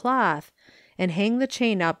woolen cloth, and hang the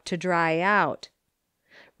chain up to dry out.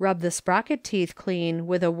 Rub the sprocket teeth clean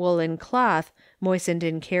with a woolen cloth moistened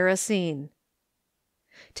in kerosene.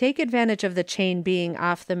 Take advantage of the chain being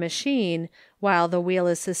off the machine while the wheel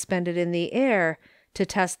is suspended in the air to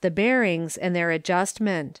test the bearings and their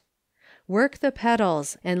adjustment. Work the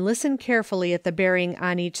pedals and listen carefully at the bearing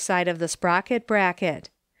on each side of the sprocket bracket.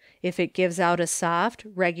 If it gives out a soft,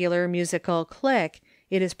 regular musical click,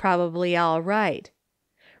 it is probably all right.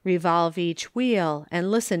 Revolve each wheel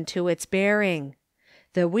and listen to its bearing.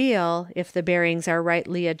 The wheel, if the bearings are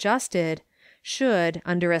rightly adjusted, should,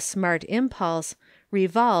 under a smart impulse,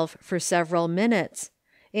 revolve for several minutes,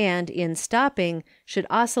 and, in stopping, should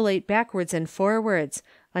oscillate backwards and forwards,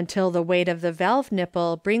 until the weight of the valve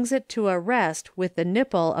nipple brings it to a rest with the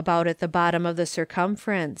nipple about at the bottom of the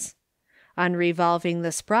circumference. On revolving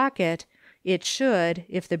the sprocket, it should,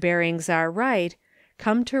 if the bearings are right,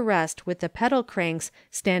 come to rest with the pedal cranks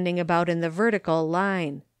standing about in the vertical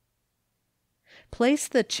line. Place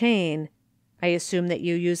the chain, I assume that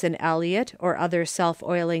you use an Elliott or other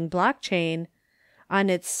self-oiling block chain, on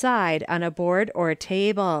its side on a board or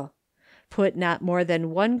table. Put not more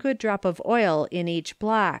than 1 good drop of oil in each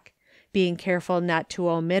block, being careful not to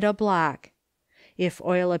omit a block. If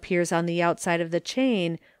oil appears on the outside of the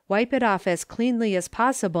chain, wipe it off as cleanly as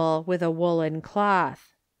possible with a woolen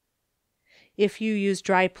cloth. If you use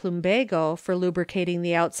dry plumbago for lubricating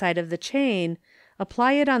the outside of the chain,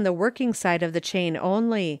 apply it on the working side of the chain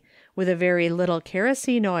only, with a very little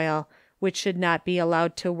kerosene oil, which should not be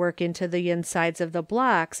allowed to work into the insides of the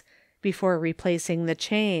blocks before replacing the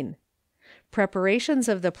chain. Preparations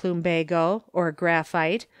of the plumbago, or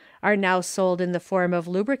graphite, are now sold in the form of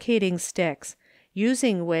lubricating sticks,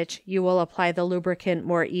 using which you will apply the lubricant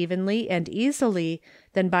more evenly and easily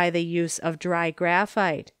than by the use of dry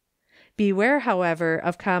graphite. Beware, however,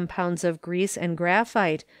 of compounds of grease and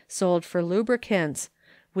graphite sold for lubricants,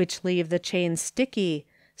 which leave the chain sticky,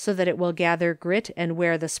 so that it will gather grit and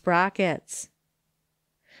wear the sprockets.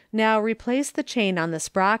 Now replace the chain on the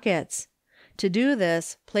sprockets. To do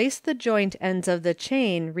this, place the joint ends of the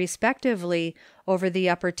chain respectively over the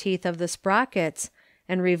upper teeth of the sprockets,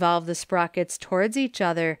 and revolve the sprockets towards each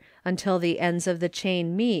other until the ends of the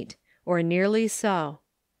chain meet, or nearly so.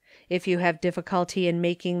 If you have difficulty in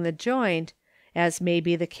making the joint, as may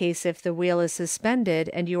be the case if the wheel is suspended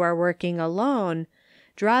and you are working alone,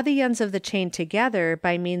 draw the ends of the chain together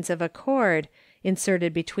by means of a cord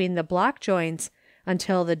inserted between the block joints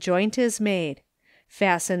until the joint is made.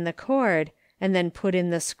 Fasten the cord, and then put in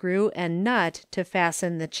the screw and nut to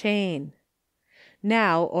fasten the chain.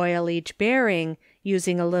 Now oil each bearing,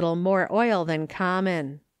 using a little more oil than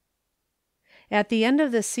common. At the end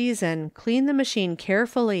of the season, clean the machine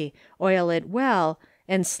carefully, oil it well,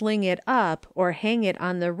 and sling it up or hang it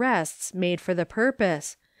on the rests made for the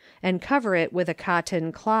purpose, and cover it with a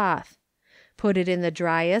cotton cloth. Put it in the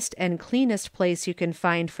driest and cleanest place you can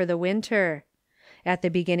find for the winter. At the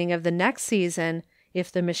beginning of the next season,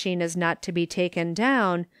 if the machine is not to be taken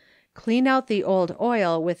down, clean out the old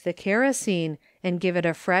oil with the kerosene and give it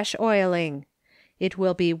a fresh oiling. It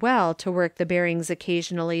will be well to work the bearings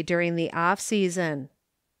occasionally during the off-season.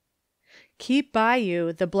 Keep by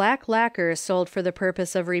you the black lacquer sold for the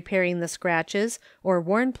purpose of repairing the scratches or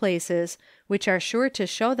worn places which are sure to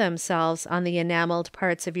show themselves on the enameled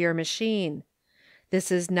parts of your machine.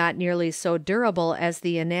 This is not nearly so durable as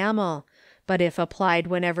the enamel, but if applied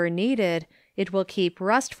whenever needed, it will keep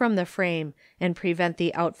rust from the frame and prevent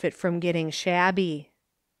the outfit from getting shabby.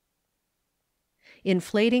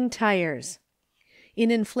 Inflating tires. In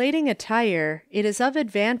inflating a tire, it is of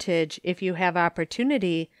advantage, if you have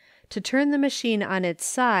opportunity, to turn the machine on its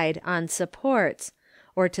side on supports,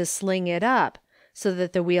 or to sling it up, so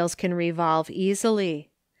that the wheels can revolve easily.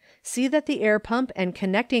 See that the air pump and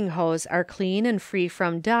connecting hose are clean and free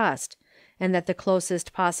from dust, and that the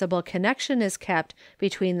closest possible connection is kept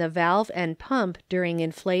between the valve and pump during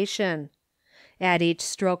inflation. At each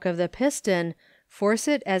stroke of the piston, force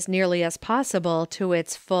it as nearly as possible to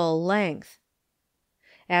its full length.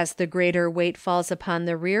 As the greater weight falls upon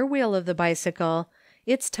the rear wheel of the bicycle,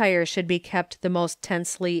 its tire should be kept the most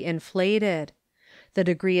tensely inflated. The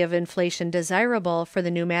degree of inflation desirable for the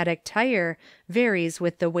pneumatic tire varies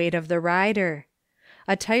with the weight of the rider.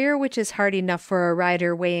 A tire which is hard enough for a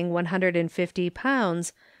rider weighing 150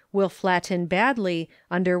 pounds will flatten badly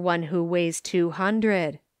under one who weighs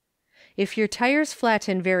 200. If your tires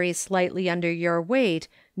flatten very slightly under your weight,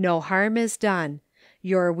 no harm is done.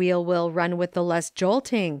 Your wheel will run with the less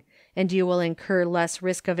jolting, and you will incur less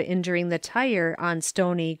risk of injuring the tire on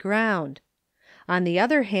stony ground. On the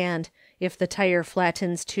other hand, if the tire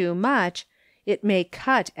flattens too much, it may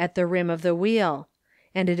cut at the rim of the wheel,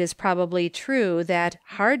 and it is probably true that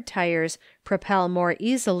hard tires propel more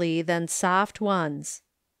easily than soft ones.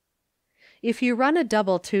 If you run a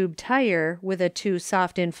double tube tire with a too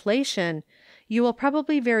soft inflation, you will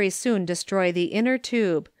probably very soon destroy the inner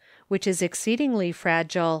tube, which is exceedingly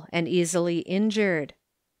fragile and easily injured.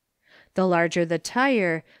 The larger the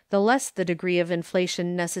tire, the less the degree of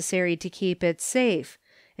inflation necessary to keep it safe,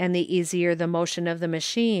 and the easier the motion of the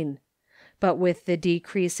machine. But with the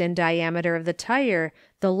decrease in diameter of the tire,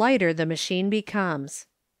 the lighter the machine becomes.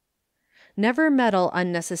 Never meddle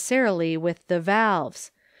unnecessarily with the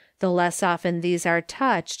valves. The less often these are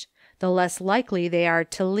touched, the less likely they are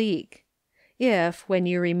to leak. If, when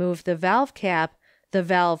you remove the valve cap, the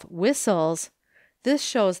valve whistles, this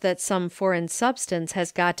shows that some foreign substance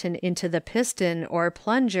has gotten into the piston or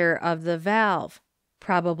plunger of the valve,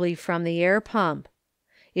 probably from the air pump.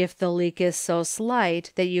 If the leak is so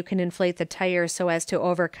slight that you can inflate the tire so as to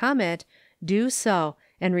overcome it, do so,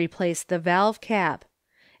 and replace the valve cap,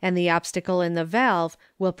 and the obstacle in the valve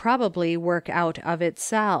will probably work out of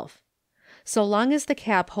itself. So long as the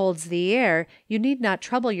cap holds the air, you need not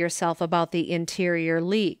trouble yourself about the interior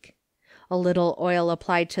leak. A little oil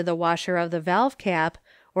applied to the washer of the valve cap,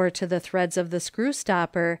 or to the threads of the screw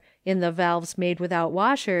stopper in the valves made without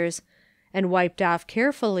washers, and wiped off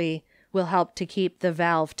carefully, will help to keep the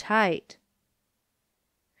valve tight.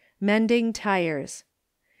 Mending tires.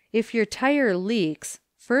 If your tire leaks,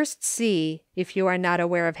 first see, if you are not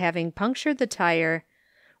aware of having punctured the tire,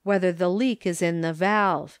 whether the leak is in the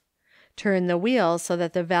valve. Turn the wheel so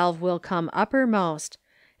that the valve will come uppermost,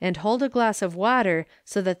 and hold a glass of water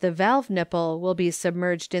so that the valve nipple will be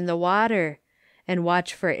submerged in the water, and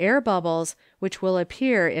watch for air bubbles which will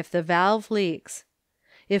appear if the valve leaks.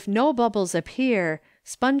 If no bubbles appear,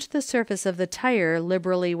 sponge the surface of the tire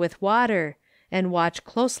liberally with water, and watch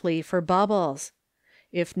closely for bubbles.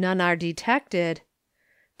 If none are detected,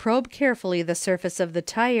 probe carefully the surface of the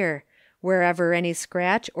tire, wherever any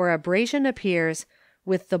scratch or abrasion appears,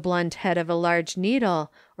 with the blunt head of a large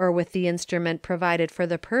needle or with the instrument provided for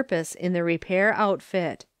the purpose in the repair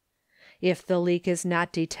outfit. If the leak is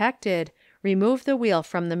not detected, remove the wheel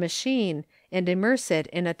from the machine and immerse it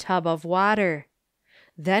in a tub of water.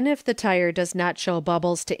 Then if the tire does not show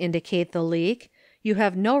bubbles to indicate the leak, you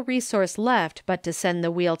have no resource left but to send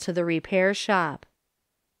the wheel to the repair shop.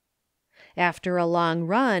 After a long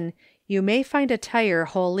run, you may find a tire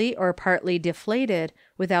wholly or partly deflated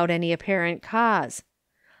without any apparent cause.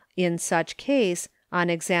 In such case, on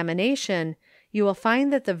examination, you will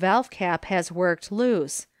find that the valve cap has worked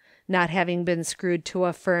loose, not having been screwed to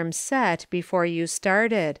a firm set before you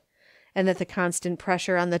started, and that the constant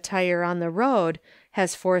pressure on the tire on the road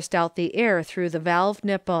has forced out the air through the valve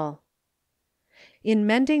nipple. In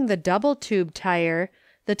mending the double tube tire,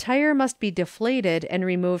 the tire must be deflated and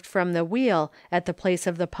removed from the wheel at the place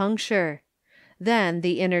of the puncture. Then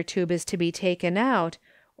the inner tube is to be taken out,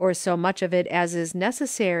 or so much of it as is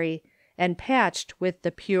necessary, and patched with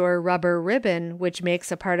the pure rubber ribbon which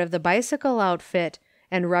makes a part of the bicycle outfit,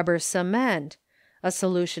 and rubber cement, a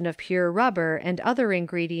solution of pure rubber and other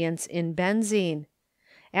ingredients in benzene,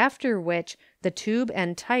 after which the tube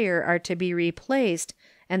and tire are to be replaced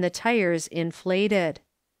and the tires inflated.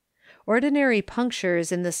 Ordinary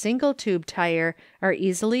punctures in the single tube tire are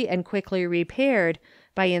easily and quickly repaired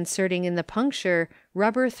by inserting in the puncture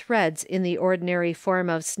rubber threads in the ordinary form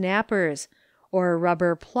of snappers, or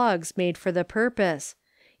rubber plugs made for the purpose,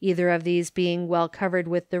 either of these being well covered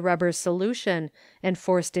with the rubber solution and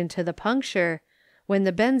forced into the puncture, when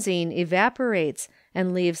the benzene evaporates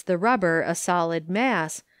and leaves the rubber a solid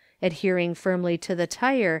mass, adhering firmly to the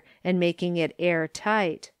tire and making it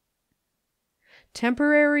air-tight.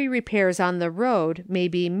 Temporary repairs on the road may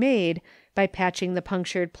be made by patching the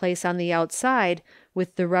punctured place on the outside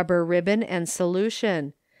with the rubber ribbon and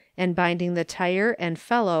solution, and binding the tire and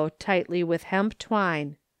felloe tightly with hemp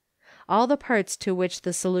twine. All the parts to which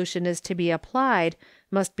the solution is to be applied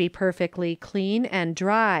must be perfectly clean and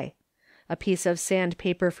dry. A piece of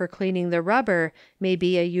sandpaper for cleaning the rubber may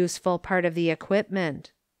be a useful part of the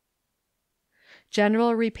equipment.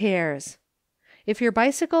 General repairs. If your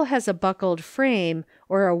bicycle has a buckled frame,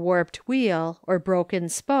 or a warped wheel, or broken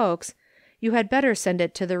spokes, you had better send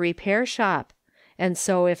it to the repair shop, and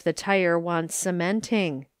so if the tire wants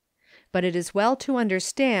cementing. But it is well to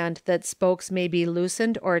understand that spokes may be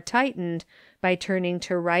loosened or tightened by turning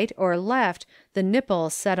to right or left the nipple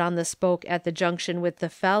set on the spoke at the junction with the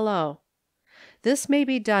felloe. This may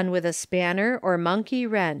be done with a spanner or monkey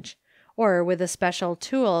wrench, or with a special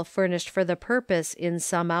tool furnished for the purpose in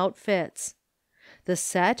some outfits. The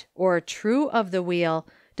set or true of the wheel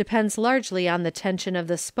depends largely on the tension of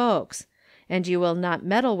the spokes, and you will not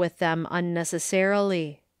meddle with them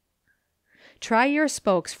unnecessarily. Try your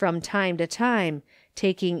spokes from time to time,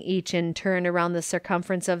 taking each in turn around the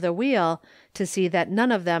circumference of the wheel to see that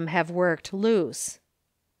none of them have worked loose.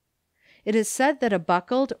 It is said that a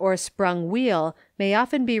buckled or sprung wheel may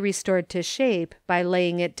often be restored to shape by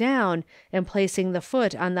laying it down and placing the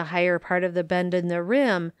foot on the higher part of the bend in the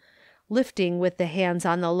rim, lifting with the hands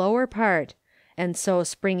on the lower part, and so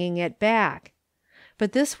springing it back.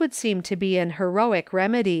 But this would seem to be an heroic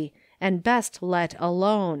remedy, and best let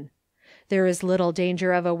alone. There is little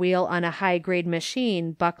danger of a wheel on a high-grade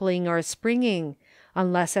machine buckling or springing,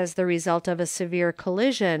 unless as the result of a severe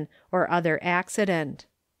collision or other accident.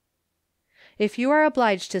 If you are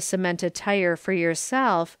obliged to cement a tire for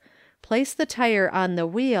yourself, place the tire on the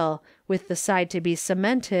wheel, with the side to be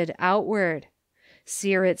cemented outward.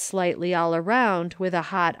 Sear it slightly all around with a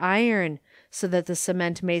hot iron, so that the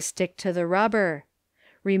cement may stick to the rubber.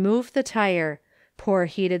 Remove the tire. Pour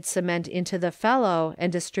heated cement into the felloe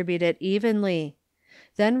and distribute it evenly.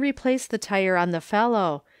 Then replace the tire on the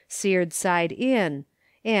felloe, seared side in,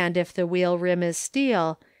 and if the wheel rim is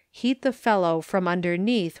steel, heat the felloe from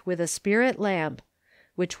underneath with a spirit lamp,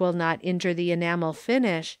 which will not injure the enamel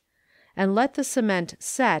finish, and let the cement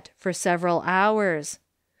set for several hours.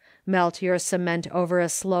 Melt your cement over a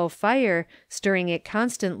slow fire, stirring it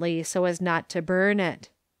constantly so as not to burn it.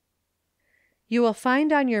 You will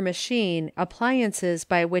find on your machine appliances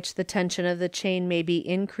by which the tension of the chain may be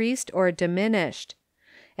increased or diminished.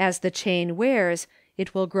 As the chain wears,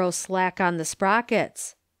 it will grow slack on the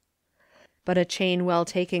sprockets. But a chain well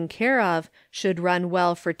taken care of should run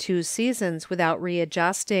well for 2 seasons without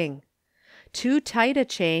readjusting. Too tight a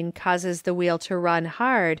chain causes the wheel to run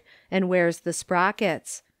hard and wears the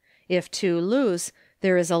sprockets. If too loose,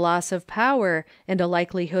 there is a loss of power and a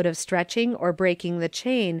likelihood of stretching or breaking the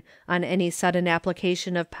chain on any sudden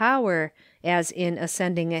application of power, as in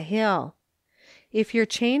ascending a hill. If your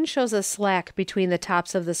chain shows a slack between the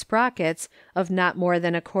tops of the sprockets of not more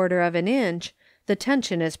than 1/4 of an inch, the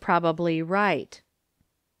tension is probably right.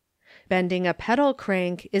 Bending a pedal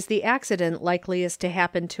crank is the accident likeliest to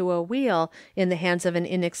happen to a wheel in the hands of an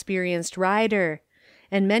inexperienced rider,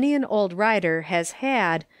 and many an old rider has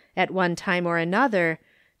had, at one time or another,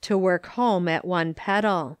 to work home at one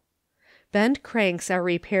pedal. Bent cranks are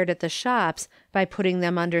repaired at the shops by putting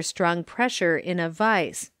them under strong pressure in a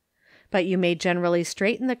vise, but you may generally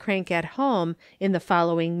straighten the crank at home in the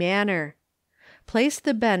following manner. Place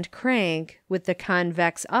the bent crank, with the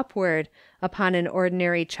convex upward, upon an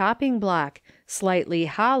ordinary chopping block, slightly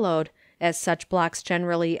hollowed, as such blocks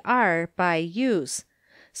generally are, by use,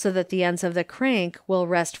 so that the ends of the crank will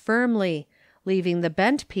rest firmly, leaving the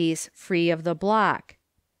bent piece free of the block.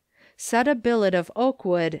 Set a billet of oak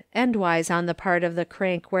wood endwise on the part of the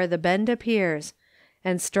crank where the bend appears,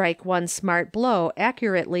 and strike one smart blow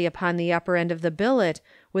accurately upon the upper end of the billet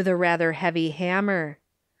with a rather heavy hammer.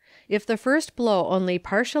 If the first blow only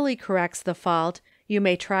partially corrects the fault, you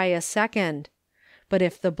may try a second. But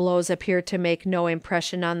if the blows appear to make no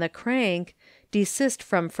impression on the crank, desist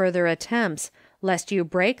from further attempts, lest you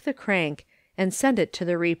break the crank, and send it to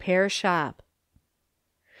the repair shop.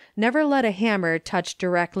 Never let a hammer touch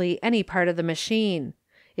directly any part of the machine.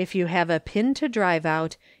 If you have a pin to drive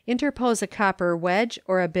out, interpose a copper wedge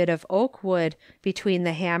or a bit of oak wood between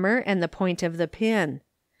the hammer and the point of the pin.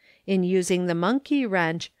 In using the monkey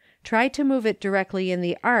wrench, try to move it directly in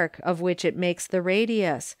the arc of which it makes the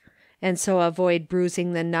radius, and so avoid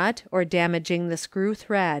bruising the nut or damaging the screw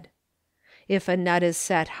thread. If a nut is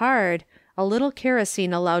set hard, a little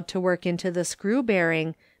kerosene allowed to work into the screw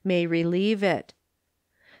bearing may relieve it.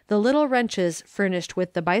 The little wrenches furnished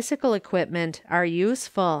with the bicycle equipment are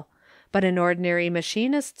useful, but an ordinary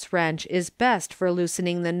machinist's wrench is best for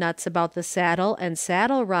loosening the nuts about the saddle and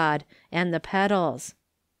saddle rod and the pedals.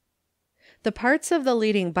 The parts of the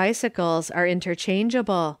leading bicycles are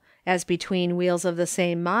interchangeable, as between wheels of the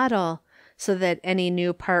same model, so that any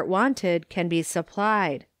new part wanted can be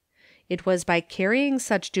supplied. It was by carrying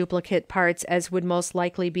such duplicate parts as would most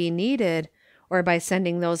likely be needed, or by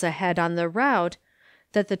sending those ahead on the route,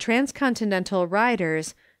 that the transcontinental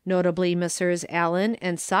riders, notably Messrs. Allen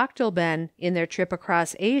and Sochtolben in their trip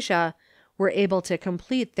across Asia, were able to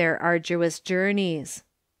complete their arduous journeys.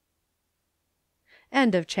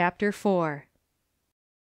 End of chapter 4.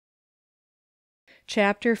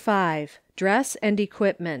 Chapter 5. Dress and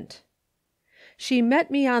Equipment. She met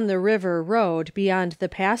me on the river road beyond the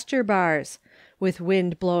pasture bars, with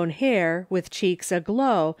wind-blown hair, with cheeks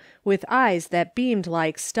aglow, with eyes that beamed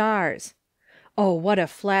like stars. Oh, what a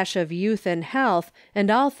flash of youth and health, and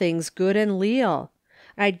all things good and leal!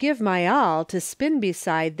 I'd give my all to spin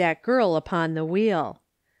beside that girl upon the wheel.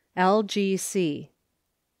 L.G.C.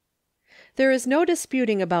 There is no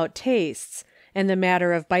disputing about tastes, and the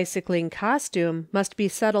matter of bicycling costume must be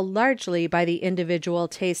settled largely by the individual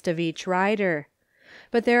taste of each rider.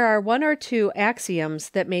 But there are one or two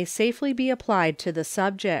axioms that may safely be applied to the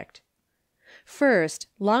subject. First,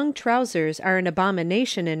 long trousers are an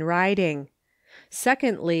abomination in riding.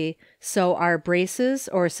 Secondly, so are braces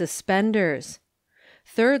or suspenders.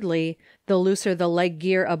 Thirdly, the looser the leg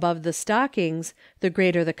gear above the stockings, the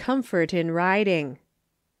greater the comfort in riding.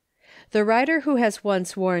 The rider who has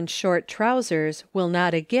once worn short trousers will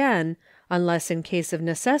not again, unless in case of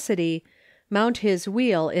necessity, mount his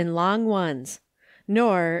wheel in long ones.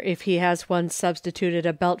 Nor, if he has once substituted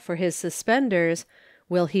a belt for his suspenders,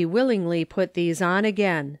 will he willingly put these on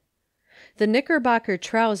again. The knickerbocker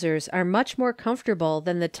trousers are much more comfortable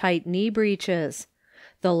than the tight knee breeches.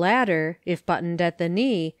 The latter, if buttoned at the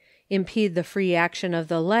knee, impede the free action of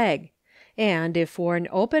the leg, and, if worn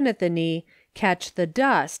open at the knee, catch the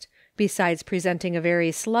dust, besides presenting a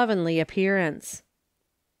very slovenly appearance.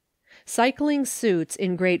 Cycling suits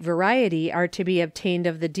in great variety are to be obtained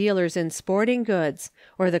of the dealers in sporting goods,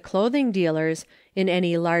 or the clothing dealers, in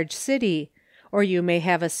any large city, or you may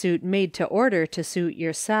have a suit made to order to suit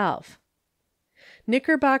yourself.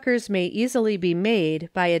 Knickerbockers may easily be made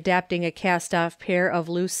by adapting a cast-off pair of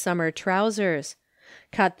loose summer trousers.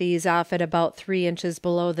 Cut these off at about 3 inches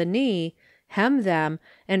below the knee, hem them,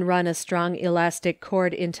 and run a strong elastic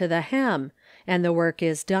cord into the hem, and the work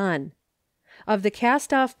is done. Of the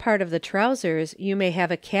cast-off part of the trousers you may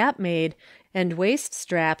have a cap made and waist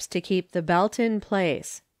straps to keep the belt in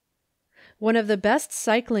place. One of the best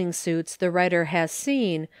cycling suits the writer has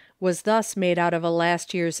seen was thus made out of a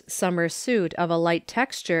last year's summer suit of a light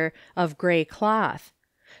texture of gray cloth.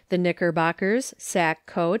 The knickerbockers, sack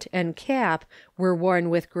coat, and cap were worn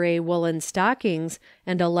with gray woolen stockings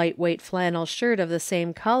and a lightweight flannel shirt of the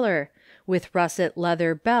same color, with russet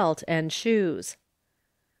leather belt and shoes.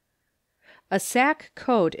 A sack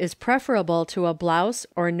coat is preferable to a blouse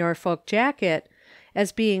or Norfolk jacket,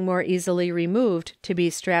 as being more easily removed to be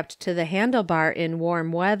strapped to the handlebar in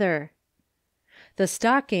warm weather. The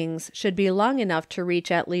stockings should be long enough to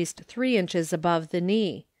reach at least 3 inches above the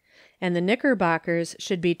knee, and the knickerbockers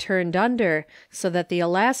should be turned under so that the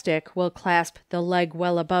elastic will clasp the leg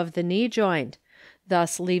well above the knee joint,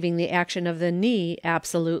 thus leaving the action of the knee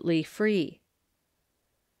absolutely free.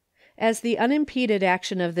 As the unimpeded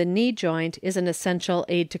action of the knee joint is an essential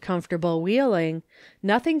aid to comfortable wheeling,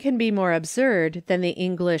 nothing can be more absurd than the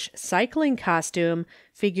English cycling costume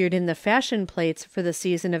figured in the fashion plates for the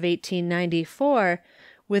season of 1894,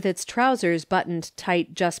 with its trousers buttoned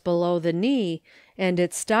tight just below the knee, and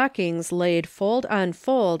its stockings laid fold on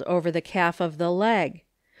fold over the calf of the leg.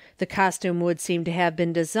 The costume would seem to have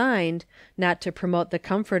been designed, not to promote the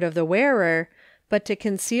comfort of the wearer, but to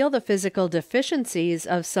conceal the physical deficiencies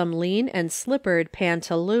of some lean and slippered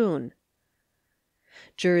pantaloon.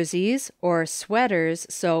 Jerseys, or sweaters,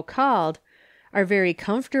 so called, are very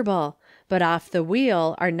comfortable, but off the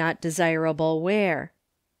wheel are not desirable wear.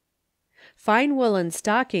 Fine woolen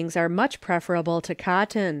stockings are much preferable to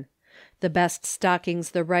cotton. The best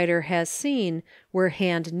stockings the writer has seen were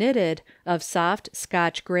hand-knitted, of soft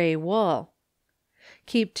Scotch gray wool.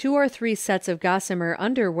 Keep 2 or 3 sets of gossamer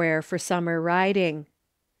underwear for summer riding.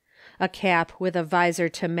 A cap with a visor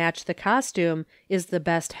to match the costume is the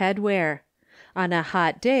best headwear. On a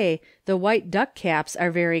hot day the white duck caps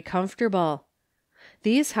are very comfortable.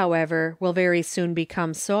 These, however, will very soon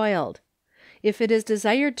become soiled. If it is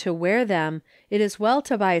desired to wear them, it is well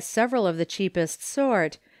to buy several of the cheapest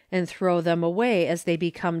sort, and throw them away as they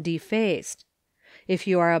become defaced. If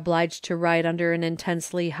you are obliged to ride under an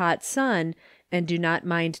intensely hot sun, and do not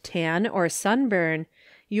mind tan or sunburn,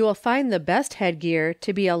 You will find the best headgear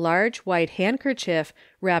to be a large white handkerchief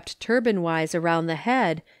wrapped turban-wise around the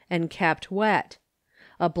head and kept wet.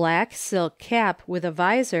 A black silk cap with a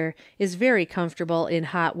visor is very comfortable in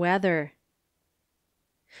hot weather.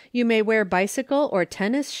 You may wear bicycle or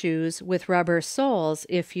tennis shoes with rubber soles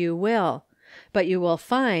if you will, but you will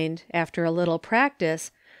find, after a little practice,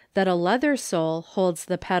 that a leather sole holds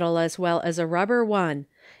the pedal as well as a rubber one,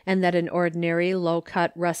 and that an ordinary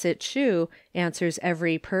low-cut russet shoe answers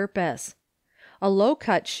every purpose. A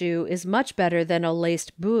low-cut shoe is much better than a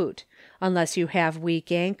laced boot, unless you have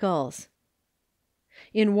weak ankles.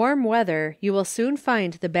 In warm weather you will soon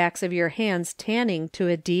find the backs of your hands tanning to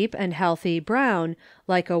a deep and healthy brown,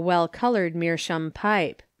 like a well-colored meerschaum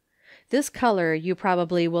pipe. This color you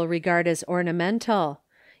probably will regard as ornamental.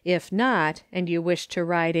 If not, and you wish to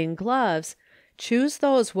ride in gloves, choose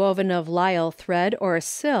those woven of lisle thread or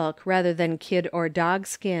silk rather than kid or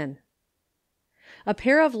dogskin. A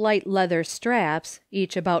pair of light leather straps,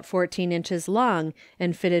 each about 14 inches long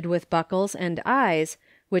and fitted with buckles and eyes,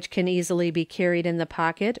 which can easily be carried in the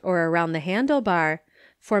pocket or around the handlebar,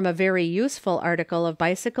 form a very useful article of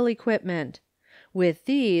bicycle equipment. With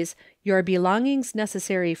these, your belongings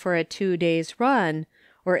necessary for a 2 days' run,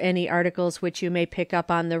 or any articles which you may pick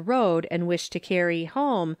up on the road and wish to carry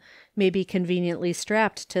home, may be conveniently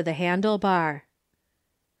strapped to the handlebar.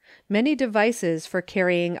 Many devices for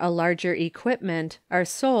carrying a larger equipment are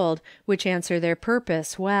sold which answer their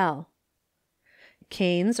purpose well.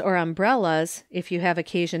 Canes or umbrellas, if you have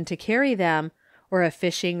occasion to carry them, or a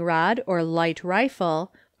fishing rod or light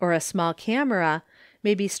rifle, or a small camera,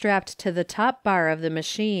 may be strapped to the top bar of the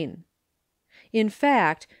machine. In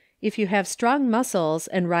fact, if you have strong muscles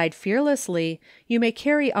and ride fearlessly, you may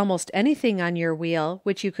carry almost anything on your wheel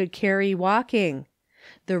which you could carry walking.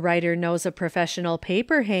 The writer knows a professional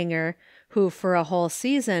paper hanger, who for a whole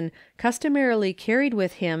season customarily carried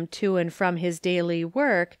with him to and from his daily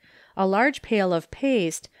work a large pail of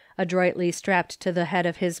paste, adroitly strapped to the head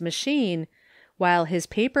of his machine, while his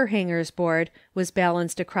paper hanger's board was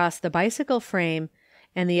balanced across the bicycle frame,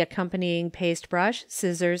 and the accompanying paste brush,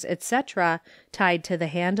 scissors, etc., tied to the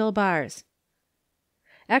handlebars.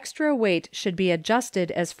 Extra weight should be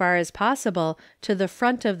adjusted as far as possible to the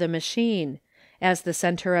front of the machine, as the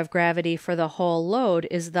center of gravity for the whole load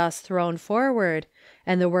is thus thrown forward,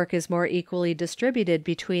 and the work is more equally distributed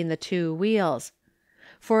between the two wheels.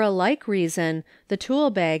 For a like reason, the tool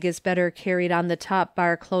bag is better carried on the top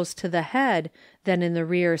bar close to the head than in the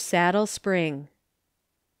rear saddle spring.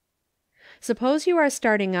 Suppose you are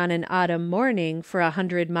starting on an autumn morning for a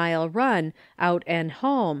 100-mile run out and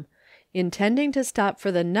home, intending to stop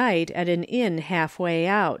for the night at an inn halfway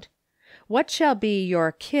out. What shall be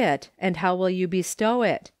your kit, and how will you bestow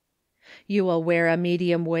it? You will wear a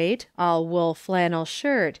medium weight, all wool flannel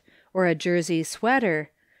shirt, or a jersey sweater,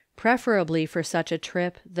 preferably for such a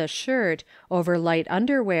trip the shirt over light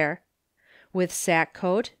underwear, with sack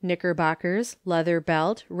coat, knickerbockers, leather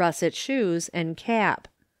belt, russet shoes, and cap.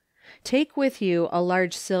 Take with you a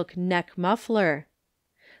large silk neck muffler.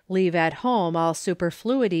 Leave at home all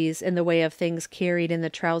superfluities in the way of things carried in the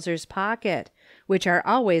trousers pocket, which are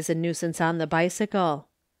always a nuisance on the bicycle.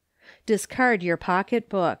 Discard your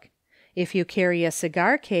pocketbook. If you carry a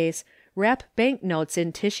cigar case, wrap banknotes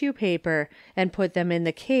in tissue paper and put them in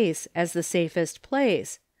the case as the safest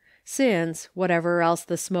place, since, whatever else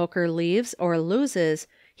the smoker leaves or loses,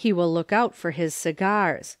 he will look out for his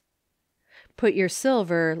cigars. Put your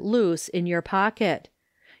silver loose in your pocket.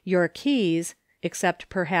 Your keys, except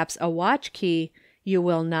perhaps a watch key, you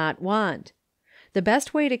will not want. The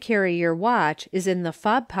best way to carry your watch is in the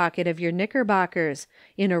fob pocket of your knickerbockers,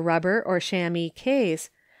 in a rubber or chamois case,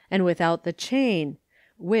 and without the chain,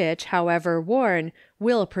 which, however worn,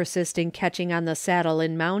 will persist in catching on the saddle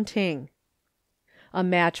in mounting. A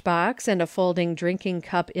matchbox and a folding drinking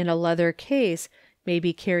cup in a leather case may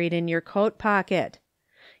be carried in your coat pocket.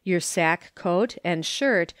 Your sack coat and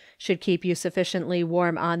shirt should keep you sufficiently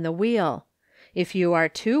warm on the wheel. If you are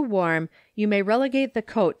too warm, you may relegate the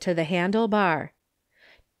coat to the handlebar.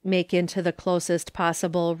 Make into the closest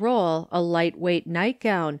possible roll a lightweight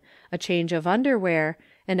nightgown, a change of underwear,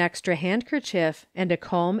 an extra handkerchief, and a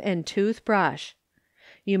comb and toothbrush.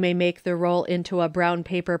 You may make the roll into a brown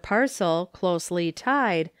paper parcel, closely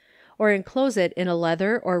tied, or enclose it in a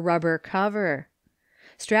leather or rubber cover.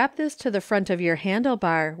 Strap this to the front of your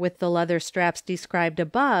handlebar with the leather straps described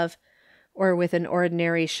above, or with an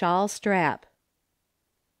ordinary shawl strap.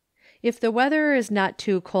 If the weather is not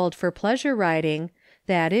too cold for pleasure riding,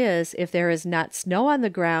 that is, if there is not snow on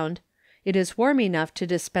the ground, it is warm enough to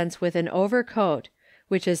dispense with an overcoat,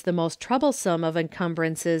 which is the most troublesome of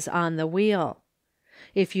encumbrances on the wheel.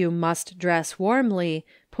 If you must dress warmly,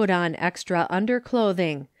 Put on extra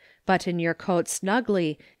underclothing, button your coat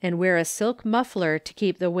snugly and wear a silk muffler to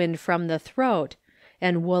keep the wind from the throat,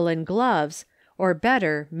 and woolen gloves, or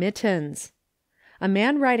better, mittens. A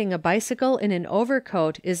man riding a bicycle in an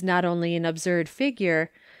overcoat is not only an absurd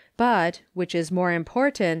figure, but, which is more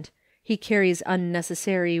important, he carries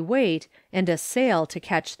unnecessary weight and a sail to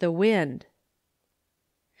catch the wind.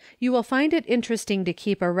 You will find it interesting to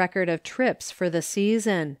keep a record of trips for the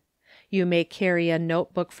season. You may carry a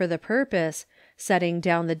notebook for the purpose, setting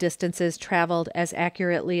down the distances traveled as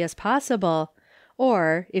accurately as possible,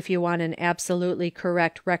 or, if you want an absolutely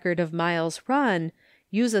correct record of miles run,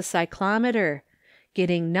 use a cyclometer,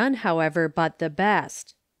 getting none, however, but the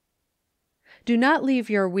best. Do not leave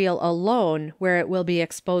your wheel alone where it will be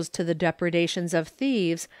exposed to the depredations of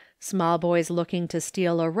thieves, small boys looking to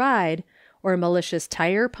steal a ride, or malicious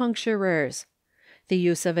tire puncturers. The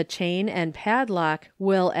use of a chain and padlock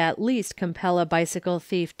will at least compel a bicycle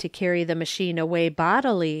thief to carry the machine away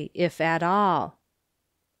bodily, if at all.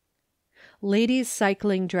 Ladies'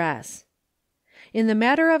 cycling dress. In the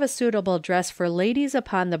matter of a suitable dress for ladies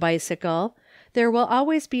upon the bicycle, there will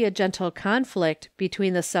always be a gentle conflict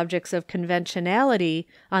between the subjects of conventionality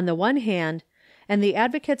on the one hand and the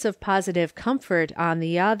advocates of positive comfort on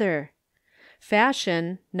the other.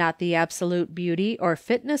 Fashion, not the absolute beauty or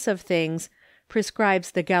fitness of things,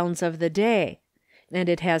 prescribes the gowns of the day, and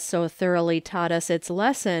it has so thoroughly taught us its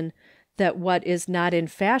lesson that what is not in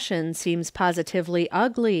fashion seems positively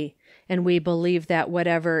ugly, and we believe that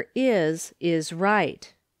whatever is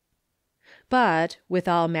right. But, with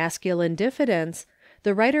all masculine diffidence,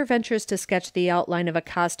 the writer ventures to sketch the outline of a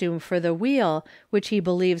costume for the wheel which he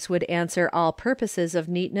believes would answer all purposes of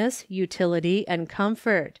neatness, utility, and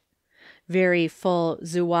comfort. Very full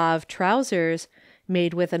zouave trousers,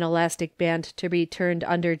 made with an elastic band to be turned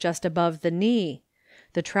under just above the knee,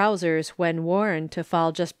 the trousers, when worn, to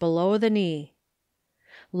fall just below the knee.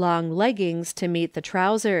 Long leggings to meet the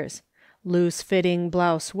trousers, loose-fitting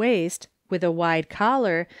blouse waist, with a wide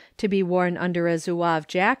collar, to be worn under a zouave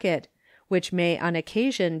jacket, which may on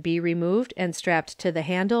occasion be removed and strapped to the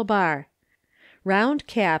handlebar. Round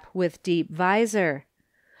cap with deep visor.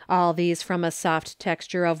 All these from a soft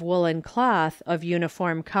texture of woolen cloth of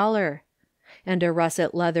uniform color. And a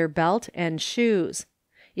russet leather belt and shoes.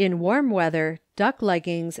 In warm weather, duck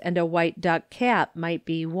leggings and a white duck cap might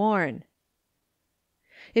be worn.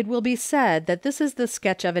 It will be said that this is the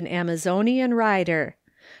sketch of an Amazonian rider.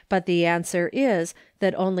 But the answer is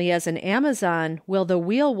that only as an Amazon will the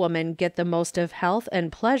wheelwoman get the most of health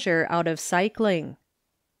and pleasure out of cycling.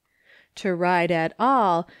 To ride at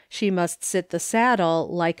all, she must sit the saddle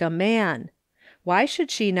like a man. Why should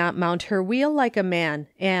she not mount her wheel like a man,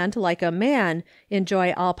 and, like a man,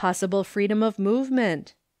 enjoy all possible freedom of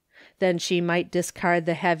movement? Then she might discard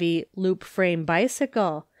the heavy loop-frame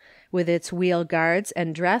bicycle, with its wheel guards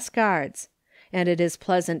and dress guards. And it is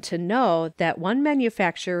pleasant to know that one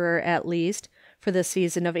manufacturer at least, for the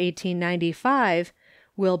season of 1895,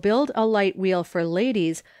 will build a light wheel for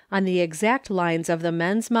ladies on the exact lines of the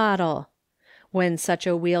men's model. When such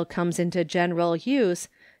a wheel comes into general use,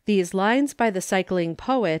 these lines by the cycling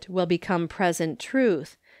poet will become present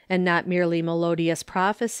truth, and not merely melodious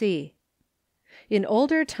prophecy. In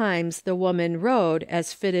older times the woman rode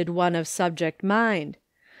as fitted one of subject mind.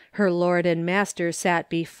 Her lord and master sat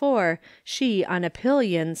before, she on a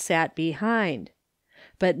pillion sat behind.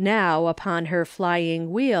 But now upon her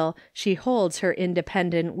flying wheel she holds her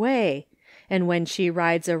independent way, and when she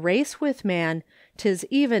rides a race with man, 'tis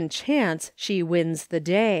even chance she wins the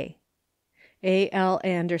day. A. L.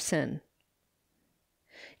 Anderson.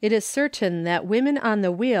 It is certain that women on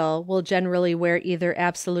the wheel will generally wear either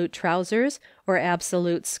absolute trousers or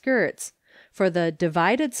absolute skirts, for the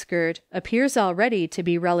divided skirt appears already to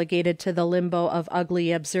be relegated to the limbo of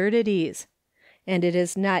ugly absurdities, and it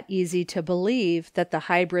is not easy to believe that the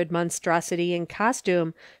hybrid monstrosity in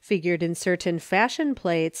costume figured in certain fashion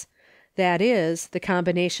plates, that is, the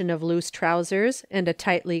combination of loose trousers and a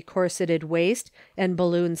tightly corseted waist and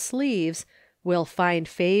balloon sleeves, will find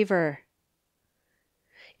favor.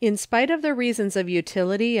 In spite of the reasons of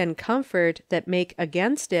utility and comfort that make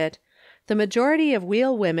against it, the majority of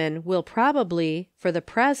wheelwomen will probably, for the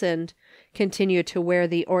present, continue to wear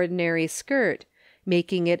the ordinary skirt,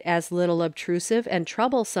 making it as little obtrusive and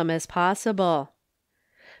troublesome as possible.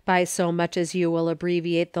 By so much as you will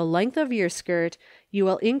abbreviate the length of your skirt, you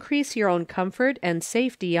will increase your own comfort and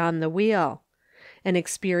safety on the wheel. An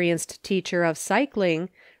experienced teacher of cycling,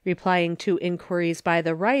 replying to inquiries by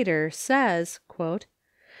the writer, says, quote,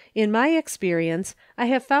 "In my experience, I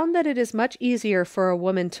have found that it is much easier for a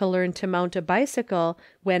woman to learn to mount a bicycle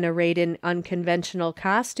when arrayed in unconventional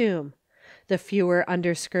costume. The fewer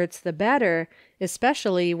underskirts the better,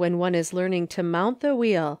 especially when one is learning to mount the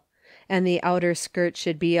wheel, and the outer skirt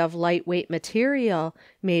should be of lightweight material,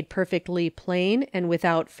 made perfectly plain and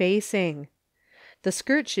without facing. The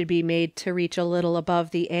skirt should be made to reach a little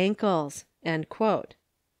above the ankles."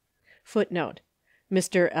 Footnote: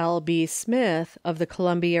 Mr. L. B. Smith, of the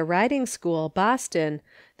Columbia Riding School, Boston,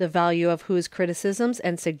 the value of whose criticisms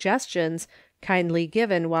and suggestions, kindly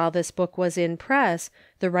given while this book was in press,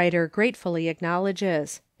 the writer gratefully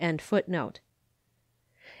acknowledges.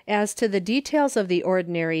 As to the details of the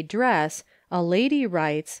ordinary dress, a lady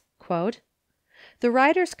writes, "The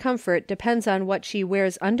rider's comfort depends on what she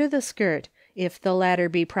wears under the skirt, if the latter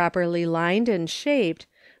be properly lined and shaped,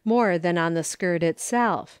 more than on the skirt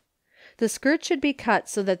itself. The skirt should be cut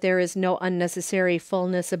so that there is no unnecessary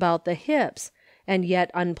fullness about the hips, and yet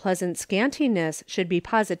unpleasant scantiness should be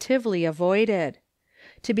positively avoided.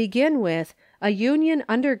 To begin with, a union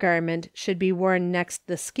undergarment should be worn next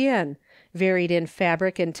the skin, varied in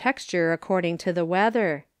fabric and texture according to the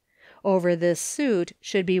weather. Over this suit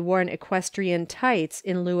should be worn equestrian tights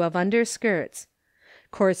in lieu of underskirts.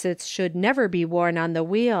 Corsets should never be worn on the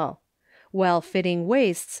wheel. Well-fitting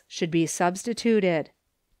waists should be substituted.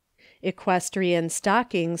 Equestrian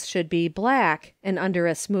stockings should be black, and under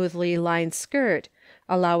a smoothly lined skirt,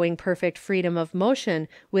 allowing perfect freedom of motion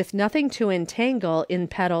with nothing to entangle in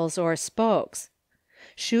pedals or spokes.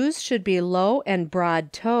 Shoes should be low and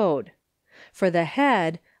broad-toed. For the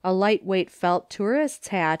head, a light-weight felt tourist's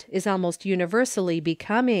hat is almost universally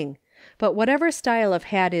becoming, but whatever style of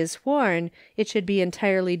hat is worn, it should be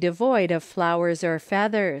entirely devoid of flowers or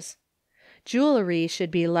feathers. Jewelry should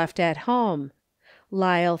be left at home.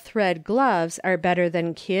 Lisle thread gloves are better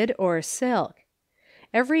than kid or silk.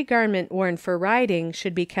 Every garment worn for riding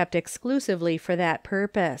should be kept exclusively for that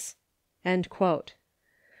purpose."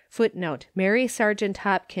 Footnote: Mary Sargent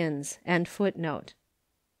Hopkins.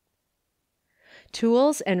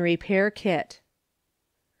 Tools and repair kit.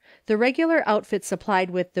 The regular outfit supplied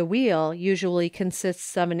with the wheel usually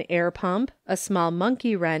consists of an air pump, a small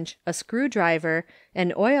monkey wrench, a screwdriver,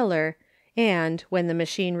 an oiler, and, when the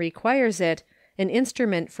machine requires it, an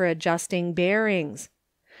instrument for adjusting bearings.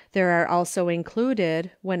 There are also included,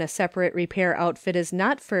 when a separate repair outfit is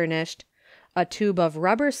not furnished, a tube of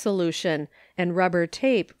rubber solution and rubber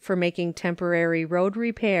tape for making temporary road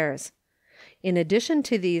repairs. In addition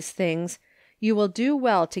to these things, you will do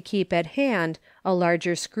well to keep at hand a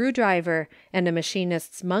larger screwdriver and a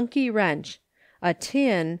machinist's monkey wrench, a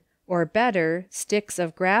tin, or better, sticks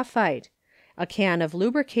of graphite, a can of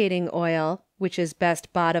lubricating oil, which is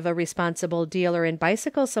best bought of a responsible dealer in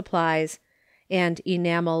bicycle supplies, and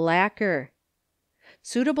enamel lacquer.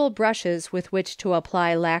 Suitable brushes with which to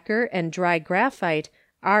apply lacquer and dry graphite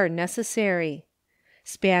are necessary.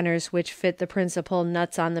 Spanners which fit the principal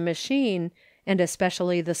nuts on the machine, and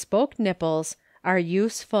especially the spoke nipples, are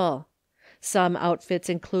useful. Some outfits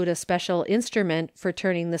include a special instrument for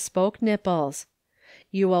turning the spoke nipples.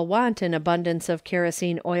 You will want an abundance of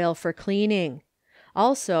kerosene oil for cleaning.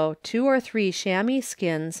 Also 2 or 3 chamois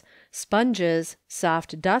skins, sponges,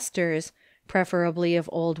 soft dusters, preferably of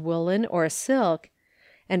old woolen or silk,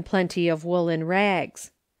 and plenty of woolen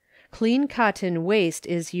rags. Clean cotton waste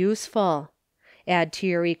is useful. Add to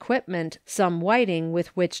your equipment some whiting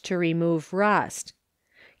with which to remove rust.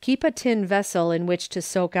 Keep a tin vessel in which to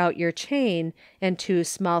soak out your chain, and 2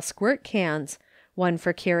 small squirt cans, one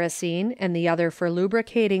for kerosene and the other for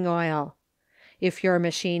lubricating oil. If your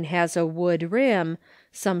machine has a wood rim,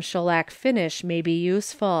 some shellac finish may be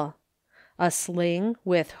useful. A sling,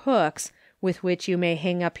 with hooks, with which you may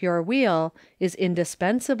hang up your wheel, is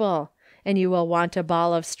indispensable, and you will want a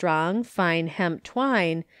ball of strong, fine hemp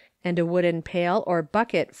twine, and a wooden pail or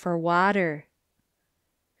bucket for water.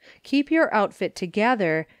 Keep your outfit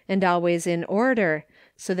together and always in order,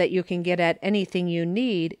 so that you can get at anything you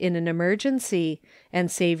need in an emergency, and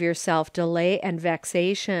save yourself delay and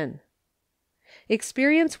vexation.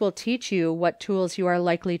 Experience will teach you what tools you are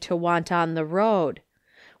likely to want on the road.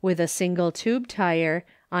 With a single tube tire,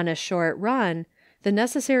 on a short run, the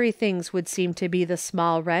necessary things would seem to be the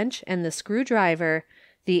small wrench and the screwdriver,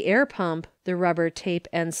 the air pump, the rubber tape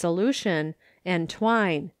and solution, and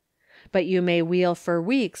twine. But you may wheel for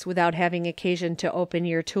weeks without having occasion to open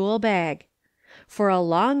your tool bag. For a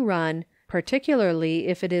long run, particularly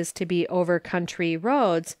if it is to be over country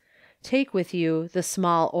roads, take with you the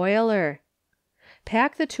small oiler.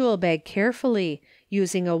 Pack the tool bag carefully,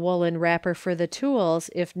 using a woolen wrapper for the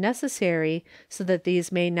tools, if necessary, so that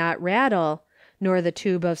these may not rattle, nor the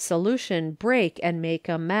tube of solution break and make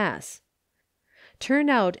a mess.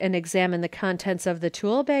 Turn out and examine the contents of the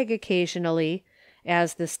tool bag occasionally,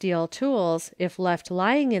 as the steel tools, if left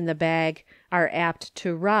lying in the bag, are apt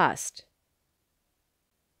to rust.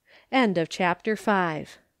 End of chapter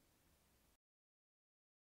 5.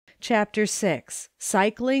 Chapter 6.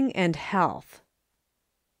 Cycling and Health.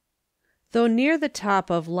 Though near the top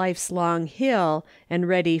of life's long hill, and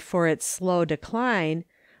ready for its slow decline,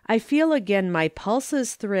 I feel again my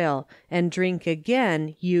pulses thrill, and drink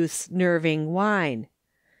again youth's nerving wine.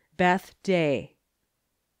 Beth Day.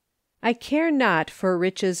 I care not for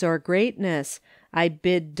riches or greatness, I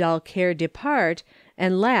bid dull care depart,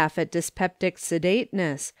 and laugh at dyspeptic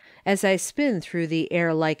sedateness, as I spin through the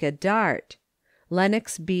air like a dart.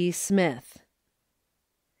 Lenox B. Smith.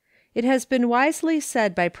 It has been wisely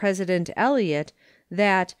said by President Eliot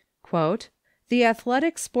that, "The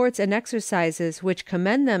athletic sports and exercises which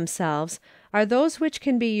commend themselves are those which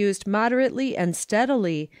can be used moderately and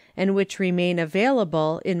steadily, and which remain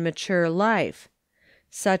available in mature life.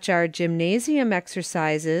 Such are gymnasium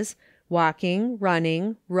exercises, walking,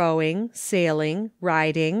 running, rowing, sailing,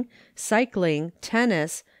 riding, cycling,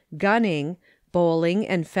 tennis, gunning, bowling,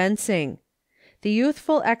 and fencing. The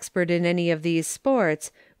youthful expert in any of these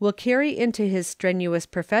sports will carry into his strenuous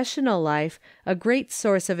professional life a great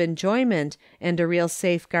source of enjoyment and a real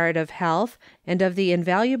safeguard of health and of the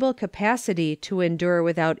invaluable capacity to endure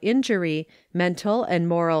without injury mental and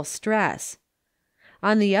moral stress.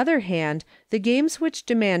 On the other hand, the games which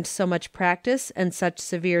demand so much practice and such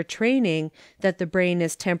severe training that the brain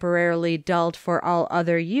is temporarily dulled for all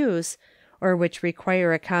other use, or which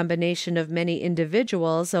require a combination of many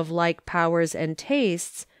individuals of like powers and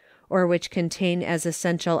tastes, or which contain as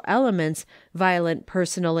essential elements violent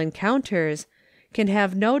personal encounters, can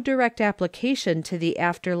have no direct application to the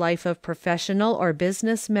after life of professional or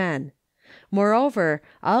business men. Moreover,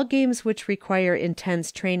 all games which require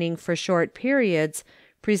intense training for short periods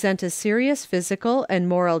present a serious physical and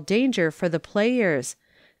moral danger for the players,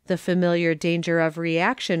 the familiar danger of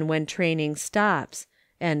reaction when training stops."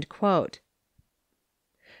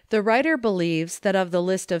 The writer believes that of the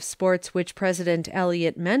list of sports which President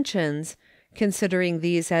Eliot mentions, considering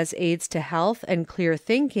these as aids to health and clear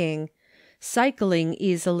thinking, cycling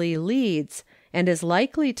easily leads, and is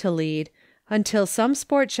likely to lead, until some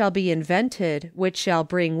sport shall be invented which shall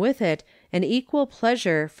bring with it an equal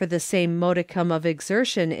pleasure for the same modicum of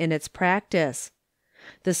exertion in its practice.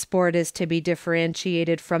 The sport is to be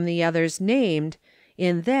differentiated from the others named,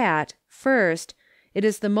 in that, first, it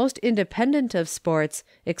is the most independent of sports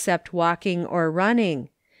except walking or running,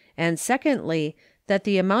 and secondly, that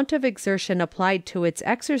the amount of exertion applied to its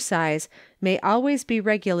exercise may always be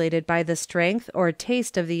regulated by the strength or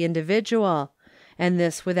taste of the individual, and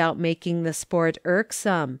this without making the sport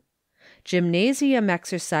irksome. Gymnasium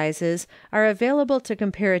exercises are available to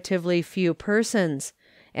comparatively few persons,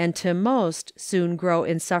 and to most soon grow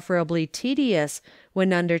insufferably tedious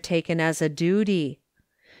when undertaken as a duty.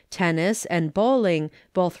 Tennis and bowling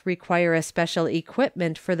both require a special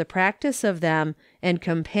equipment for the practice of them, and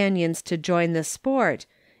companions to join the sport,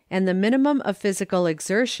 and the minimum of physical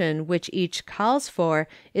exertion which each calls for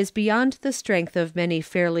is beyond the strength of many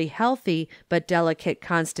fairly healthy but delicate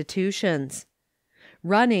constitutions.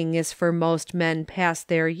 Running is for most men past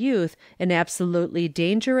their youth an absolutely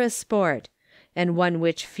dangerous sport, and one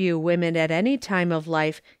which few women at any time of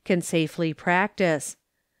life can safely practice.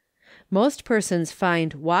 Most persons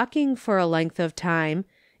find walking for a length of time,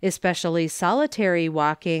 especially solitary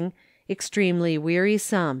walking, extremely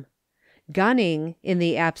wearisome. Gunning, in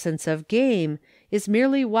the absence of game, is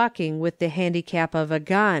merely walking with the handicap of a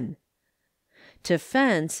gun. To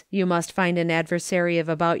fence, you must find an adversary of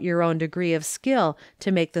about your own degree of skill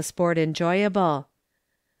to make the sport enjoyable.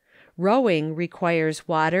 Rowing requires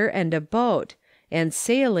water and a boat, and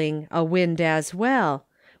sailing a wind as well,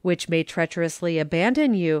 which may treacherously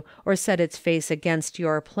abandon you or set its face against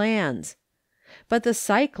your plans. But the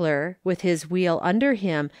cycler, with his wheel under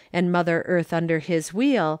him and Mother Earth under his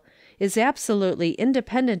wheel, is absolutely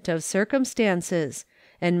independent of circumstances,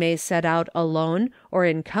 and may set out alone or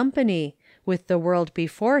in company, with the world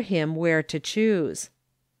before him where to choose.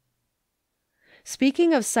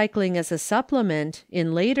 Speaking of cycling as a supplement,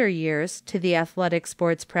 in later years, to the athletic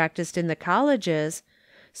sports practiced in the colleges,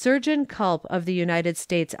 Surgeon Culp of the United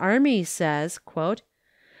States Army says,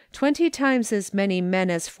 "20 times as many men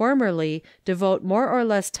as formerly devote more or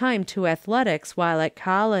less time to athletics while at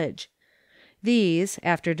college. These,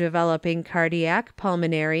 after developing cardiac,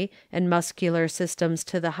 pulmonary, and muscular systems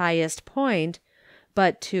to the highest point,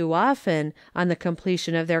 but too often, on the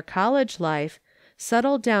completion of their college life,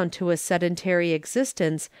 settle down to a sedentary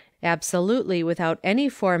existence absolutely without any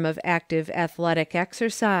form of active athletic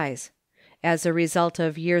exercise. As a result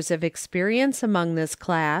of years of experience among this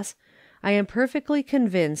class, I am perfectly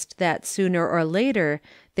convinced that sooner or later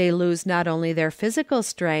they lose not only their physical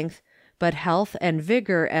strength, but health and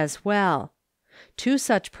vigor as well. To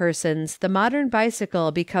such persons the modern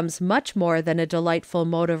bicycle becomes much more than a delightful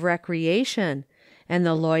mode of recreation, and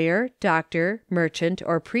the lawyer, doctor, merchant,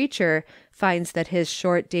 or preacher finds that his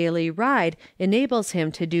short daily ride enables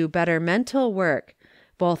him to do better mental work,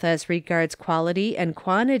 both as regards quality and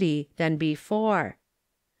quantity, than before.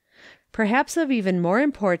 Perhaps of even more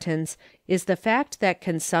importance is the fact that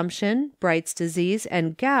consumption, Bright's disease,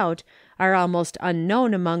 and gout are almost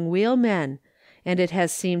unknown among wheelmen, and it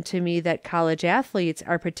has seemed to me that college athletes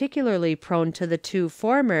are particularly prone to the two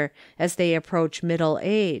former as they approach middle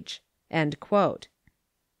age."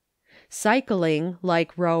 Cycling,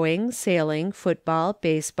 like rowing, sailing, football,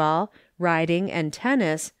 baseball, riding, and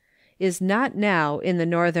tennis, is not now, in the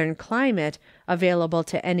northern climate, available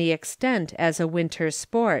to any extent as a winter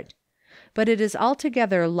sport, but it is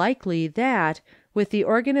altogether likely that, with the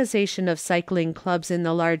organization of cycling clubs in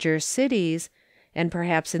the larger cities, and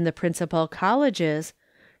perhaps in the principal colleges,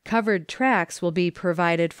 covered tracks will be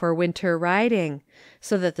provided for winter riding,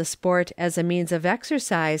 so that the sport as a means of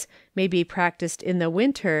exercise may be practiced in the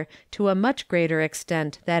winter to a much greater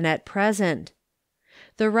extent than at present.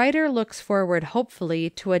 The writer looks forward hopefully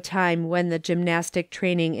to a time when the gymnastic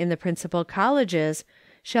training in the principal colleges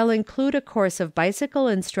shall include a course of bicycle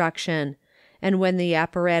instruction, and when the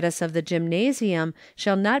apparatus of the gymnasium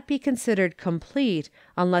shall not be considered complete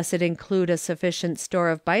unless it include a sufficient store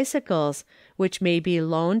of bicycles, which may be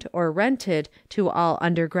loaned or rented to all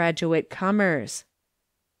undergraduate comers.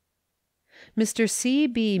 Mr. C.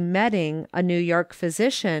 B. Medding, a New York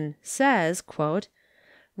physician, says,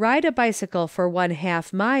 "Ride a bicycle for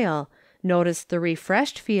 1/2 mile, notice the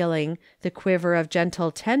refreshed feeling, the quiver of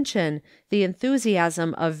gentle tension, the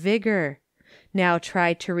enthusiasm of vigor. Now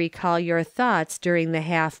try to recall your thoughts during the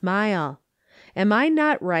 1/2 mile. Am I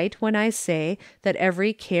not right when I say that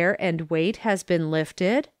every care and weight has been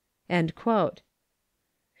lifted?"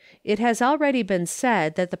 It has already been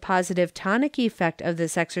said that the positive tonic effect of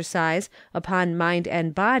this exercise upon mind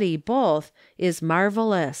and body both is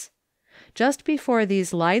marvelous. Just before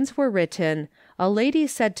these lines were written, a lady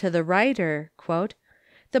said to the writer,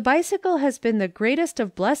 "The bicycle has been the greatest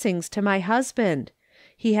of blessings to my husband.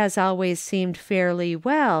 He has always seemed fairly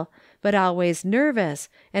well, but always nervous,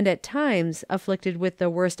 and at times afflicted with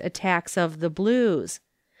the worst attacks of the blues.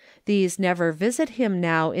 These never visit him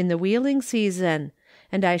now in the wheeling season,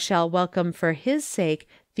 and I shall welcome for his sake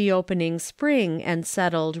the opening spring and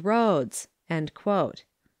settled roads."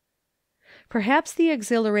 Perhaps the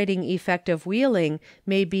exhilarating effect of wheeling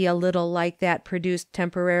may be a little like that produced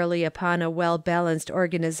temporarily upon a well-balanced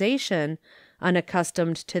organization,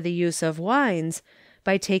 unaccustomed to the use of wines,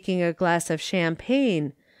 by taking a glass of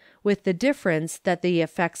champagne, with the difference that the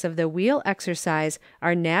effects of the wheel exercise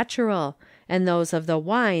are natural and those of the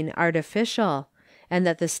wine artificial, and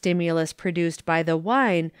that the stimulus produced by the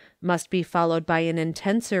wine must be followed by an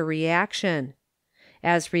intenser reaction.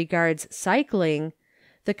 As regards cycling,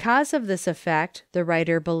 the cause of this effect, the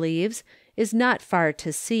writer believes, is not far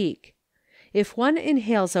to seek. If one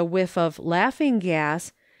inhales a whiff of laughing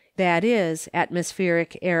gas, that is,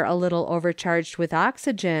 atmospheric air a little overcharged with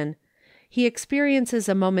oxygen, he experiences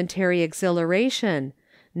a momentary exhilaration,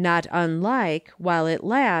 not unlike, while it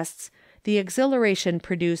lasts, the exhilaration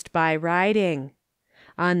produced by riding.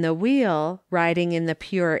 On the wheel, riding in the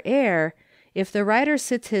pure air, if the rider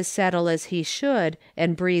sits his saddle as he should,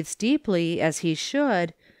 and breathes deeply, as he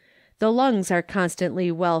should, the lungs are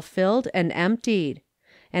constantly well filled and emptied,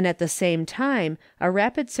 and at the same time a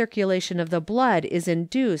rapid circulation of the blood is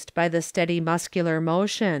induced by the steady muscular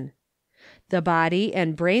motion. The body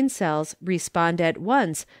and brain cells respond at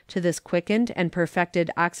once to this quickened and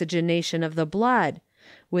perfected oxygenation of the blood,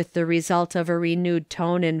 with the result of a renewed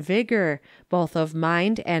tone and vigor, both of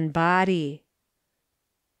mind and body.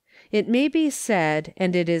 It may be said,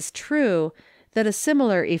 and it is true, that a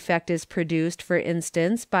similar effect is produced, for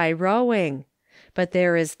instance, by rowing, but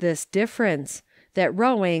there is this difference, that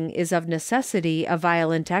rowing is of necessity a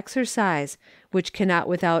violent exercise, which cannot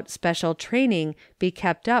without special training be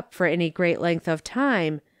kept up for any great length of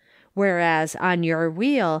time, whereas on your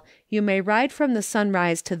wheel you may ride from the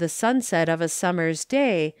sunrise to the sunset of a summer's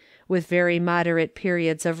day, with very moderate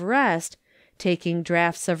periods of rest, taking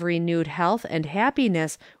draughts of renewed health and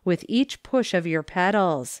happiness with each push of your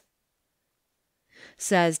pedals.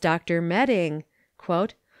 Says Dr. Medding,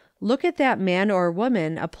 "Look at that man or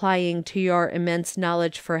woman applying to your immense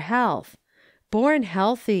knowledge for health, born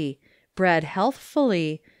healthy, bred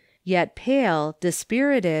healthfully, yet pale,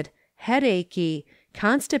 dispirited, headachy,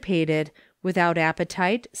 constipated, without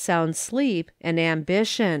appetite, sound sleep, and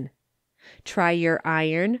ambition. Try your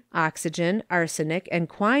iron, oxygen, arsenic, and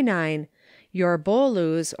quinine, your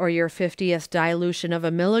bolus or your 50th dilution of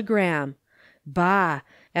a milligram. Bah!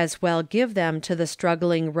 As well give them to the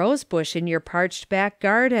struggling rose bush in your parched back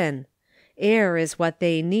garden. Air is what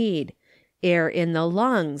they need. Air in the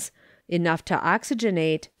lungs, enough to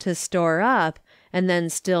oxygenate, to store up, and then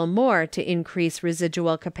still more to increase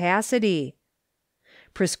residual capacity.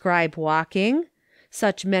 Prescribe walking?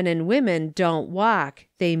 Such men and women don't walk,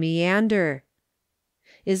 they meander.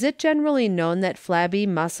 Is it generally known that flabby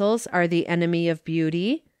muscles are the enemy of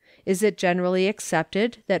beauty? Is it generally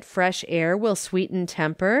accepted that fresh air will sweeten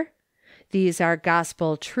temper? These are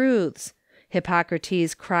gospel truths.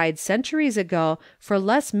 Hippocrates cried centuries ago for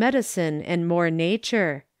less medicine and more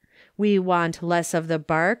nature. We want less of the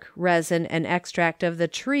bark, resin, and extract of the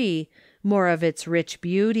tree, more of its rich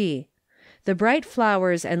beauty. The bright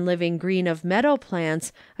flowers and living green of meadow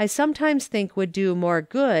plants I sometimes think would do more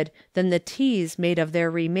good than the teas made of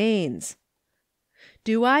their remains.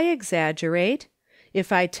 Do I exaggerate?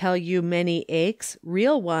 If I tell you many aches,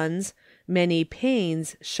 real ones, many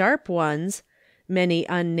pains, sharp ones, many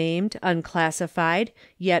unnamed, unclassified,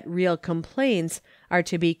 yet real complaints are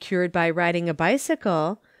to be cured by riding a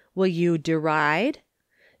bicycle, will you deride?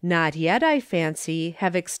 Not yet, I fancy,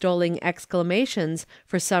 have extolling exclamations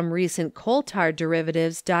for some recent coal tar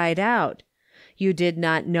derivatives died out. You did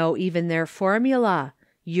not know even their formula.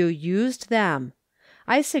 You used them.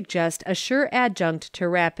 I suggest a sure adjunct to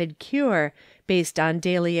rapid cure, based on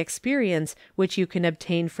daily experience which you can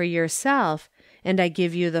obtain for yourself, and I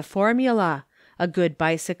give you the formula, a good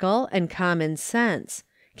bicycle and common sense.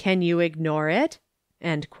 Can you ignore it?"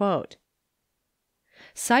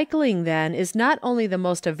 Cycling, then, is not only the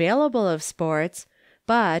most available of sports,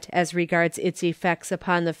 but, as regards its effects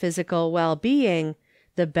upon the physical well-being,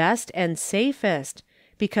 the best and safest,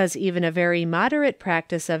 because even a very moderate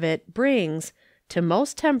practice of it brings, to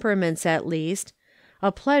most temperaments at least,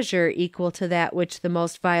 a pleasure equal to that which the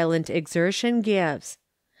most violent exertion gives.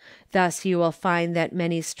 Thus you will find that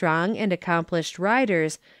many strong and accomplished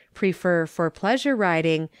riders prefer for pleasure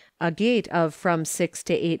riding a gait of from 6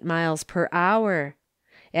 to 8 miles per hour.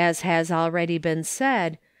 As has already been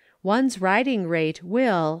said, one's riding rate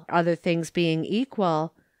will, other things being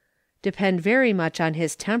equal, depend very much on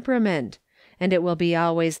his temperament, and it will be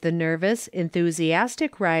always the nervous,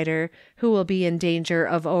 enthusiastic rider who will be in danger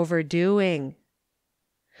of overdoing.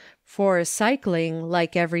 For cycling,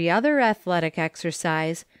 like every other athletic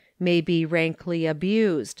exercise, may be rankly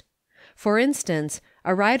abused. For instance,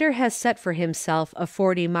 a rider has set for himself a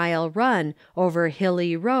 40-mile run over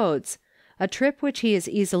hilly roads, a trip which he is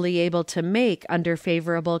easily able to make under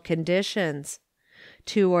favorable conditions.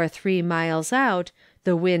 2 or 3 miles out,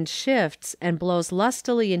 the wind shifts and blows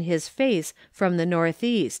lustily in his face from the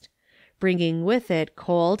northeast, bringing with it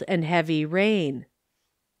cold and heavy rain.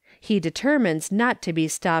 He determines not to be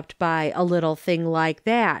stopped by a little thing like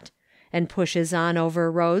that, and pushes on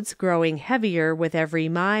over roads growing heavier with every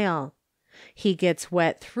mile. He gets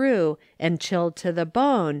wet through and chilled to the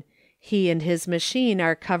bone, he and his machine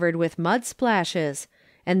are covered with mud splashes,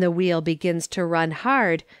 and the wheel begins to run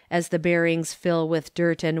hard as the bearings fill with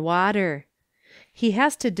dirt and water. He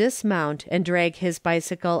has to dismount and drag his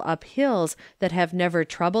bicycle up hills that have never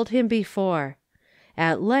troubled him before.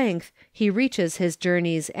 At length he reaches his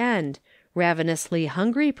journey's end, ravenously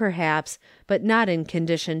hungry perhaps, but not in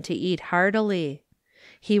condition to eat heartily.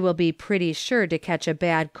 He will be pretty sure to catch a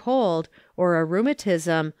bad cold, or a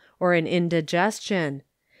rheumatism, or an indigestion,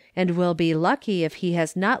 and will be lucky if he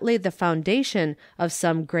has not laid the foundation of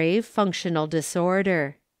some grave functional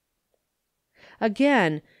disorder.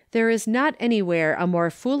 Again, there is not anywhere a more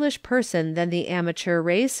foolish person than the amateur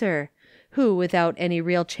racer, who, without any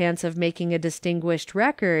real chance of making a distinguished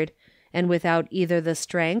record, and without either the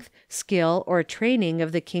strength, skill, or training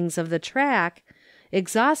of the kings of the track,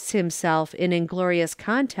 exhausts himself in inglorious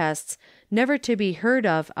contests never to be heard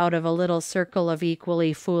of out of a little circle of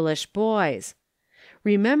equally foolish boys.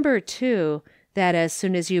 Remember, too, that as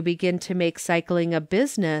soon as you begin to make cycling a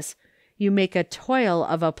business, you make a toil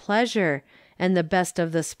of a pleasure, and the best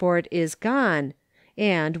of the sport is gone,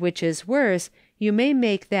 and, which is worse, you may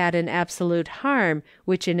make that an absolute harm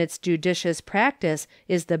which in its judicious practice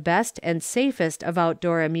is the best and safest of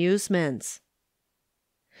outdoor amusements.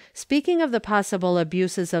 Speaking of the possible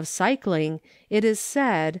abuses of cycling, it is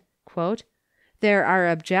said, "There are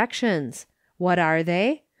objections. What are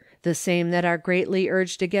they? The same that are greatly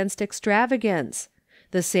urged against extravagance.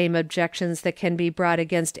 The same objections that can be brought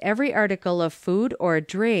against every article of food or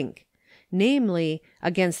drink, namely,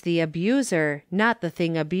 against the abuser, not the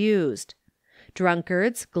thing abused.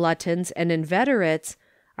 Drunkards, gluttons, and inveterates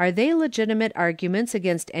Are they legitimate arguments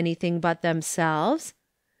against anything but themselves?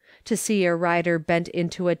 To see a rider bent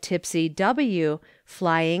into a tipsy W,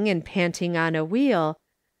 flying and panting on a wheel,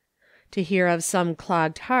 to hear of some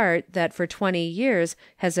clogged heart that for 20 years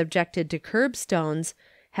has objected to curbstones,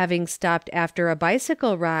 having stopped after a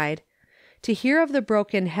bicycle ride, to hear of the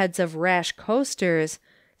broken heads of rash coasters,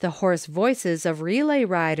 the hoarse voices of relay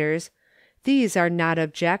riders, these are not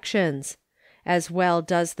objections. As well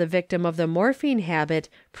does the victim of the morphine habit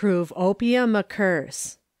prove opium a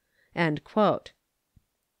curse."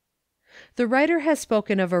 The writer has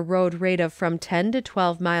spoken of a road rate of from 10 to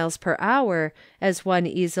 12 miles per hour as one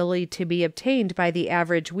easily to be obtained by the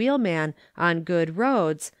average wheelman on good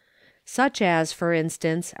roads, such as, for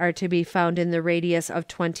instance, are to be found in the radius of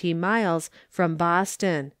 20 miles from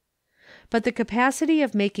Boston. But the capacity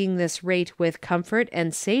of making this rate with comfort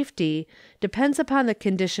and safety depends upon the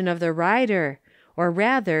condition of the rider, or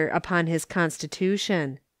rather upon his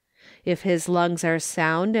constitution. If his lungs are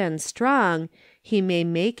sound and strong, he may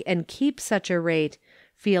make and keep such a rate,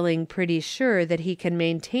 feeling pretty sure that he can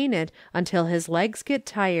maintain it until his legs get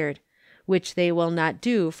tired, which they will not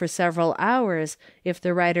do for several hours if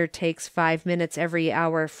the rider takes 5 minutes every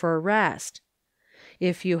hour for rest.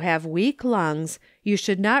 If you have weak lungs, you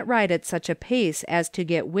should not ride at such a pace as to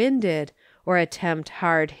get winded, or attempt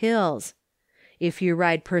hard hills. If you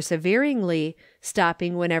ride perseveringly,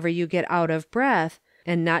 stopping whenever you get out of breath,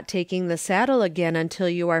 and not taking the saddle again until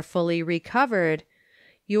you are fully recovered,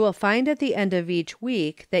 you will find at the end of each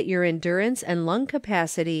week that your endurance and lung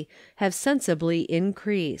capacity have sensibly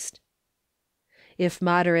increased. If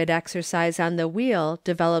moderate exercise on the wheel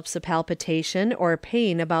develops a palpitation or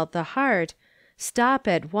pain about the heart, stop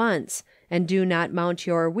at once, and do not mount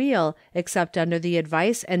your wheel except under the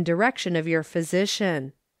advice and direction of your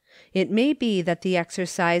physician. It may be that the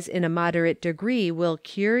exercise in a moderate degree will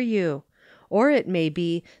cure you, or it may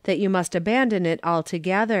be that you must abandon it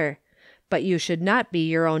altogether, but you should not be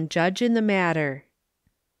your own judge in the matter.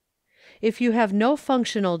 If you have no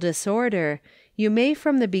functional disorder, you may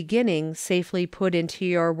from the beginning safely put into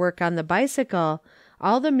your work on the bicycle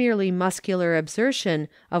all the merely muscular exertion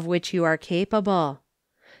of which you are capable.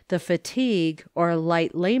 The fatigue or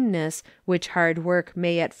light lameness which hard work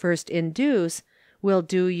may at first induce will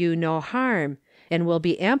do you no harm, and will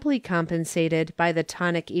be amply compensated by the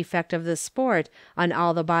tonic effect of the sport on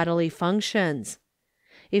all the bodily functions.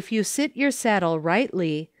 If you sit your saddle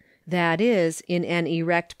rightly, that is, in an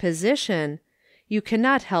erect position, you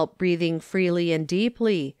cannot help breathing freely and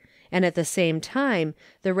deeply, and at the same time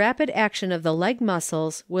the rapid action of the leg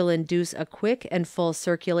muscles will induce a quick and full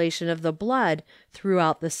circulation of the blood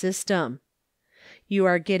throughout the system. You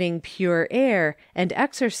are getting pure air and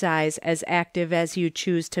exercise as active as you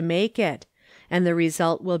choose to make it, and the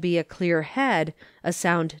result will be a clear head, a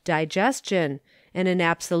sound digestion, and an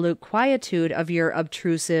absolute quietude of your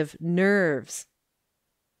obtrusive nerves.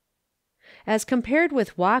 As compared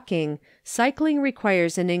with walking, cycling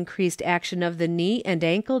requires an increased action of the knee and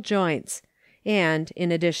ankle joints, and,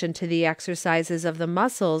 in addition to the exercises of the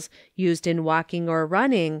muscles used in walking or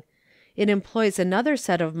running, it employs another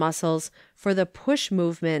set of muscles for the push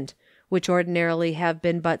movement, which ordinarily have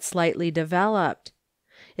been but slightly developed.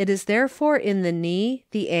 It is therefore in the knee,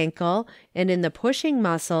 the ankle, and in the pushing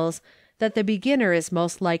muscles that the beginner is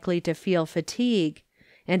most likely to feel fatigue,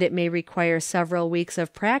 and it may require several weeks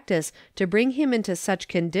of practice to bring him into such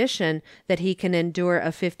condition that he can endure a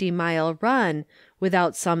 50-mile run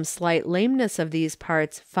without some slight lameness of these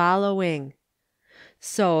parts following.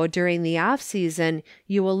 So during the off-season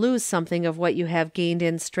you will lose something of what you have gained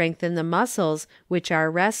in strength in the muscles which are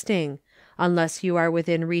resting, unless you are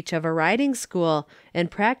within reach of a riding school and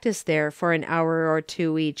practice there for an hour or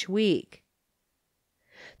two each week.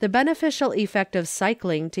 The beneficial effect of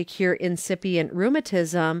cycling to cure incipient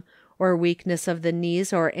rheumatism, or weakness of the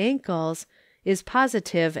knees or ankles, is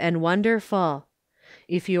positive and wonderful.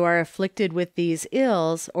 If you are afflicted with these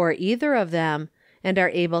ills, or either of them, and are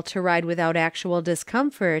able to ride without actual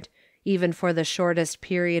discomfort, even for the shortest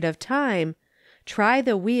period of time, try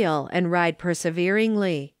the wheel and ride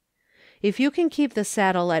perseveringly. If you can keep the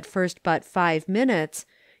saddle at first but 5 minutes,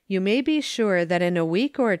 you may be sure that in a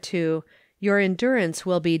week or two your endurance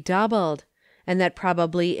will be doubled, and that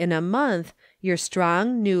probably in a month your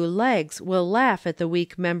strong new legs will laugh at the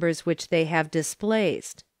weak members which they have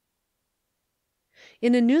displaced.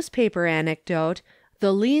 In a newspaper anecdote,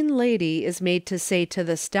 the lean lady is made to say to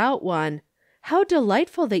the stout one, "How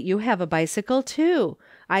delightful that you have a bicycle too!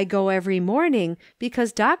 I go every morning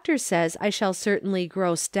because doctor says I shall certainly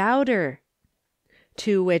grow stouter."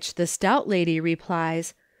 To which the stout lady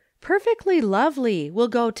replies, "Perfectly lovely. We'll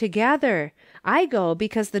go together. I go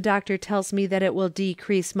because the doctor tells me that it will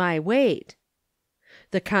decrease my weight."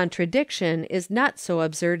 The contradiction is not so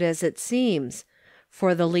absurd as it seems.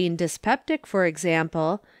 For the lean dyspeptic, for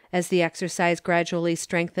example, as the exercise gradually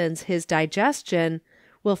strengthens his digestion,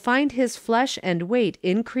 will find his flesh and weight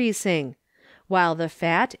increasing, while the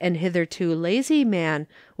fat and hitherto lazy man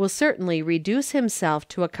will certainly reduce himself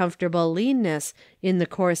to a comfortable leanness in the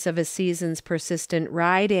course of a season's persistent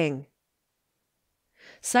riding.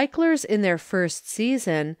 Cyclers in their first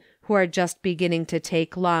season, who are just beginning to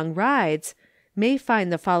take long rides, may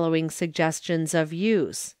find the following suggestions of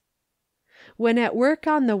use. When at work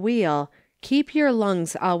on the wheel, keep your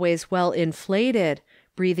lungs always well inflated,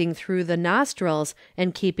 breathing through the nostrils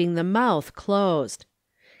and keeping the mouth closed.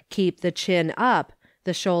 Keep the chin up,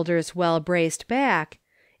 the shoulders well braced back,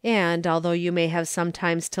 and, although you may have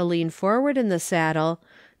sometimes to lean forward in the saddle,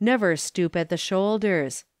 never stoop at the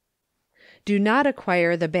shoulders. Do not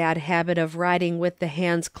acquire the bad habit of riding with the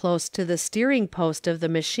hands close to the steering post of the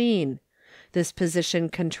machine. This position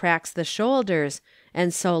contracts the shoulders,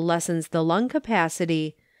 and so lessens the lung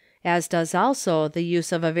capacity, as does also the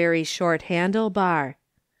use of a very short handlebar.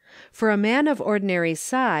 For a man of ordinary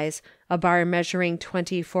size, a bar measuring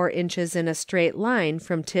 24 inches in a straight line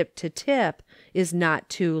from tip to tip is not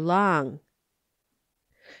too long.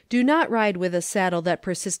 Do not ride with a saddle that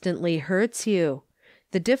persistently hurts you.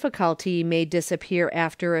 The difficulty may disappear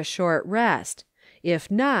after a short rest.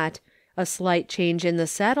 If not, a slight change in the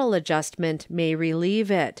saddle adjustment may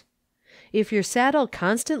relieve it. If your saddle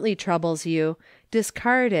constantly troubles you,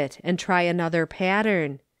 discard it and try another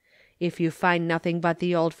pattern. If you find nothing but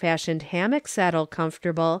the old-fashioned hammock saddle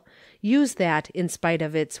comfortable, use that in spite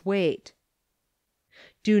of its weight.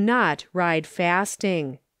 Do not ride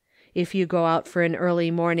fasting. If you go out for an early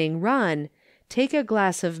morning run, take a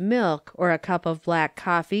glass of milk or a cup of black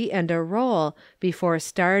coffee and a roll before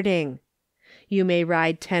starting. You may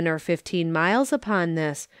ride 10 or 15 miles upon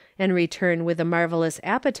this, and return with a marvelous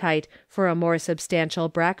appetite for a more substantial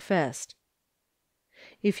breakfast.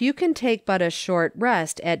 If you can take but a short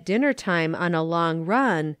rest at dinner time on a long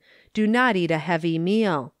run, do not eat a heavy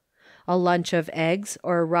meal. A lunch of eggs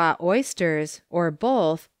or raw oysters, or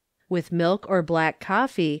both, with milk or black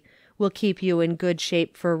coffee, will keep you in good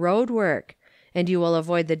shape for road work, and you will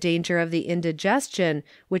avoid the danger of the indigestion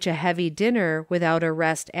which a heavy dinner without a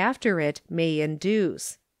rest after it may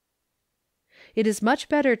induce. It is much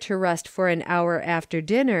better to rest for an hour after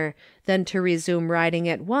dinner than to resume riding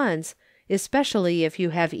at once, especially if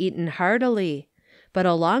you have eaten heartily, but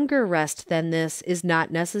a longer rest than this is not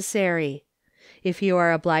necessary. If you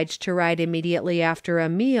are obliged to ride immediately after a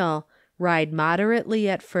meal, ride moderately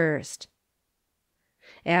at first.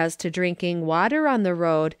 As to drinking water on the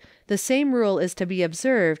road, the same rule is to be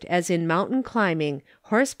observed as in mountain climbing,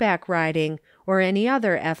 horseback riding, or any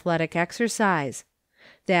other athletic exercise.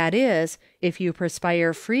 That is, if you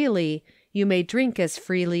perspire freely, you may drink as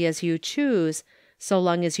freely as you choose, so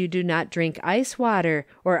long as you do not drink ice water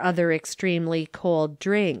or other extremely cold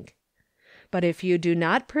drink. But if you do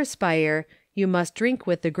not perspire, you must drink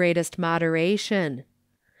with the greatest moderation.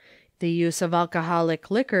 The use of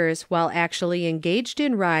alcoholic liquors while actually engaged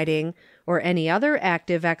in riding, or any other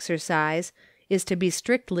active exercise, is to be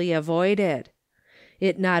strictly avoided.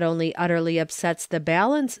 It not only utterly upsets the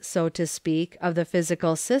balance, so to speak, of the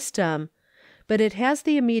physical system, but it has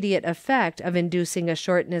the immediate effect of inducing a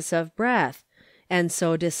shortness of breath, and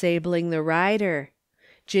so disabling the rider.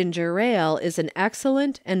 Ginger ale is an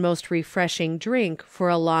excellent and most refreshing drink for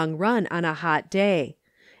a long run on a hot day,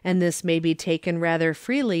 and this may be taken rather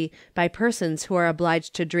freely by persons who are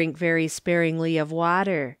obliged to drink very sparingly of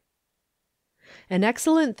water. An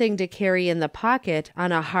excellent thing to carry in the pocket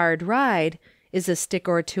on a hard ride is a stick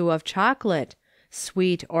or two of chocolate,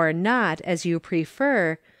 sweet or not as you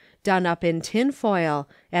prefer, done up in tinfoil,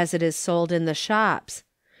 as it is sold in the shops.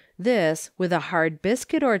 This, with a hard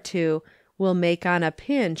biscuit or two, will make on a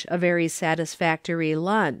pinch a very satisfactory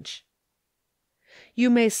lunch. You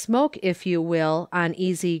may smoke if you will on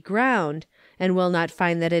easy ground, and will not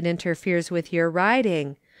find that it interferes with your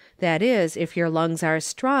riding, that is, if your lungs are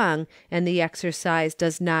strong and the exercise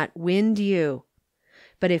does not wind you.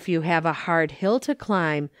 But if you have a hard hill to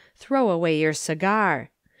climb, throw away your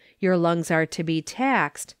cigar. Your lungs are to be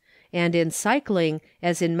taxed, and in cycling,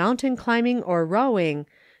 as in mountain climbing or rowing,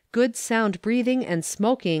 good sound breathing and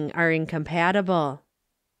smoking are incompatible.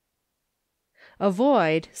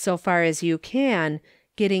 Avoid, so far as you can,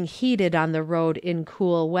 getting heated on the road in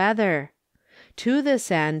cool weather. To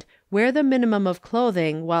this end, wear the minimum of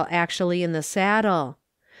clothing while actually in the saddle.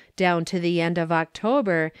 Down to the end of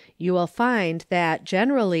October you will find that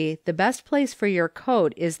generally the best place for your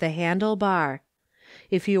coat is the handlebar.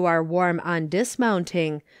 If you are warm on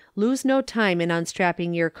dismounting, lose no time in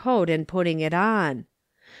unstrapping your coat and putting it on.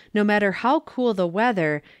 No matter how cool the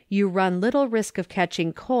weather, you run little risk of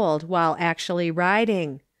catching cold while actually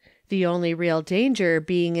riding, the only real danger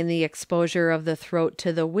being in the exposure of the throat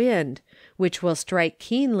to the wind, which will strike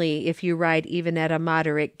keenly if you ride even at a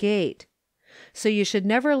moderate gait. So you should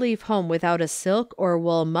never leave home without a silk or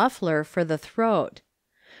wool muffler for the throat.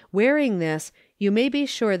 Wearing this, you may be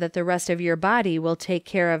sure that the rest of your body will take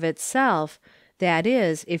care of itself, that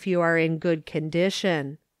is, if you are in good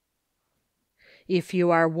condition. If you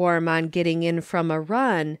are warm on getting in from a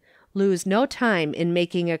run, lose no time in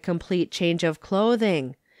making a complete change of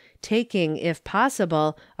clothing, taking, if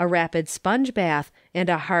possible, a rapid sponge bath and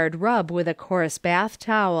a hard rub with a coarse bath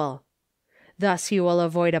towel. Thus you will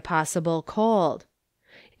avoid a possible cold.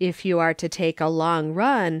 If you are to take a long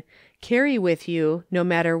run, carry with you, no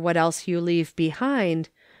matter what else you leave behind,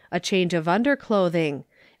 a change of underclothing,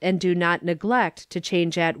 and do not neglect to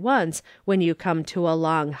change at once when you come to a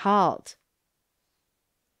long halt.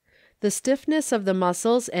 The stiffness of the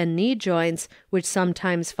muscles and knee joints which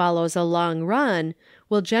sometimes follows a long run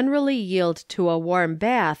will generally yield to a warm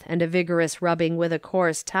bath and a vigorous rubbing with a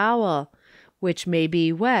coarse towel, which may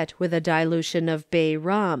be wet with a dilution of bay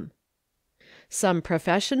rum. Some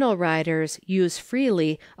professional riders use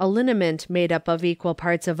freely a liniment made up of equal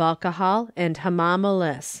parts of alcohol and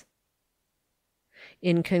hamamelis.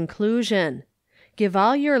 In conclusion, give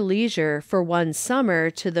all your leisure for one summer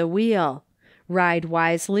to the wheel. Ride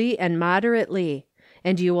wisely and moderately,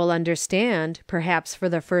 and you will understand, perhaps for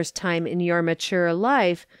the first time in your mature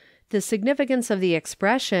life, the significance of the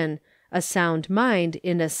expression, a sound mind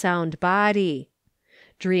in a sound body.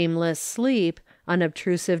 Dreamless sleep,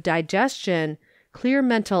 unobtrusive digestion, clear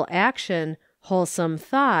mental action, wholesome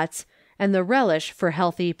thoughts, and the relish for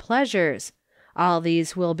healthy pleasures, all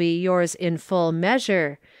these will be yours in full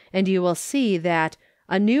measure, and you will see that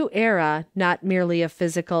a new era, not merely of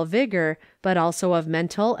physical vigor, but also of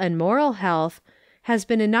mental and moral health, has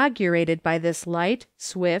been inaugurated by this light,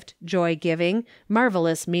 swift, joy-giving,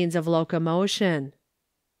 marvelous means of locomotion.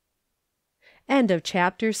 End of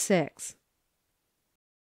chapter 6.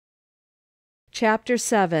 Chapter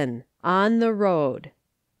 7. On the Road.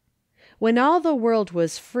 When all the world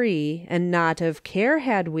was free, and naught of care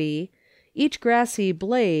had we, each grassy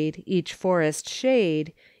blade, each forest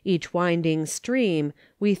shade, each winding stream,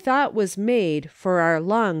 we thought was made for our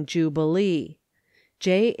long jubilee.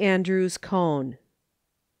 J. Andrews Cone.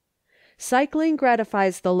 Cycling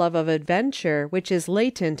gratifies the love of adventure which is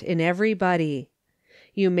latent in everybody.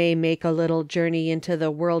 You may make a little journey into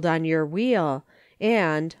the world on your wheel,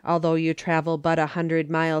 and, although you travel but 100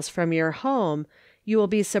 miles from your home, you will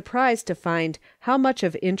be surprised to find how much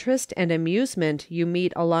of interest and amusement you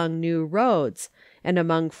meet along new roads, and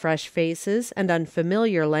among fresh faces and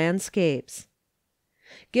unfamiliar landscapes.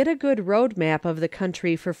 Get a good road map of the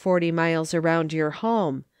country for 40 miles around your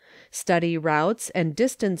home. Study routes and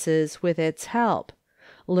distances with its help.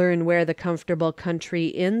 Learn where the comfortable country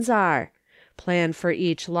inns are. Plan for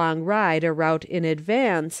each long ride a route in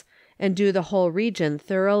advance, and do the whole region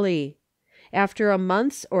thoroughly. After a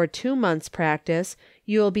month's or 2 months' practice,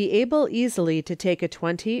 you will be able easily to take a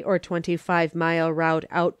 20 or 25-mile route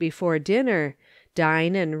out before dinner,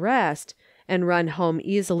 dine and rest, and run home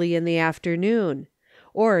easily in the afternoon.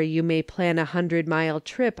 Or you may plan a 100-mile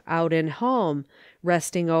trip out and home,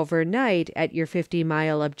 resting overnight at your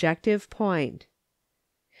 50-mile objective point.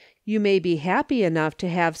 You may be happy enough to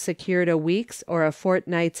have secured a week's or a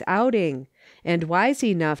fortnight's outing, and wise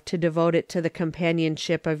enough to devote it to the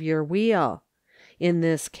companionship of your wheel. In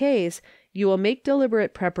this case, you will make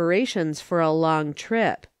deliberate preparations for a long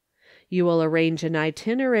trip. You will arrange an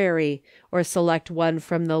itinerary, or select one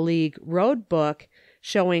from the League Road Book,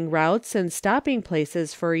 showing routes and stopping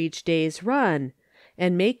places for each day's run,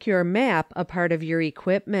 and make your map a part of your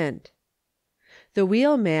equipment. The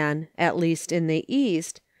wheelman, at least in the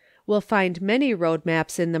East, will find many road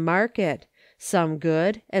maps in the market, some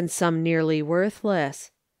good and some nearly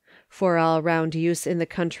worthless. For all-round use in the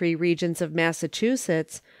country regions of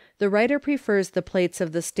Massachusetts, the writer prefers the plates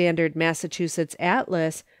of the standard Massachusetts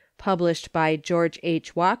Atlas, published by George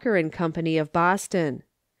H. Walker and Company of Boston.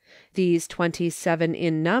 These 27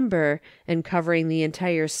 in number, and covering the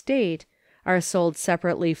entire state, are sold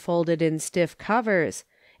separately folded in stiff covers,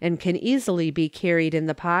 and can easily be carried in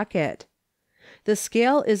the pocket. The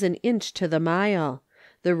scale is an inch to the mile.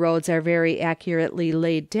 The roads are very accurately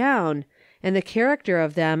laid down, and the character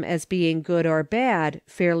of them as being good or bad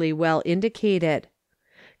fairly well indicated.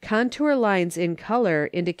 Contour lines in color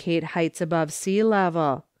indicate heights above sea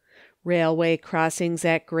level. Railway crossings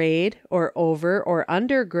at grade, or over or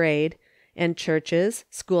under grade, and churches,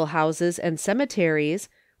 schoolhouses, and cemeteries,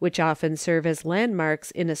 which often serve as landmarks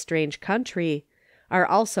in a strange country, are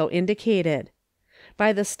also indicated.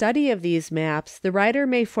 By the study of these maps the writer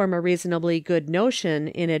may form a reasonably good notion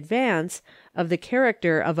in advance of the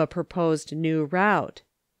character of a proposed new route.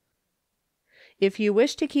 If you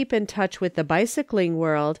wish to keep in touch with the bicycling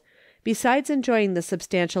world, besides enjoying the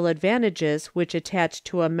substantial advantages which attach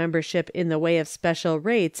to a membership in the way of special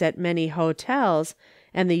rates at many hotels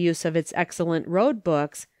and the use of its excellent road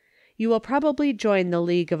books, you will probably join the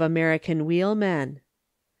League of American Wheelmen.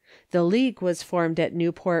 The League was formed at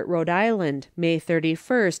Newport, Rhode Island, May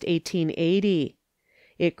 31st, 1880.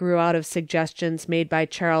 It grew out of suggestions made by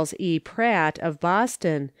Charles E. Pratt of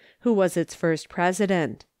Boston, who was its first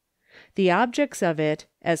president. The objects of it,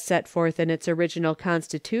 as set forth in its original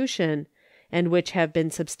constitution, and which have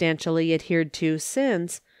been substantially adhered to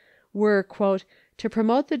since, were "to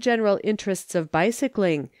promote the general interests of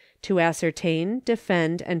bicycling, to ascertain,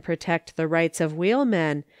 defend, and protect the rights of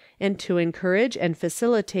wheelmen, and to encourage and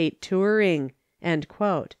facilitate touring."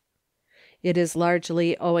 It is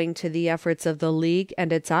largely owing to the efforts of the League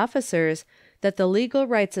and its officers that the legal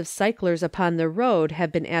rights of cyclers upon the road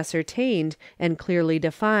have been ascertained and clearly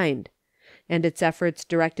defined, and its efforts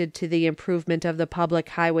directed to the improvement of the public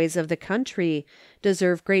highways of the country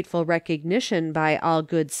deserve grateful recognition by all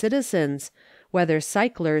good citizens, whether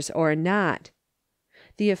cyclers or not.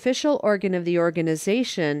 The official organ of the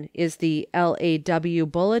organization is the L.A.W.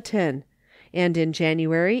 Bulletin, and in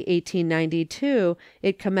January, 1892,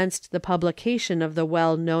 it commenced the publication of the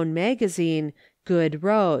well-known magazine, Good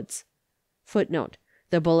Roads.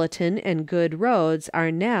 The Bulletin and Good Roads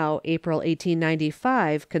are now, April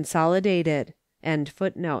 1895, consolidated.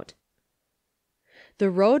 The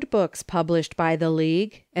road books published by the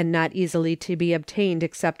League, and not easily to be obtained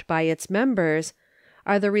except by its members,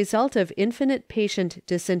 are the result of infinite patient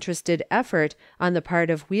disinterested effort on the part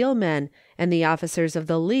of wheelmen and the officers of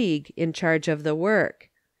the League in charge of the work.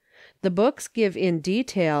 The books give in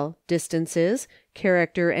detail distances,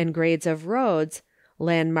 character and grades of roads,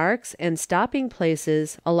 landmarks and stopping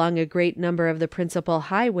places along a great number of the principal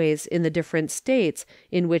highways in the different states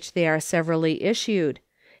in which they are severally issued,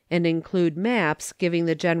 and include maps giving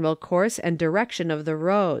the general course and direction of the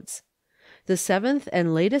roads. The 7th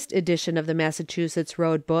and latest edition of the Massachusetts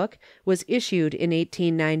Road Book was issued in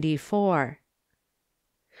 1894.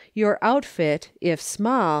 Your outfit, if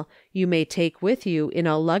small, you may take with you in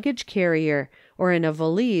a luggage carrier or in a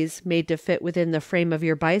valise made to fit within the frame of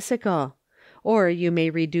your bicycle, or you may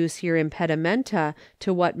reduce your impedimenta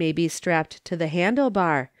to what may be strapped to the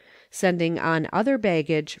handlebar, sending on other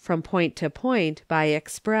baggage from point to point by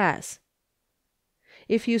express.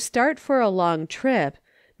 If you start for a long trip,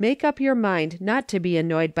 make up your mind not to be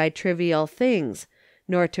annoyed by trivial things,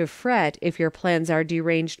 nor to fret if your plans are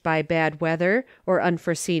deranged by bad weather or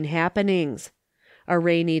unforeseen happenings. A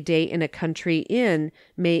rainy day in a country inn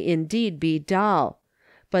may indeed be dull,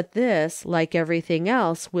 but this, like everything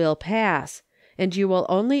else, will pass, and you will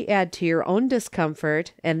only add to your own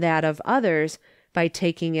discomfort and that of others by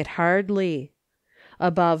taking it hardly.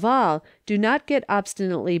 Above all, do not get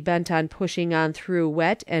obstinately bent on pushing on through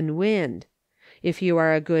wet and wind. If you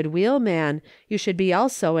are a good wheelman, you should be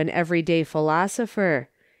also an everyday philosopher,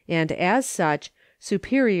 and as such,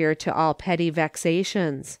 superior to all petty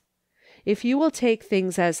vexations. If you will take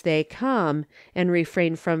things as they come, and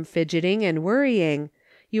refrain from fidgeting and worrying,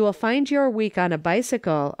 you will find your week on a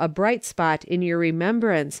bicycle a bright spot in your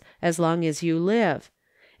remembrance as long as you live,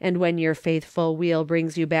 and when your faithful wheel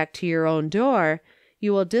brings you back to your own door,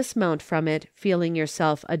 you will dismount from it feeling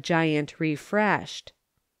yourself a giant refreshed.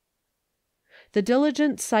 The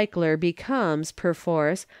diligent cycler becomes,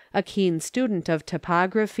 perforce, a keen student of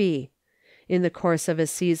topography. In the course of a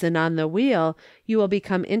season on the wheel, you will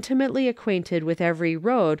become intimately acquainted with every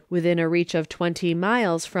road within a reach of 20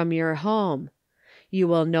 miles from your home. You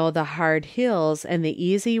will know the hard hills and the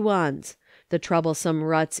easy ones, the troublesome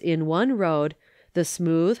ruts in one road, the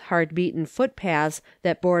smooth, hard-beaten footpaths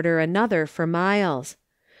that border another for miles,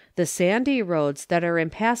 the sandy roads that are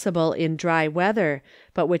impassable in dry weather,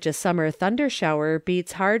 but which a summer thunder shower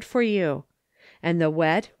beats hard for you, and the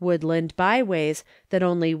wet, woodland byways that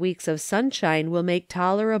only weeks of sunshine will make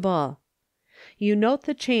tolerable. You note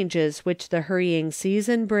the changes which the hurrying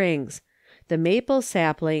season brings, the maple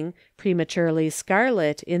sapling, prematurely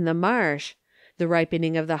scarlet, in the marsh, the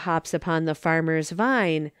ripening of the hops upon the farmer's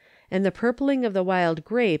vine, and the purpling of the wild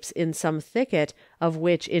grapes in some thicket of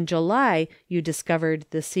which in July you discovered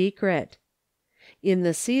the secret. In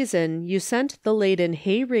the season you scent the laden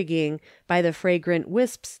hay rigging by the fragrant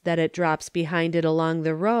wisps that it drops behind it along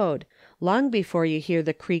the road, long before you hear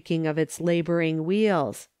the creaking of its laboring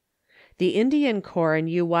wheels. The Indian corn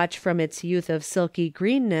you watch from its youth of silky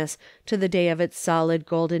greenness to the day of its solid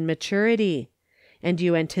golden maturity, and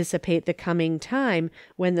you anticipate the coming time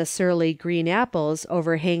when the surly green apples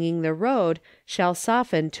overhanging the road shall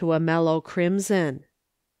soften to a mellow crimson.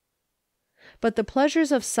 But the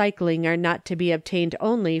pleasures of cycling are not to be obtained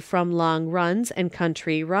only from long runs and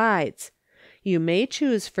country rides. You may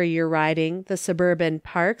choose for your riding the suburban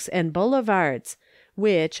parks and boulevards,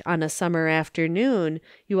 which, on a summer afternoon,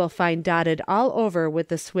 you will find dotted all over with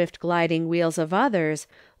the swift gliding wheels of others,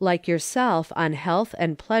 like yourself on health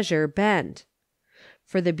and pleasure bent.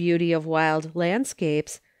 For the beauty of wild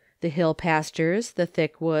landscapes, the hill pastures, the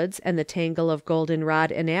thick woods, and the tangle of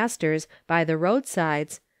goldenrod and asters by the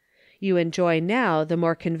roadsides, you enjoy now the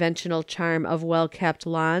more conventional charm of well-kept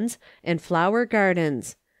lawns and flower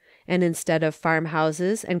gardens, and instead of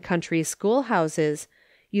farmhouses and country schoolhouses,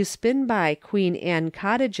 you spin by Queen Anne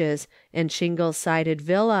cottages and shingle-sided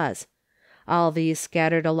villas, all these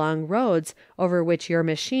scattered along roads over which your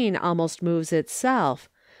machine almost moves itself,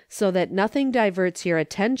 so that nothing diverts your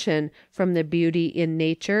attention from the beauty in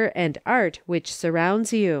nature and art which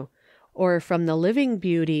surrounds you, or from the living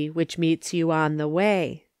beauty which meets you on the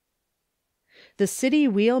way. The city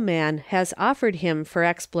wheelman has offered him for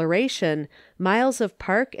exploration miles of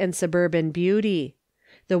park and suburban beauty.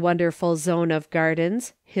 The wonderful zone of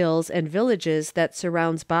gardens, hills, and villages that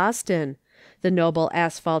surrounds Boston, the noble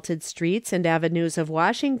asphalted streets and avenues of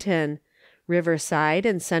Washington, Riverside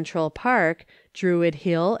and Central Park, Druid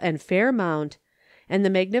Hill and Fairmount, and the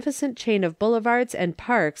magnificent chain of boulevards and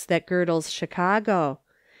parks that girdles Chicago.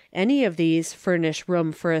 Any of these furnish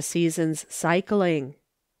room for a season's cycling.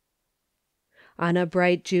 On a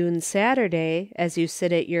bright June Saturday, as you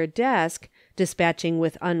sit at your desk, dispatching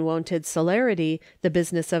with unwonted celerity the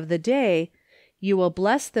business of the day, you will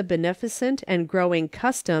bless the beneficent and growing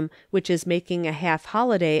custom which is making a half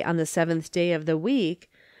holiday on the 7th day of the week,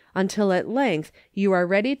 until at length you are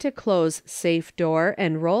ready to close safe door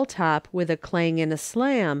and roll top with a clang and a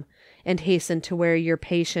slam, and hasten to where your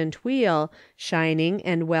patient wheel, shining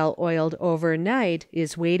and well oiled overnight,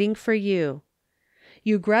 is waiting for you.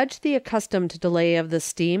 You grudge the accustomed delay of the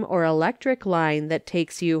steam or electric line that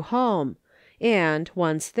takes you home, and,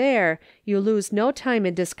 once there, you lose no time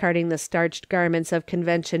in discarding the starched garments of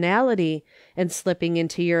conventionality and slipping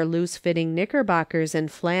into your loose-fitting knickerbockers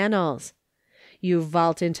and flannels. You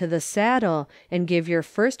vault into the saddle and give your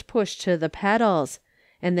first push to the pedals,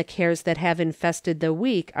 and the cares that have infested the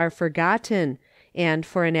week are forgotten, and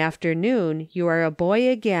for an afternoon you are a boy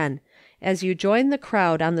again, as you join the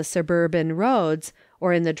crowd on the suburban roads,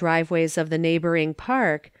 or in the driveways of the neighboring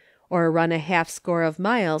park, or run a half-score of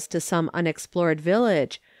miles to some unexplored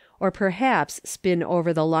village, or perhaps spin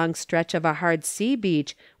over the long stretch of a hard sea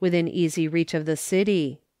beach within easy reach of the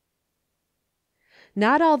city.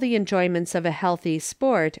 Not all the enjoyments of a healthy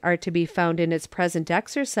sport are to be found in its present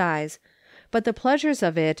exercise, but the pleasures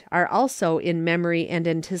of it are also in memory and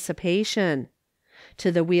anticipation.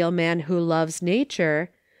 To the wheelman who loves nature,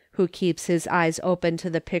 who keeps his eyes open to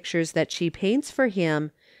the pictures that she paints for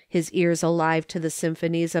him, his ears alive to the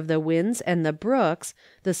symphonies of the winds and the brooks,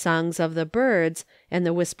 the songs of the birds, and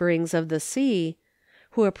the whisperings of the sea,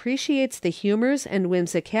 who appreciates the humors and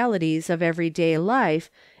whimsicalities of everyday life,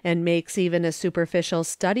 and makes even a superficial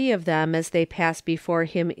study of them as they pass before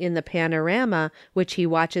him in the panorama which he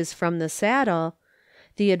watches from the saddle,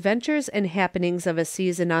 the adventures and happenings of a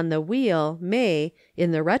season on the wheel may,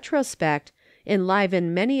 in the retrospect,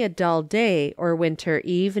 enliven many a dull day or winter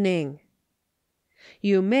evening.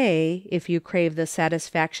 You may, if you crave the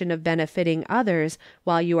satisfaction of benefiting others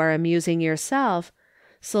while you are amusing yourself,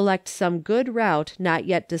 select some good route not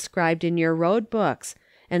yet described in your road books,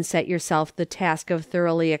 and set yourself the task of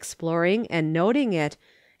thoroughly exploring and noting it,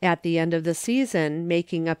 at the end of the season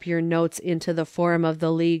making up your notes into the form of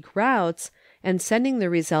the league routes, and sending the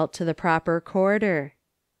result to the proper quarter.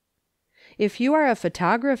 If you are a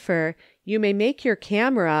photographer, you may make your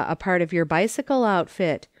camera a part of your bicycle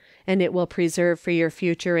outfit, and it will preserve for your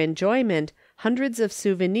future enjoyment hundreds of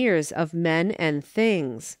souvenirs of men and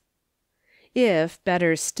things. If,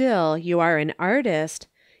 better still, you are an artist,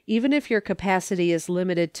 even if your capacity is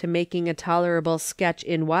limited to making a tolerable sketch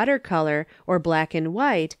in watercolor or black and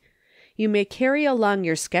white, you may carry along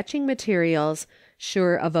your sketching materials,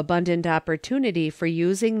 sure of abundant opportunity for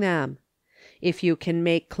using them. If you can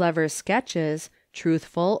make clever sketches,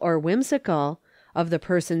 truthful or whimsical, of the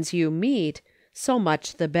persons you meet, so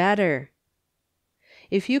much the better.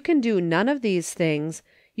 If you can do none of these things,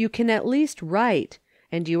 you can at least write,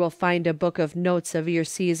 and you will find a book of notes of your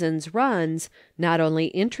season's runs not only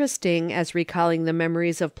interesting as recalling the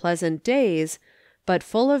memories of pleasant days, but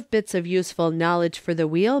full of bits of useful knowledge for the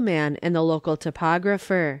wheelman and the local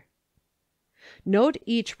topographer. Note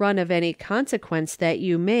each run of any consequence that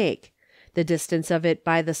you make, the distance of it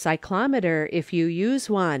by the cyclometer if you use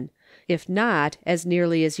one, if not, as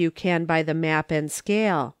nearly as you can by the map and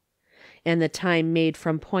scale, and the time made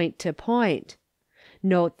from point to point.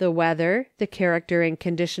 Note the weather, the character and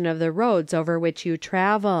condition of the roads over which you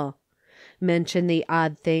travel. Mention the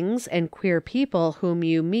odd things and queer people whom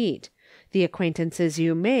you meet, the acquaintances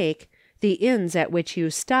you make, the inns at which you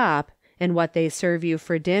stop, and what they serve you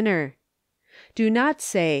for dinner. Do not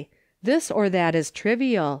say, "This or that is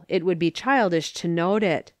trivial, it would be childish to note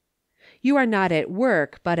it." You are not at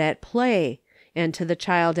work, but at play, and to the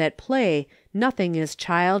child at play nothing is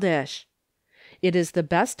childish. It is the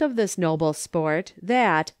best of this noble sport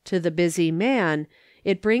that, to the busy man,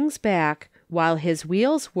 it brings back, while his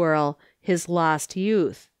wheels whirl, his lost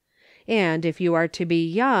youth. And if you are to be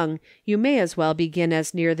young, you may as well begin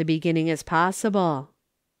as near the beginning as possible.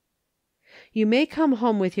 You may come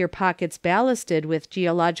home with your pockets ballasted with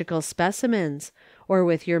geological specimens, or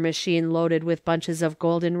with your machine loaded with bunches of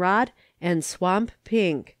goldenrod and swamp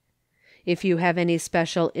pink. If you have any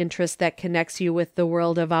special interest that connects you with the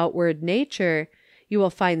world of outward nature, you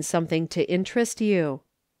will find something to interest you.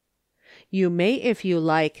 You may, if you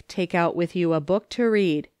like, take out with you a book to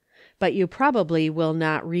read, but you probably will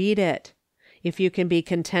not read it. If you can be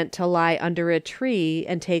content to lie under a tree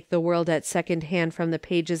and take the world at second hand from the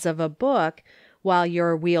pages of a book, while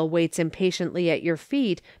your wheel waits impatiently at your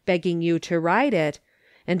feet begging you to ride it,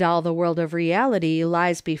 and all the world of reality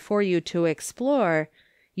lies before you to explore,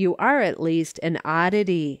 you are at least an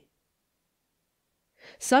oddity.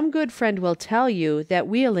 Some good friend will tell you that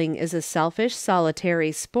wheeling is a selfish,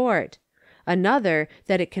 solitary sport; another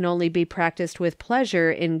that it can only be practiced with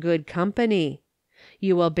pleasure in good company.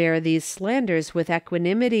 You will bear these slanders with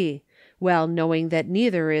equanimity, well knowing that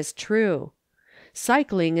neither is true.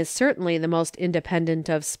 Cycling is certainly the most independent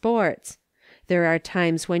of sports. There are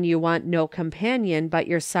times when you want no companion but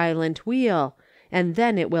your silent wheel, and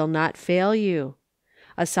then it will not fail you.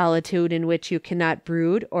 A solitude in which you cannot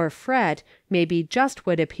brood or fret may be just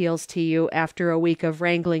what appeals to you after a week of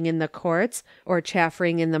wrangling in the courts or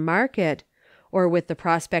chaffering in the market, or with the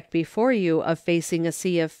prospect before you of facing a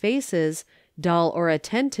sea of faces, dull or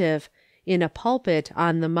attentive, in a pulpit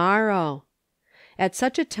on the morrow. At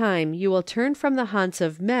such a time you will turn from the haunts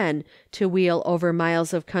of men to wheel over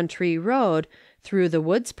miles of country road, through the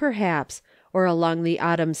woods perhaps, or along the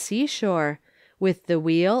autumn seashore, with the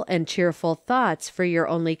wheel and cheerful thoughts for your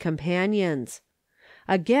only companions.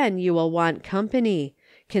 Again you will want company,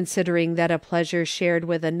 considering that a pleasure shared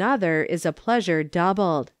with another is a pleasure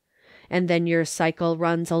doubled; and then your cycle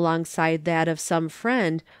runs alongside that of some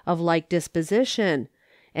friend of like disposition,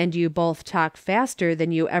 and you both talk faster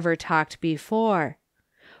than you ever talked before.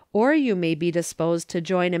 Or you may be disposed to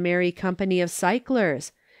join a merry company of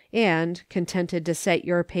cyclers, and, contented to set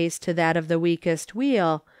your pace to that of the weakest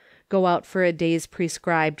wheel, go out for a day's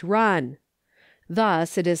prescribed run.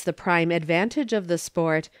 Thus it is the prime advantage of the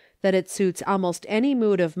sport that it suits almost any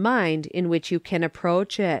mood of mind in which you can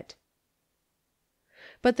approach it.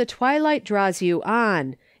 But the twilight draws you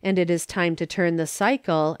on, and it is time to turn the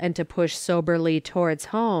cycle and to push soberly towards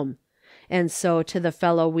home; and so to the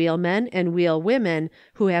fellow wheelmen and wheelwomen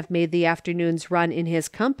who have made the afternoon's run in his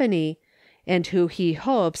company, and who he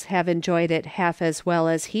hopes have enjoyed it half as well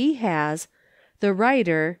as he has, the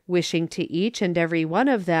writer, wishing to each and every one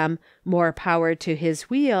of them more power to his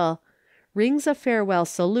wheel, rings a farewell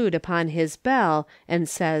salute upon his bell, and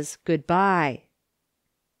says good-bye.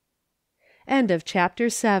 End of chapter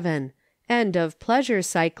 7. End of Pleasure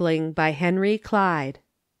Cycling by Henry Clyde.